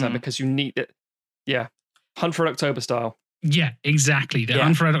divide and things like that because you need it. Yeah. Hunt for October style. Yeah, exactly. The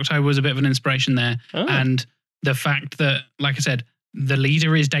Hunt for Red October was a bit of an inspiration there. Oh. And the fact that, like I said, the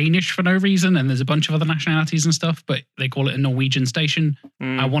leader is Danish for no reason, and there's a bunch of other nationalities and stuff, but they call it a Norwegian station.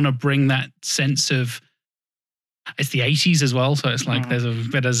 I want to bring that sense of, it's the 80s as well, so it's like there's a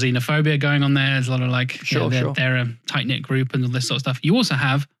bit of xenophobia going on there. There's a lot of like, they're a tight-knit group and all this sort of stuff. You also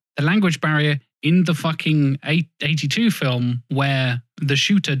have the language barrier in the fucking 82 film where the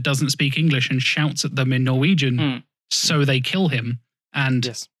shooter doesn't speak English and shouts at them in Norwegian, so they kill him.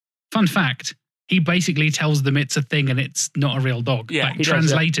 And fun fact, he basically tells them it's a thing and it's not a real dog. Yeah, like,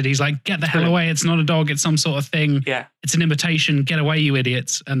 translated, he's like, get the hell away, it's not a dog, it's some sort of thing. Yeah. It's an imitation, get away, you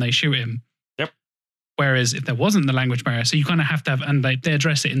idiots. And they shoot him. Whereas if there wasn't the language barrier, so you kind of have to have, and they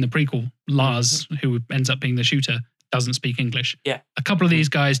address it in the prequel, Lars, who ends up being the shooter, doesn't speak English. Yeah. A couple of these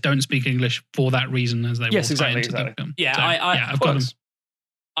guys don't speak English for that reason, as they will tie into the film. Yeah, so, I've got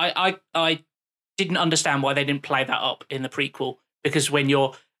them. I didn't understand why they didn't play that up in the prequel, because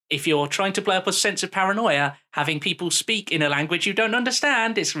if you're trying to play up a sense of paranoia, having people speak in a language you don't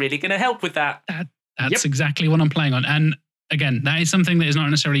understand, it's really going to help with that. That's exactly what I'm playing on. And again, that is something that is not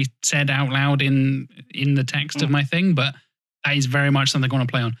necessarily said out loud in the text of my thing, but that is very much something I want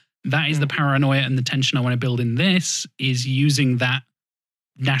to play on. That is the paranoia and the tension I want to build in this, is using that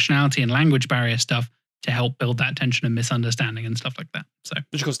nationality and language barrier stuff to help build that tension and misunderstanding and stuff like that. So,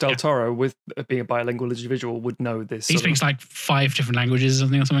 which of course Del Toro, with being a bilingual individual, would know this. He speaks like 5 different languages or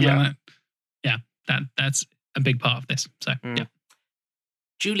something like that. Yeah, that's a big part of this. So, yeah.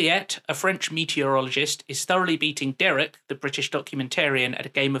 Juliet, a French meteorologist, is thoroughly beating Derek, the British documentarian, at a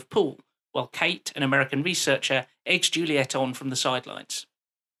game of pool, while Kate, an American researcher, eggs Juliet on from the sidelines.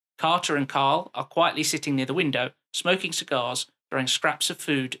 Carter and Carl are quietly sitting near the window, smoking cigars, throwing scraps of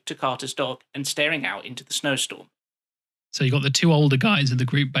food to Carter's dog, and staring out into the snowstorm. So you got the 2 older guys of the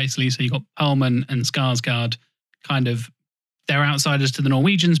group, basically. So you got Perlman and Skarsgård, kind of, they're outsiders to the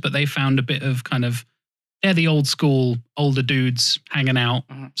Norwegians, but they found a bit of kind of, they're the old school, older dudes hanging out,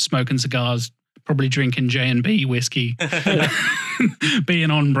 smoking cigars, probably drinking J&B whiskey, being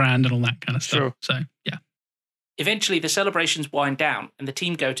on brand and all that kind of stuff. Sure. So, yeah. Eventually, the celebrations wind down and the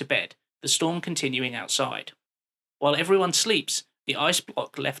team go to bed, the storm continuing outside. While everyone sleeps, the ice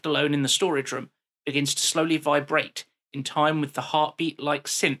block left alone in the storage room begins to slowly vibrate in time with the heartbeat-like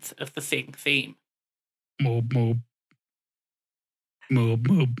synth of the Thing theme. Moob, moob.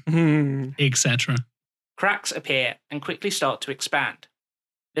 Moob, moob, etc. Cracks appear and quickly start to expand.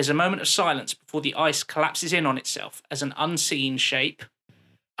 There's a moment of silence before the ice collapses in on itself as an unseen shape.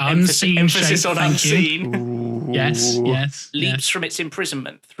 Emphasis on unseen. Ooh. Yes. Leaps from its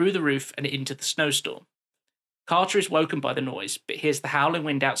imprisonment through the roof and into the snowstorm. Carter is woken by the noise, but hears the howling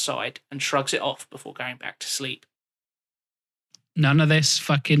wind outside and shrugs it off before going back to sleep. None of this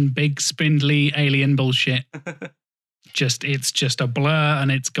fucking big spindly alien bullshit. It's just a blur and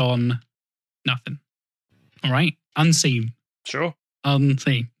it's gone. Nothing. All right? Unseen. Sure.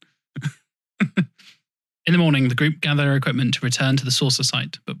 Unseen. In the morning, the group gather their equipment to return to the saucer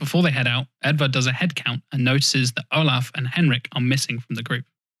site, but before they head out, Edvard does a head count and notices that Olaf and Henrik are missing from the group.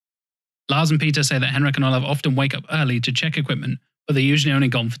 Lars and Peter say that Henrik and Olav often wake up early to check equipment, but they're usually only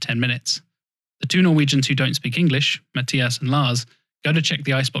gone for 10 minutes. The two Norwegians who don't speak English, Matthias and Lars, go to check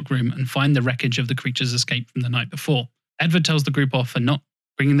the iceblock room and find the wreckage of the creature's escape from the night before. Edvard tells the group off for not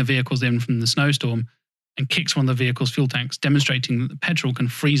bringing the vehicles in from the snowstorm and kicks one of the vehicle's fuel tanks, demonstrating that the petrol can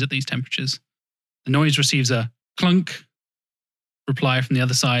freeze at these temperatures. The noise receives a clunk reply from the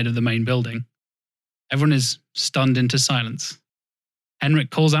other side of the main building. Everyone is stunned into silence.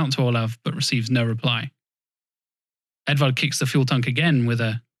 Henrik calls out to Olav but receives no reply. Edvard kicks the fuel tank again with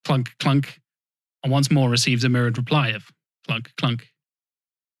a clunk clunk and once more receives a mirrored reply of clunk clunk.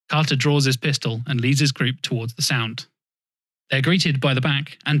 Carter draws his pistol and leads his group towards the sound. They're greeted by the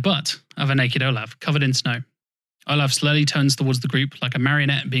back and butt of a naked Olav, covered in snow. Olav slowly turns towards the group like a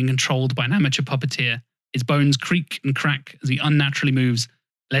marionette being controlled by an amateur puppeteer. His bones creak and crack as he unnaturally moves,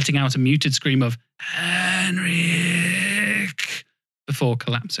 letting out a muted scream of Henrik before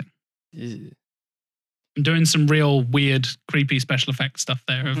collapsing. Yeah. I'm doing some real weird, creepy special effects stuff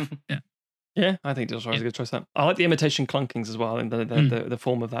there. Yeah, I think Joshua was a good choice. That I like the imitation clunkings as well, and the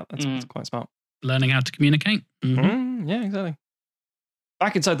form of that. That's quite smart. Learning how to communicate. Yeah, exactly.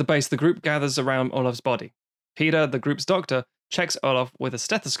 Back inside the base, the group gathers around Olav's body. Peter, the group's doctor, checks Olav with a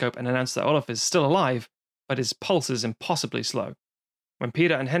stethoscope and announces that Olav is still alive, but his pulse is impossibly slow. When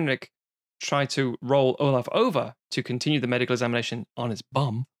Peter and Henrik try to roll Olav over to continue the medical examination on his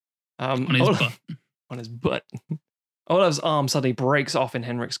bum, On his butt. on his butt, Olav's arm suddenly breaks off in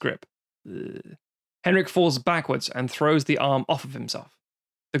Henrik's grip. Henrik falls backwards and throws the arm off of himself.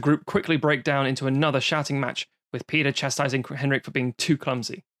 The group quickly break down into another shouting match, with Peter chastising Henrik for being too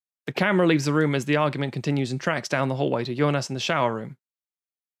clumsy. The camera leaves the room as the argument continues and tracks down the hallway to Jonas in the shower room.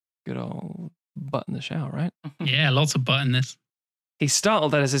 Good old butt in the shower, right? Yeah, lots of butt in this. He's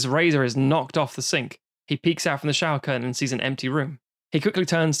startled as his razor is knocked off the sink. He peeks out from the shower curtain and sees an empty room. He quickly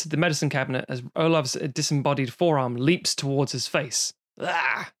turns to the medicine cabinet as Olav's disembodied forearm leaps towards his face.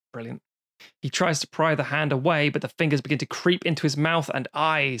 Ah, brilliant. He tries to pry the hand away, but the fingers begin to creep into his mouth and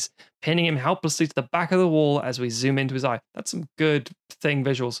eyes, pinning him helplessly to the back of the wall as we zoom into his eye. That's some good thing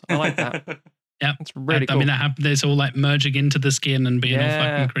visuals. I like that. Yeah, it's really cool. I mean, it's all like merging into the skin and being all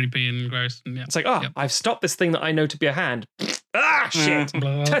fucking creepy and gross. And it's like, I've stopped this thing that I know to be a hand. Ah, shit!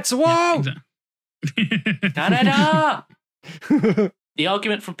 Tetsuo! Yeah, exactly. Da-da-da! The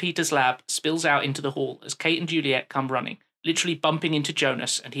argument from Peter's lab spills out into the hall as Kate and Juliet come running, literally bumping into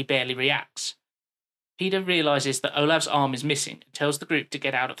Jonas, and he barely reacts. Peter realizes that Olav's arm is missing and tells the group to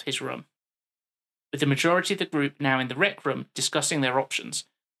get out of his room. With the majority of the group now in the rec room discussing their options,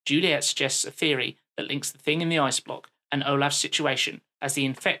 Juliet suggests a theory that links the thing in the ice block and Olav's situation as the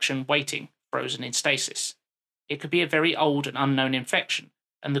infection waiting, frozen in stasis. It could be a very old and unknown infection,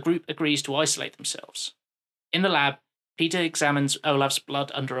 and the group agrees to isolate themselves. In the lab, Peter examines Olav's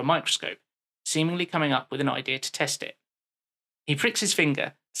blood under a microscope, seemingly coming up with an idea to test it. He pricks his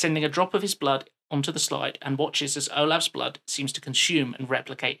finger, sending a drop of his blood onto the slide, and watches as Olav's blood seems to consume and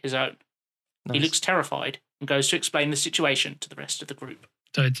replicate his own. Nice. He looks terrified and goes to explain the situation to the rest of the group.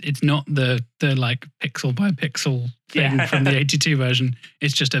 So it's not the like pixel by pixel thing from the 82 version.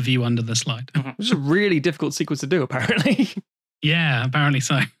 It's just a view under the slide. Which is a really difficult sequence to do, apparently. Yeah, apparently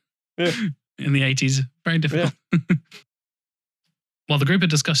so. Yeah. In the 80s, very difficult. Yeah. While the group are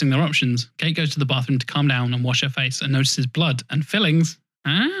discussing their options, Kate goes to the bathroom to calm down and wash her face and notices blood and fillings.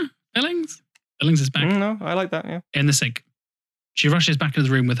 Fillings? Fillings is back. No, I like that, yeah. In the sink. She rushes back into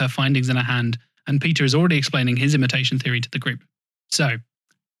the room with her findings in her hand, and Peter is already explaining his imitation theory to the group. So,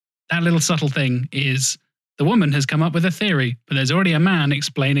 that little subtle thing is the woman has come up with a theory, but there's already a man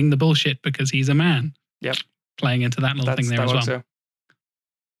explaining the bullshit because he's a man. Yep. Playing into that little thing there as well. Yeah.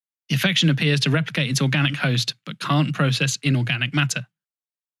 The infection appears to replicate its organic host, but can't process inorganic matter.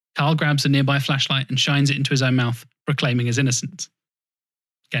 Carl grabs a nearby flashlight and shines it into his own mouth, proclaiming his innocence.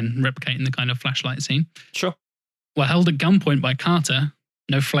 Again, replicating the kind of flashlight scene. Sure. While held at gunpoint by Carter,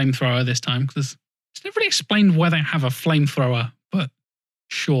 no flamethrower this time, because it's never really explained why they have a flamethrower, but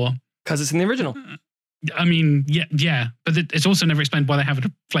sure. Because it's in the original. I mean, yeah, but it's also never explained why they have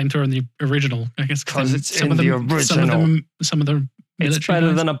a flamethrower in the original. I guess because it's in the original. Some of the it's better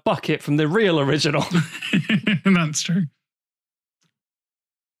guys. Than a bucket from the real original. That's true.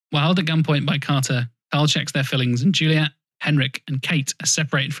 While held at gunpoint by Carter, Carl checks their fillings, and Juliet, Henrik, and Kate are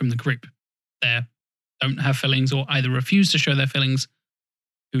separated from the group. They don't have fillings or either refuse to show their fillings.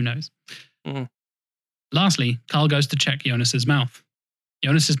 Who knows? Lastly, Carl goes to check Jonas's mouth.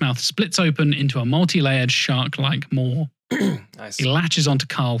 Jonas's mouth splits open into a multi-layered shark-like maw. Nice. He latches onto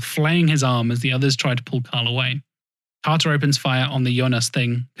Carl, flaying his arm as the others try to pull Carl away. Carter opens fire on the Jonas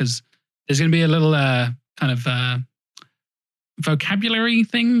thing because there's going to be a little kind of vocabulary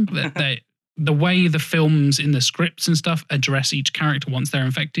thing that the way the films in the scripts and stuff address each character once they're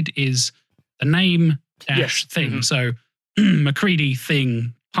infected is the name dash thing. Mm-hmm. So MacReady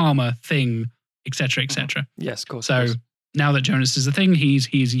thing, Palmer thing, etc., etc. Yes, of course. So now that Jonas is a thing, he's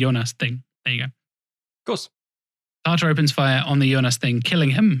Jonas thing. There you go. Of course. Carter opens fire on the Jonas thing,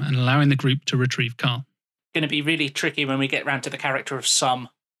 killing him and allowing the group to retrieve Carl. Going to be really tricky when we get round to the character of Some.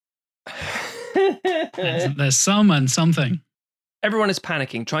 There's some and something. Everyone is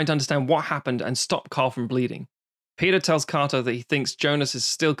panicking, trying to understand what happened and stop Carl from bleeding. Peter tells Carter that he thinks Jonas is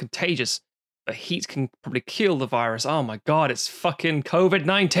still contagious, but heat can probably kill the virus. Oh my God, it's fucking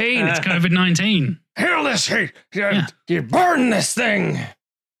COVID-19. It's COVID-19. Heal this heat. You burn this thing.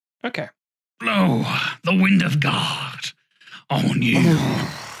 Okay. Blow the wind of God on you.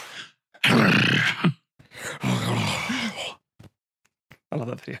 I love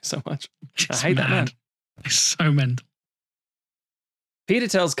that video so much. It's I hate that man. It's so mental. Peter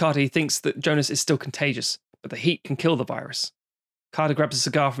tells Carter he thinks that Jonas is still contagious, but the heat can kill the virus. Carter grabs a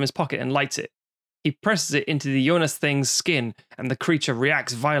cigar from his pocket and lights it. He presses it into the Jonas thing's skin, and the creature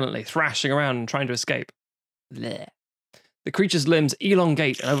reacts violently, thrashing around and trying to escape. Blech. The creature's limbs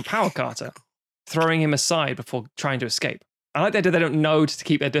elongate and overpower Carter, throwing him aside before trying to escape. I like the idea they don't know to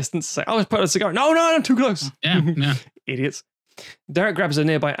keep their distance. Say, "Oh, just put a cigar." No, I'm too close. Yeah. Idiots. Derek grabs a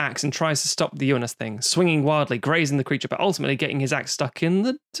nearby axe and tries to stop the Jonas thing, swinging wildly, grazing the creature, but ultimately getting his axe stuck in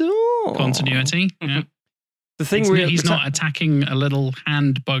the door. Continuity. Yeah. The thing he's not attacking a little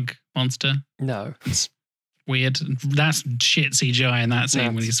hand bug monster. No. It's weird. That's shit CGI in that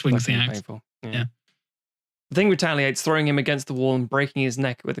scene when he swings the axe. Painful. Yeah. The thing retaliates, throwing him against the wall and breaking his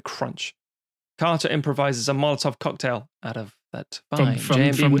neck with a crunch. Carter improvises a Molotov cocktail out of that fine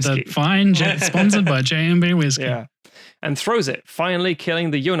J&B whiskey. The fine, sponsored by J&B whiskey. Yeah. And throws it, finally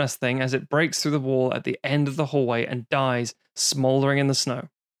killing the Jonas thing as it breaks through the wall at the end of the hallway and dies, smoldering in the snow.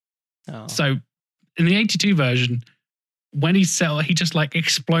 Oh. So, in the 82 version, when he just like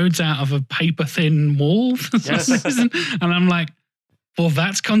explodes out of a paper-thin wall for some reason. And I'm like, well,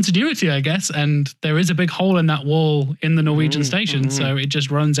 that's continuity, I guess. And there is a big hole in that wall in the Norwegian station, so it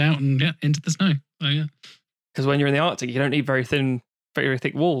just runs out and into the snow. So, yeah. Because when you're in the Arctic, you don't need very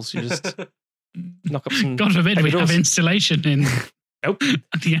thick walls. You just knock up some. God forbid we have installation in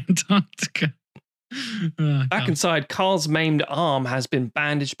the Antarctica. Back inside, Carl's maimed arm has been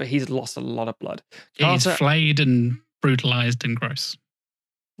bandaged, but he's lost a lot of blood. He's flayed and brutalized and gross.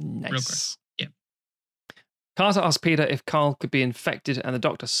 Nice. Real gross. Yeah. Carter asks Peter if Carl could be infected, and the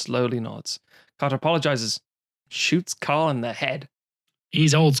doctor slowly nods. Carter apologizes, shoots Carl in the head.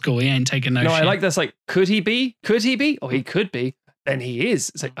 He's old school. He ain't taking no shit. I like this. Like, could he be? Could he be? Or he could be. Then he is.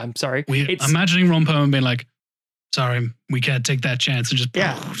 It's like, I'm sorry. Imagining Ron Perlman being like, sorry, we can't take that chance, and just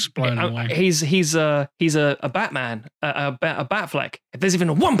blown away. He's a Batman, a Batfleck. If there's even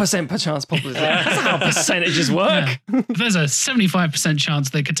a 1% chance, probably that's how percentages work. Yeah. If there's a 75% chance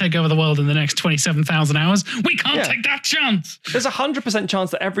they could take over the world in the next 27,000 hours, we can't take that chance. There's a 100%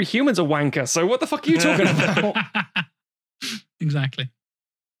 chance that every human's a wanker. So what the fuck are you talking about? Exactly.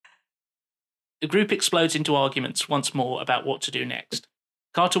 The group explodes into arguments once more about what to do next.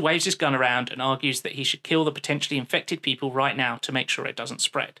 Carter waves his gun around and argues that he should kill the potentially infected people right now to make sure it doesn't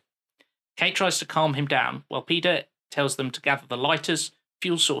spread. Kate tries to calm him down, while Peter tells them to gather the lighters,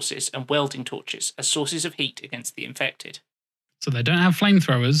 fuel sources, and welding torches as sources of heat against the infected. So they don't have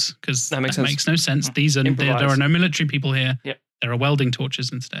flamethrowers, because that makes no sense. There are no military people here. Yep. There are welding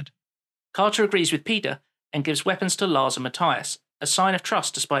torches instead. Carter agrees with Peter and gives weapons to Lars and Matthias, a sign of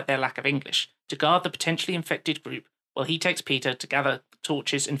trust despite their lack of English, to guard the potentially infected group, while he takes Peter to gather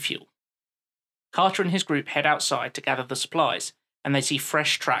torches and fuel. Carter and his group head outside to gather the supplies, and they see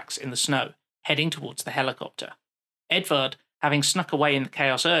fresh tracks in the snow, heading towards the helicopter. Edvard, having snuck away in the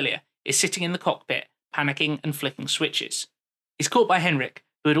chaos earlier, is sitting in the cockpit, panicking and flicking switches. He's caught by Henrik,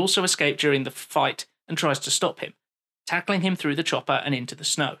 who had also escaped during the fight, and tries to stop him, tackling him through the chopper and into the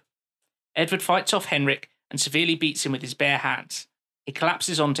snow. Edvard fights off Henrik and severely beats him with his bare hands. He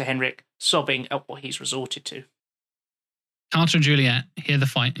collapses onto Henrik, sobbing at what he's resorted to. Carter and Juliet hear the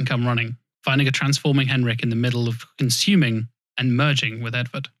fight and come running, finding a transforming Henrik in the middle of consuming and merging with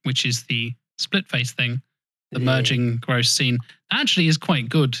Edvard, which is the split face thing. The merging gross scene actually is quite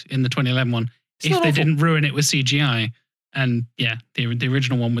good in the 2011 one, if they didn't ruin it with CGI. And yeah, the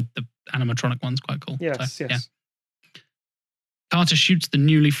original one with the animatronic one's quite cool. Yes. Yeah. Carter shoots the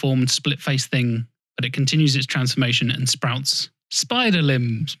newly formed split face thing, but it continues its transformation and sprouts spider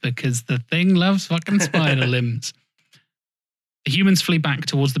limbs, because the thing loves fucking spider limbs. The humans flee back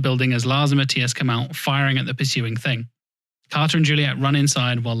towards the building as Lars and Matthias come out, firing at the pursuing thing. Carter and Juliet run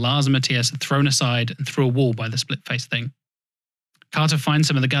inside while Lars and Matthias are thrown aside and through a wall by the split face thing. Carter finds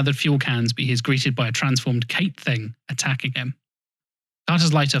some of the gathered fuel cans, but he is greeted by a transformed Kate thing attacking him.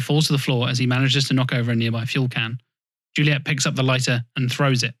 Carter's lighter falls to the floor as he manages to knock over a nearby fuel can. Juliet picks up the lighter and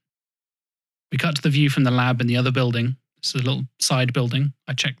throws it. We cut to the view from the lab in the other building. It's a little side building.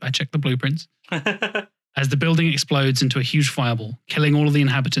 I checked the blueprints. As the building explodes into a huge fireball, killing all of the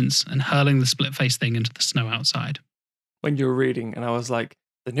inhabitants and hurling the split-face thing into the snow outside. When you were reading, and I was like,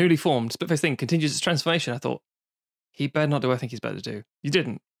 the newly formed split-face thing continues its transformation, I thought, he better not do what I think he's better to do. You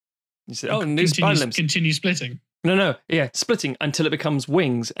didn't. You said, new spider limbs. Continue splitting. No. Yeah, splitting until it becomes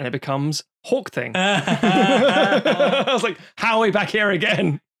wings and it becomes Hawk thing. I was like, how are we back here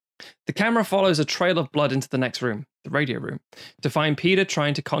again? The camera follows a trail of blood into the next room, the radio room, to find Peter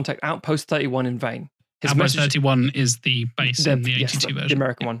trying to contact Outpost 31 in vain. Outpost 31 is the base in the 82 version. The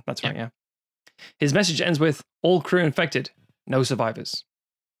American one. That's right, yeah. His message ends with, all crew infected, no survivors.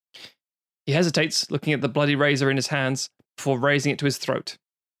 He hesitates, looking at the bloody razor in his hands, before raising it to his throat.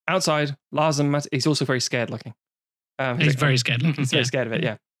 Outside, Lars and Matt, he's also very scared looking. He's very scared looking. He's very scared of it,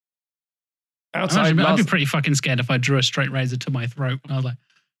 yeah. Outside, I'd be pretty fucking scared if I drew a straight razor to my throat. And I was like,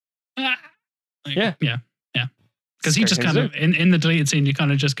 ah. Yeah. Because he just kind of, in the deleted scene, he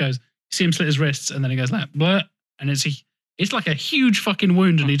kind of just goes, you see him slit his wrists, and then he goes like, bleh. And it's like a huge fucking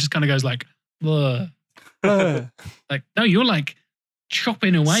wound, and he just kind of goes like, bleh. Like, no, you're like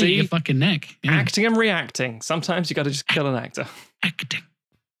chopping away at your fucking neck. Yeah. Acting and reacting. Sometimes you got to just kill an actor. Acting.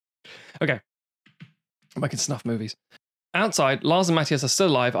 Okay. I'm making snuff movies. Outside, Lars and Matthias are still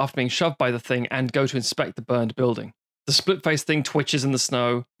alive after being shoved by the thing and go to inspect the burned building. The split-face thing twitches in the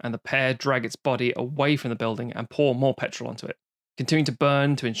snow, and the pair drag its body away from the building and pour more petrol onto it, continuing to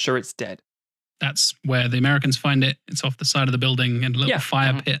burn to ensure it's dead. That's where the Americans find it. It's off the side of the building in a little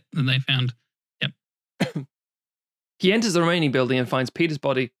fire pit that they found. Yep. He enters the remaining building and finds Peter's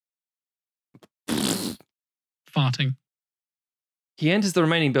body... Farting. He enters the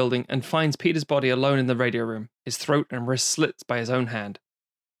remaining building and finds Peter's body alone in the radio room, his throat and wrist slits by his own hand.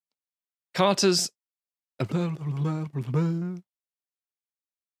 Carter's Malamute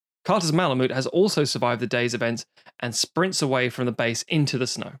has also survived the day's events and sprints away from the base into the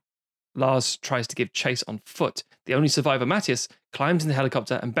snow. Lars tries to give chase on foot. The only survivor, Matthias, climbs in the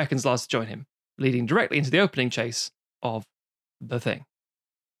helicopter and beckons Lars to join him, leading directly into the opening chase of The Thing.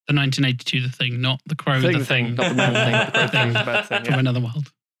 The 1982 The Thing, not The Crow The Thing. Not the man thing, the crow thing, the bad thing. From another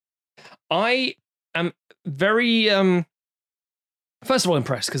world. I am very... First of all,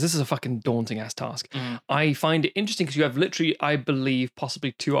 impressed, because this is a fucking daunting ass task. I find it interesting because you have literally, I believe,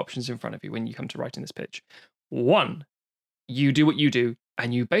 possibly two options in front of you when you come to writing this pitch. One, you do what you do,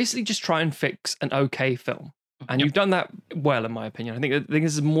 and you basically just try and fix an okay film. And you've done that well, in my opinion. I think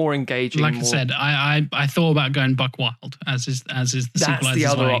this is more engaging. Like I said, I thought about going buck wild, as is the sequel. That's the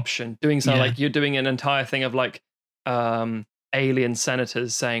other option. Doing something like you're doing an entire thing of like alien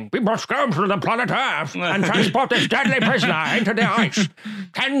senators saying, we must go to the planet Earth and transport this deadly prisoner into the ice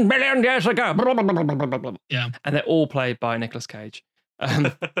 10 billion years ago. Yeah. And they're all played by Nicolas Cage.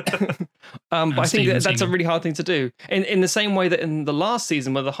 But I think that's a really hard thing to do. In the same way that in the last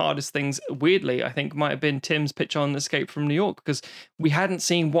season, one of the hardest things, weirdly, I think might have been Tim's pitch on Escape from New York, because we hadn't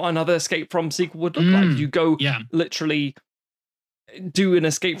seen what another Escape from sequel would look like. You go literally do an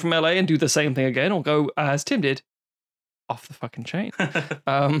Escape from LA and do the same thing again, or go, as Tim did, off the fucking chain.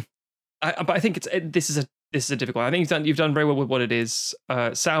 But I think this is a difficult one. I think you've done very well with what it is.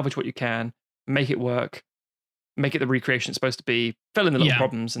 Salvage what you can, make it work, make it the recreation it's supposed to be, fill in the little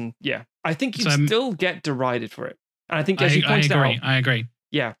problems, and I think you still get derided for it. And I think, as you pointed out, I agree.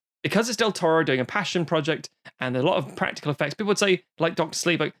 Yeah, because it's Del Toro doing a passion project and a lot of practical effects. People would say, like Dr.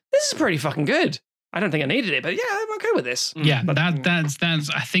 Sleep, like, this is pretty fucking good. I don't think I needed it, but yeah, I'm okay with this. Yeah, but that's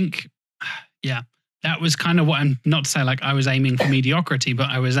I think, that was kind of what I'm, not to say like I was aiming for mediocrity,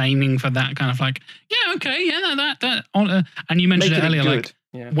 but I was aiming for that kind of like, and you mentioned it earlier, like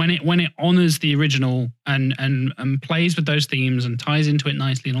when it honors the original and plays with those themes and ties into it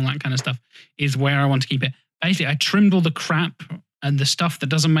nicely and all that kind of stuff is where I want to keep it. Basically, I trimmed all the crap and the stuff that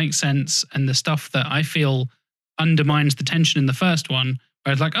doesn't make sense and the stuff that I feel undermines the tension in the first one,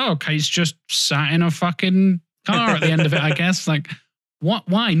 where it's like, oh, Kate's just sat in a fucking car at the end of it, I guess. Like, what?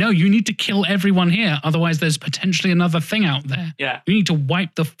 Why? No, you need to kill everyone here. Otherwise, there's potentially another thing out there. Yeah. You need to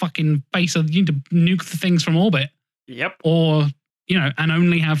wipe the fucking face of, you need to nuke the things from orbit. Yep. Or, and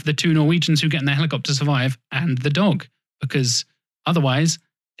only have the two Norwegians who get in their helicopter survive and the dog. Because otherwise,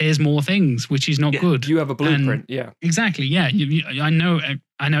 there's more things, which is not good. You have a blueprint. Exactly. Yeah. I know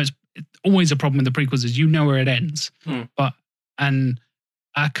it's always a problem with the prequels is where it ends. But, I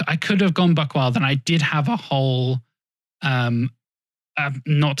could have gone buck wild, and I did have a whole,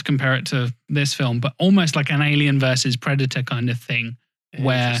 not to compare it to this film, but almost like an Alien versus Predator kind of thing,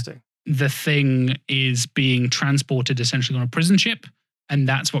 where the thing is being transported essentially on a prison ship, and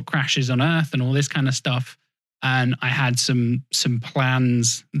that's what crashes on Earth and all this kind of stuff. And I had some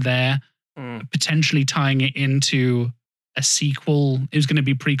plans there, potentially tying it into a sequel. It was going to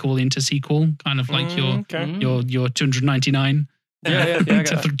be prequel into sequel, kind of like your 299. Yeah,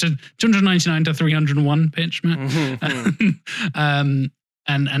 299 to 301 pitch, Matt.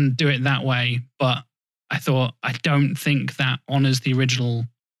 And do it that way. But I thought, I don't think that honors the original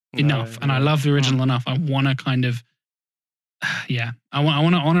enough. And I love the original enough. I want to kind of, I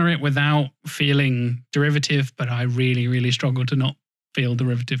want to honor it without feeling derivative, but I really, really struggle to not feel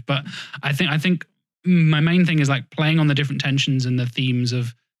derivative. But I think my main thing is like playing on the different tensions and the themes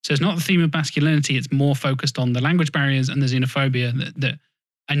of, so it's not the theme of masculinity, it's more focused on the language barriers and the xenophobia that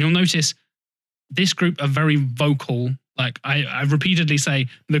and you'll notice this group are very vocal. Like I repeatedly say,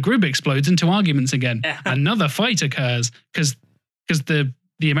 the group explodes into arguments again. Another fight occurs because the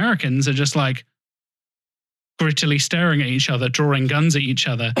Americans are just like grittily staring at each other, drawing guns at each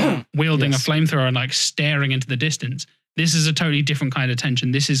other, wielding a flamethrower and like staring into the distance. This is a totally different kind of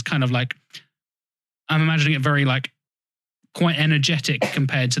tension. This is kind of like, I'm imagining it very like quite energetic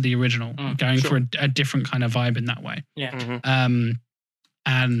compared to the original, going for a different kind of vibe in that way. Yeah.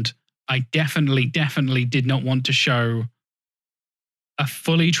 And I definitely did not want to show a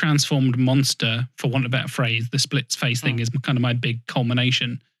fully transformed monster, for want of a better phrase. The splits face thing is kind of my big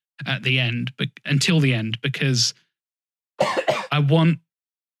culmination at the end, but until the end, because I want,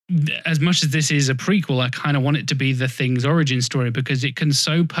 as much as this is a prequel, I kind of want it to be the Thing's origin story, because it can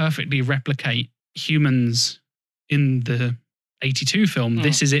so perfectly replicate humans in the 82 film.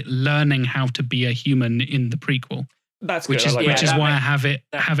 This is it learning how to be a human in the prequel. That's which is why I have it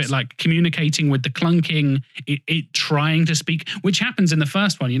like communicating with the clunking, it trying to speak, which happens in the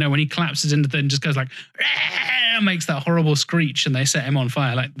first one. You know, when he collapses into the and just goes like, makes that horrible screech, and they set him on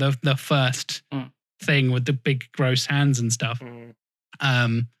fire. Like the first thing with the big gross hands and stuff.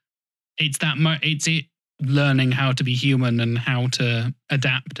 It's it learning how to be human and how to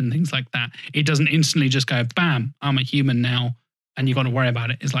adapt and things like that. It doesn't instantly just go, bam, I'm a human now, and you got to worry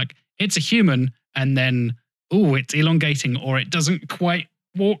about it. It's like, it's a human, and then, it's elongating, or it doesn't quite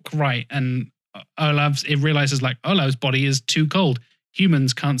walk right. And it realizes like, Olav's body is too cold.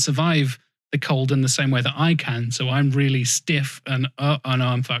 Humans can't survive the cold in the same way that I can. So I'm really stiff and, no,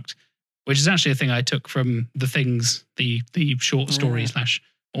 I'm fucked. Which is actually a thing I took from The Things, the short story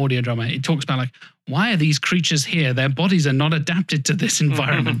 / audio drama. It talks about like, why are these creatures here? Their bodies are not adapted to this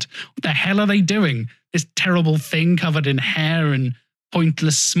environment. What the hell are they doing? This terrible thing covered in hair and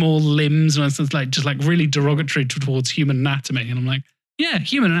pointless small limbs, and it's like just like really derogatory towards human anatomy. And I'm like, yeah,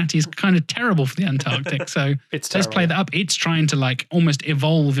 human anatomy is kind of terrible for the Antarctic. So let's play that up. It's trying to like almost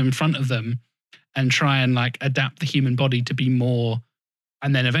evolve in front of them and try and like adapt the human body to be more.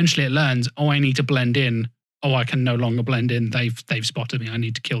 And then eventually it learns, I need to blend in. I can no longer blend in. They've spotted me. I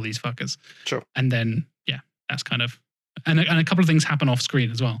need to kill these fuckers. Sure. And then, that's kind of, and a couple of things happen off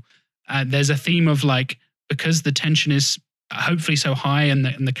screen as well. There's a theme of like, because the tension is hopefully so high and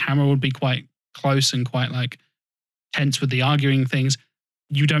the camera would be quite close and quite like tense with the arguing things,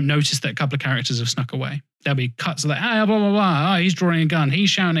 you don't notice that a couple of characters have snuck away. There'll be cuts of like, blah, blah, blah. He's drawing a gun. He's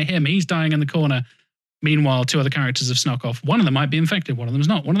shouting at him. He's dying in the corner. Meanwhile, two other characters have snuck off. One of them might be infected. One of them's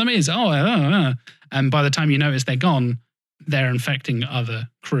not. One of them is. And by the time you notice they're gone, they're infecting other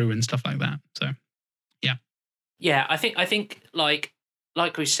crew and stuff like that. So, yeah. Yeah, I think like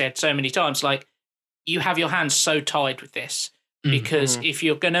we said so many times, like you have your hands so tied with this because if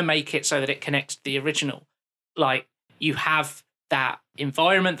you're going to make it so that it connects to the original, like you have that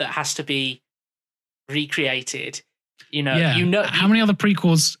environment that has to be recreated. You know, how many other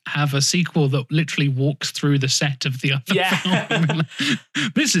prequels have a sequel that literally walks through the set of the other film?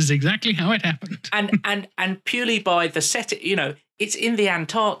 This is exactly how it happened. and purely by the set, it's in the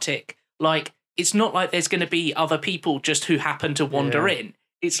Antarctic. Like, it's not like there's going to be other people just who happen to wander in.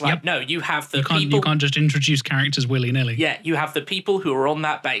 It's like, no, you have the people. You can't just introduce characters willy-nilly. Yeah, you have the people who are on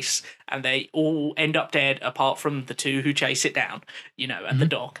that base, and they all end up dead apart from the two who chase it down, and the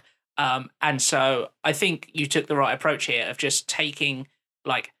dog. And so I think you took the right approach here of just taking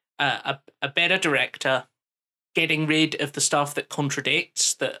like a better director, getting rid of the stuff that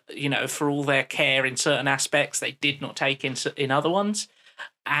contradicts that, for all their care in certain aspects, they did not take in other ones.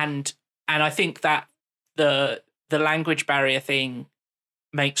 And I think that the language barrier thing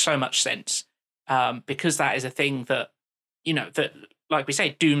makes so much sense because that is a thing that, that, like we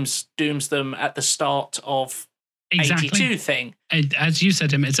say, dooms them at the start of Exactly. 82 thing. And as you said,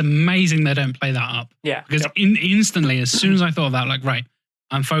 Tim, it's amazing they don't play that up. Yeah. Because instantly, as soon as I thought of that, like, right,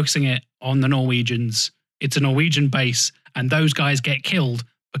 I'm focusing it on the Norwegians. It's a Norwegian base, and those guys get killed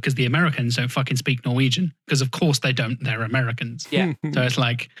because the Americans don't fucking speak Norwegian. Because of course they don't. They're Americans. Yeah. So it's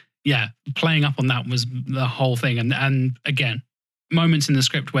like, yeah, playing up on that was the whole thing. And again, moments in the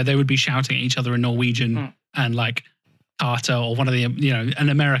script where they would be shouting at each other in Norwegian and like Carter or one of the, an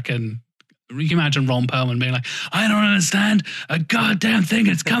American. You can imagine Ron Perlman being like, I don't understand a goddamn thing.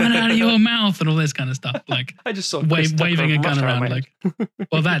 It's coming out of your mouth and all this kind of stuff. Like, I just saw waving a gun around. Like,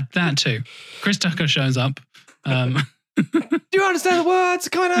 well, that too. Chris Tucker shows up. Do you understand the words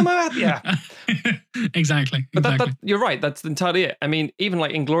coming out of my mouth? Yeah. Exactly. But that, you're right. That's entirely it. I mean, even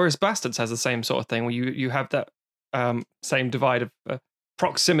like Inglourious Bastards has the same sort of thing where you have that same divide of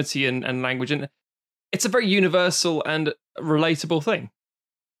proximity and language. And it's a very universal and relatable thing.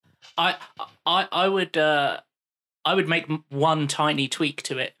 I would make one tiny tweak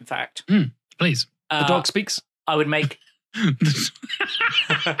to it. In fact, please. The dog speaks. I would make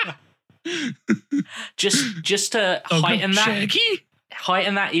just to heighten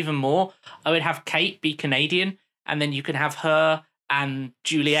that even more. I would have Kate be Canadian, and then you can have her and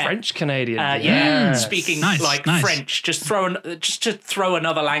Juliet French Canadian. speaking nice. French. Just to throw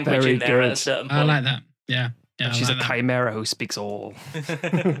another language Very in there good. at a certain point. I like that. Yeah. And she's a chimera who speaks all.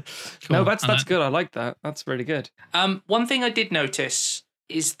 Cool. No, that's good. I like that. That's really good. One thing I did notice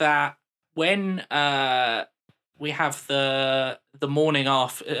is that when we have the morning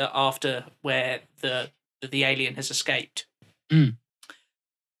after where the alien has escaped,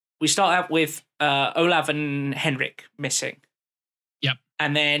 we start out with Olav and Henrik missing. Yep.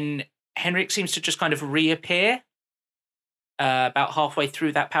 And then Henrik seems to just kind of reappear about halfway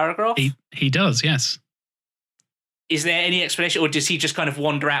through that paragraph. He does, yes. Is there any explanation, or does he just kind of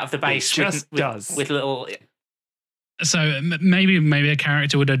wander out of the base with little... So maybe a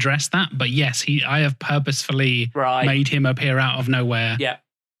character would address that, but yes, I have purposefully made him appear out of nowhere. Yeah.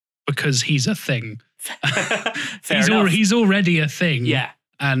 Because he's a thing. Enough. He's already a thing. Yeah.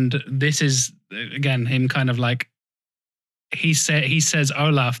 And this is, again, him kind of like, he says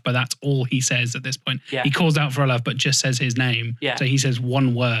Olaf, but that's all he says at this point. Yeah. He calls out for Olaf, but just says his name. Yeah. So he says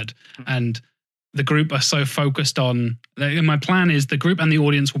one word. And the group are so focused on, my plan is the group and the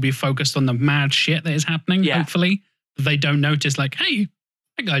audience will be focused on the mad shit that is happening, hopefully. They don't notice like, hey,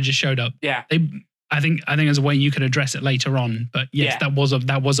 that guy just showed up. Yeah. I think there's a way you could address it later on. But yes, that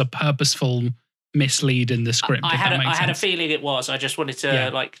was a purposeful mislead in the script. I had a feeling it was. I just wanted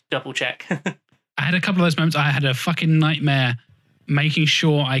to double check. I had a couple of those moments. I had a fucking nightmare making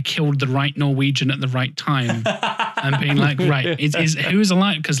sure I killed the right Norwegian at the right time. And being like, right, who's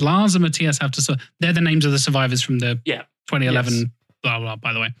alive? Because Lars and Matthias have to. They're the names of the survivors from the 2011 blah blah.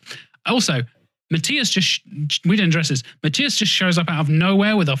 By the way, also Matthias we didn't address this. Matthias just shows up out of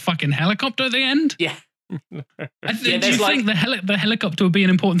nowhere with a fucking helicopter at the end. Yeah. Do you think the helicopter would be an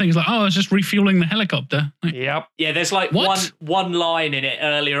important thing? It's like, oh, I was just refueling the helicopter. Like, yep. Yeah, there's like one line in it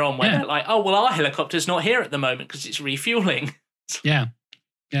earlier on where they're like, oh, well, our helicopter's not here at the moment because it's refueling. Yeah.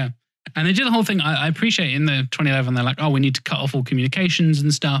 And they do the whole thing. I appreciate in the 2011, they're like, oh, we need to cut off all communications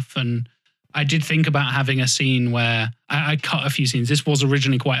and stuff. And I did think about having a scene where I cut a few scenes. This was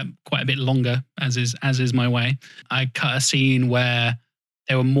originally quite a bit longer, as is my way. I cut a scene where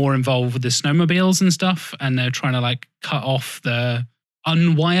they were more involved with the snowmobiles and stuff, and they're trying to like cut the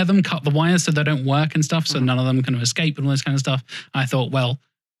wires so they don't work and stuff, so none of them can escape and all this kind of stuff. I thought, well,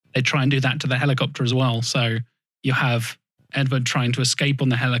 they try and do that to the helicopter as well. So you have Edward trying to escape on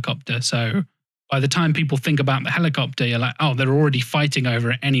the helicopter. So by the time people think about the helicopter, you're like, oh, they're already fighting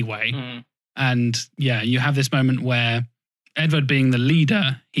over it anyway. And yeah, you have this moment where Edward, being the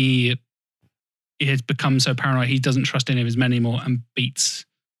leader, he has become so paranoid he doesn't trust any of his men anymore and beats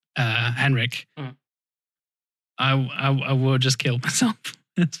Henrik. I will just kill myself.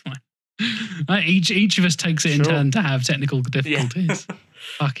 It's fine. Each of us takes it in turn to have technical difficulties. Yeah.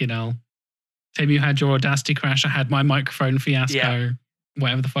 Fucking hell. Tim, you had your Audacity crash. I had my microphone fiasco. Yeah.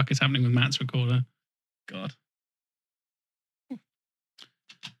 Whatever the fuck is happening with Matt's recorder. God.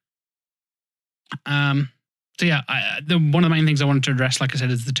 So yeah, one of the main things I wanted to address, like I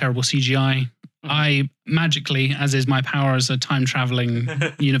said, is the terrible CGI. I magically, as is my power as a time-traveling,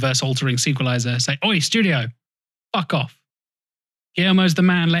 universe-altering sequelizer, say, oi, studio, fuck off. Guillermo's the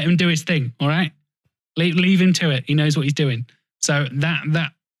man, let him do his thing, all right? Leave him to it. He knows what he's doing. So the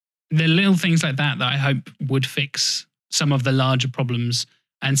little things like that I hope would fix some of the larger problems,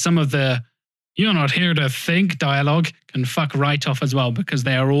 and some of the "you're not here to think" dialogue can fuck right off as well, because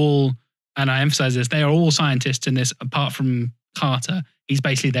they are all, and I emphasize this, they are all scientists in this, apart from Carter. He's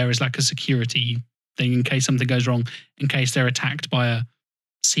basically there as like a security thing in case something goes wrong, in case they're attacked by a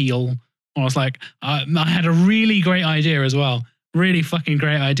seal. Or I was like, I had a really great idea as well. Really fucking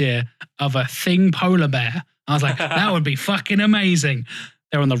great idea of a thing polar bear. I was like, that would be fucking amazing.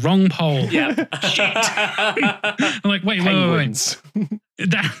 They're on the wrong pole. Yeah. Shit. I'm like, wait. I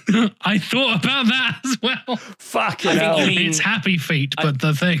thought about that as well. Fucking I think hell. you mean- It's Happy Feet, but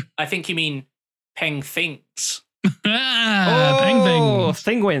the thing. I think you mean Peng Thinks. Peng things.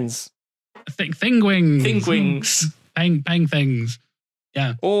 Thingwins. Thing wings. Think Wings. Peng things.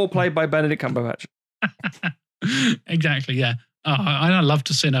 All played by Benedict Cumberbatch. Exactly, yeah. Oh, I'd love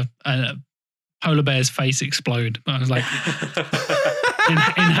to see a polar bear's face explode. But I was like,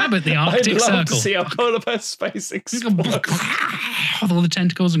 inhabit the Arctic I'd love Circle. to see a polar bear's face explode. With all the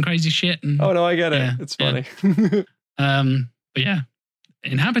tentacles and crazy shit. And, Oh no, I get it. Yeah, It's yeah. funny. But yeah,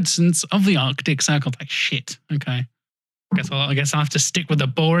 inhabitants of the Arctic Circle. Like, shit. Okay. I guess I'll have to stick with the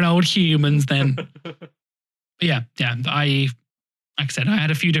boring old humans then. But yeah. Like I said, I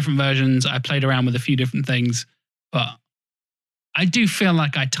had a few different versions. I played around with a few different things, but I do feel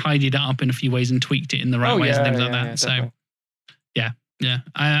like I tidied it up in a few ways and tweaked it in the right ways and things like that. So definitely. yeah,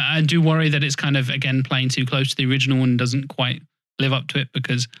 I do worry that it's kind of, again, playing too close to the original and doesn't quite live up to it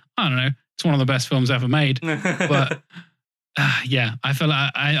because, I don't know, it's one of the best films ever made. But yeah, I feel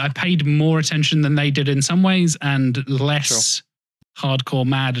like I paid more attention than they did in some ways and less hardcore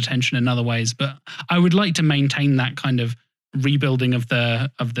mad attention in other ways. But I would like to maintain that kind of rebuilding of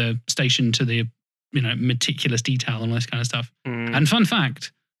the station to the meticulous detail and all this kind of stuff. And fun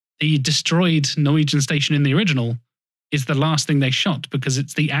fact, the destroyed Norwegian station in the original is the last thing they shot because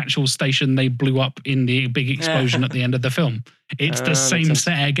it's the actual station they blew up in the big explosion at the end of the film. It's the same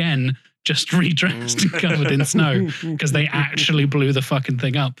set again, just redressed and covered in snow because they actually blew the fucking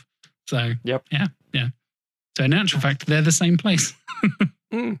thing up. So yeah. So in actual fact, they're the same place.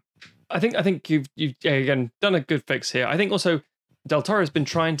 I think you've again done a good fix here. I think also Del Toro has been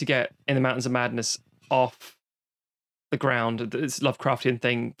trying to get In the Mountains of Madness off the ground, this Lovecraftian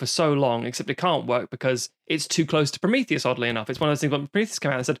thing, for so long, except it can't work because it's too close to Prometheus, oddly enough. It's one of those things when Prometheus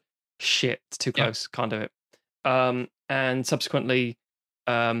came out and said, shit, it's too close, can't do it. And subsequently,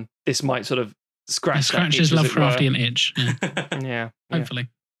 this might sort of scratch that itch, scratches as it were. Lovecraftian itch. Yeah. Yeah. Hopefully.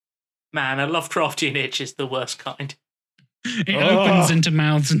 Man, a Lovecraftian itch is the worst kind. It opens into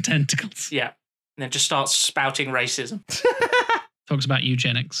mouths and tentacles. Yeah. And then just starts spouting racism. Talks about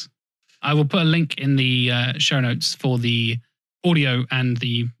eugenics. I will put a link in the show notes for the audio and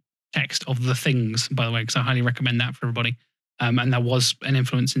the text of The Things, by the way, because I highly recommend that for everybody. And that was an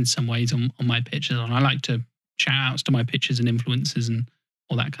influence in some ways on my pitches. And I like to shout outs to my pitches and influences and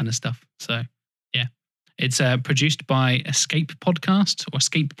all that kind of stuff. So, yeah. It's produced by Escape Podcast or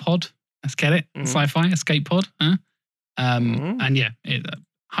Escape Pod. Let's get it. Sci-fi, Escape Pod. Huh? And yeah,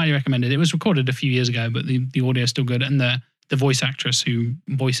 highly recommended. It was recorded a few years ago, but the audio is still good. And the voice actress who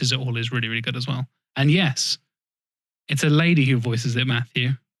voices it all is really, really good as well. And yes, it's a lady who voices it,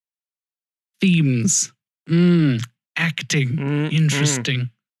 Matthew. Themes. Acting. Interesting.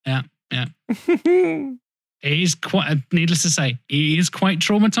 Yeah. It is quite, needless to say, it is quite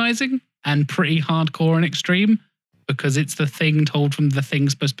traumatizing and pretty hardcore and extreme because it's the thing told from the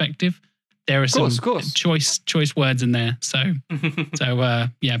thing's perspective. There are some choice words in there. So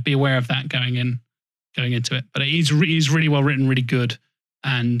yeah, be aware of that going into it. But it is really well written, really good.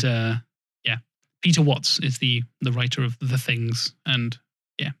 And yeah, Peter Watts is the writer of The Things. And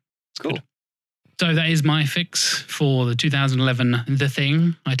yeah, it's cool. Good. So that is my fix for the 2011 The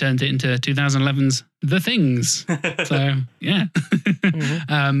Thing. I turned it into 2011's The Things. So yeah.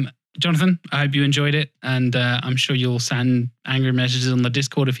 Jonathan, I hope you enjoyed it. And I'm sure you'll send angry messages on the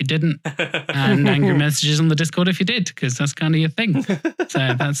Discord if you didn't. And angry messages on the Discord if you did, because that's kind of your thing.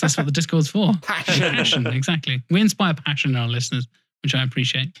 So that's what the Discord's for. Passion, exactly. We inspire passion in our listeners, which I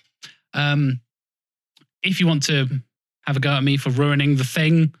appreciate. If you want to have a go at me for ruining The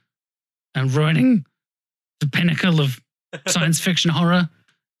Thing and ruining the pinnacle of science fiction horror,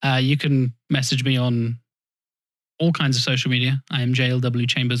 you can message me on all kinds of social media. I am JLW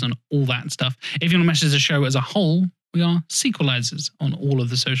Chambers on all that stuff. If you want to message the show as a whole, we are Sequelizers on all of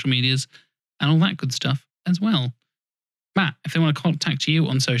the social medias and all that good stuff as well. Matt, if they want to contact you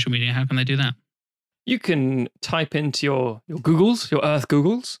on social media, how can they do that? You can type into your Googles, your Earth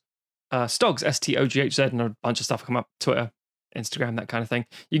Googles, Stogs, STOGHZ, and a bunch of stuff come up, Twitter, Instagram, that kind of thing.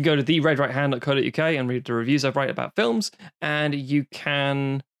 You can go to theredrighthand.co.uk and read the reviews I write about films, and you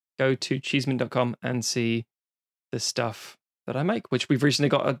can go to cheeseman.com and see the stuff that I make, which we've recently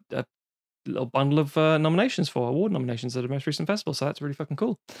got a little bundle of nominations for, award nominations at the most recent festival, so that's really fucking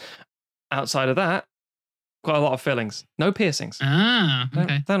cool. Outside of that, quite a lot of fillings. No piercings. Ah,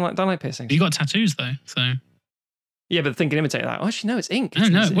 okay. Don't like piercings. You got tattoos though, so Yeah, but the thing can imitate that. Oh, actually, no, it's ink.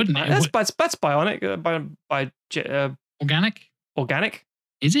 No, it wouldn't. That's bionic. organic? Organic.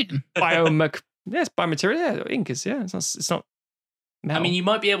 Is it? Yes, biomaterial. Yeah, ink is. Yeah, it's not metal. I mean, you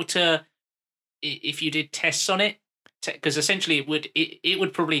might be able to, if you did tests on it, because essentially it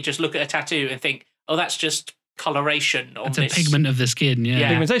would probably just look at a tattoo and think, oh, that's just coloration on It's this. a pigment of the skin. Yeah.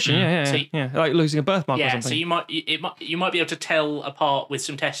 pigmentation. Yeah. So Like losing a birthmark or Yeah, something. so you might be able to tell apart with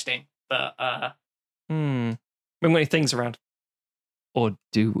some testing, but We haven't got any things around. Or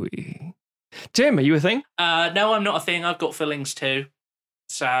do we? Tim, are you a thing? no, I'm not a thing. I've got fillings too.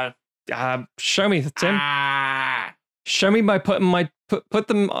 So Show me, Tim. Show me by putting put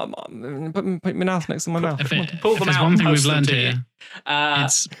them put my mouth next to my mouth. If Pull them there's out one and thing we've post them learned to you. here,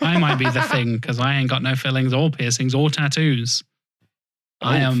 I might be the thing because I ain't got no fillings or piercings or tattoos.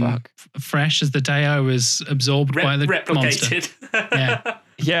 I am fuck. fresh as the day I was absorbed by the monster. replicated.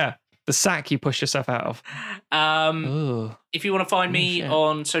 Yeah, the sack you push yourself out of. Ugh. If you want to find me shit.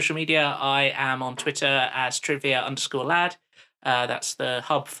 on social media, I am on Twitter as trivia_lad. That's the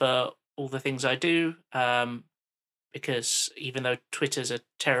hub for all the things I do. Because even though Twitter's a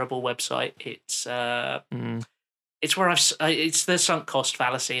terrible website, it's where it's the sunk cost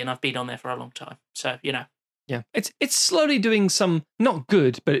fallacy, and I've been on there for a long time. So Yeah, it's slowly doing some not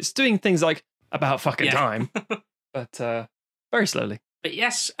good, but it's doing things like about fucking Yeah. time, but very slowly. But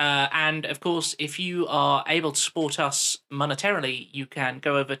yes, and of course, if you are able to support us monetarily, you can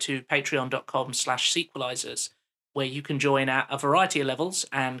go over to patreon.com/sequelizers, where you can join at a variety of levels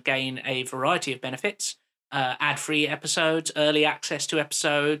and gain a variety of benefits. Ad-free episodes, early access to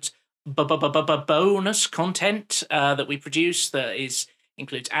episodes, bonus content that we produce that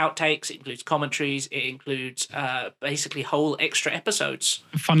includes outtakes, it includes commentaries, it includes basically whole extra episodes.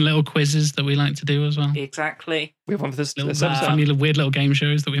 Fun little quizzes that we like to do as well. Exactly. We have one for this Little episode. funny little weird little game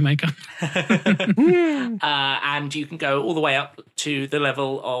shows that we make up. And you can go all the way up to the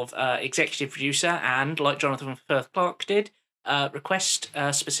level of executive producer and, like Jonathan Firth Clark did, request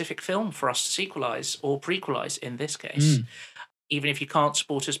a specific film for us to sequelize or prequelize in this case. Even if you can't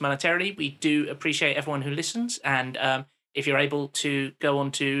support us monetarily, we do appreciate everyone who listens. And if you're able to go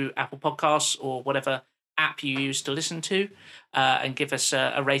onto Apple Podcasts or whatever app you use to listen to and give us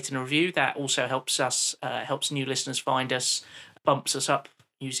a rate and a review, that also helps us, helps new listeners find us, bumps us up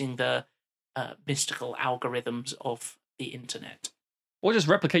using the mystical algorithms of the internet. Or just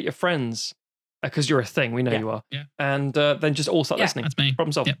replicate your friends, because you're a thing. We know you are. Yeah. And then just all start listening. That's me.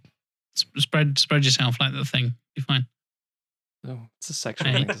 Problem solved. Yep. Spread yourself like the thing. You're fine. Oh, it's a sexual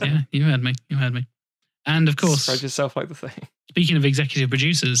Hey, thing. Isn't yeah, it? you heard me. You heard me. And of course, Spread yourself like the thing. speaking of executive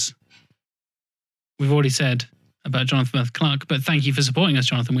producers, we've already said about Jonathan Firth Clark, but thank you for supporting us,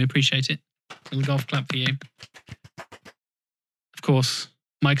 Jonathan. We appreciate it. A little golf clap for you. Of course,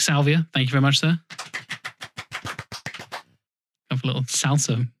 Mike Salvia. Thank you very much, sir. Have a little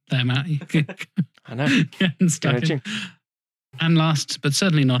salsa there, Matt. I know. Getting stuck in. Managing. And last, but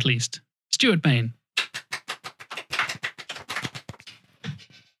certainly not least, Stuart Bain.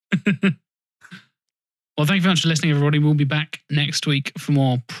 Well, thank you very much for listening, everybody. We'll be back next week for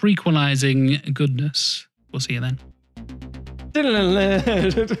more prequelizing goodness. We'll see you then.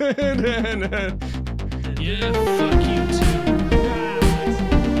 Yeah, fuck you too.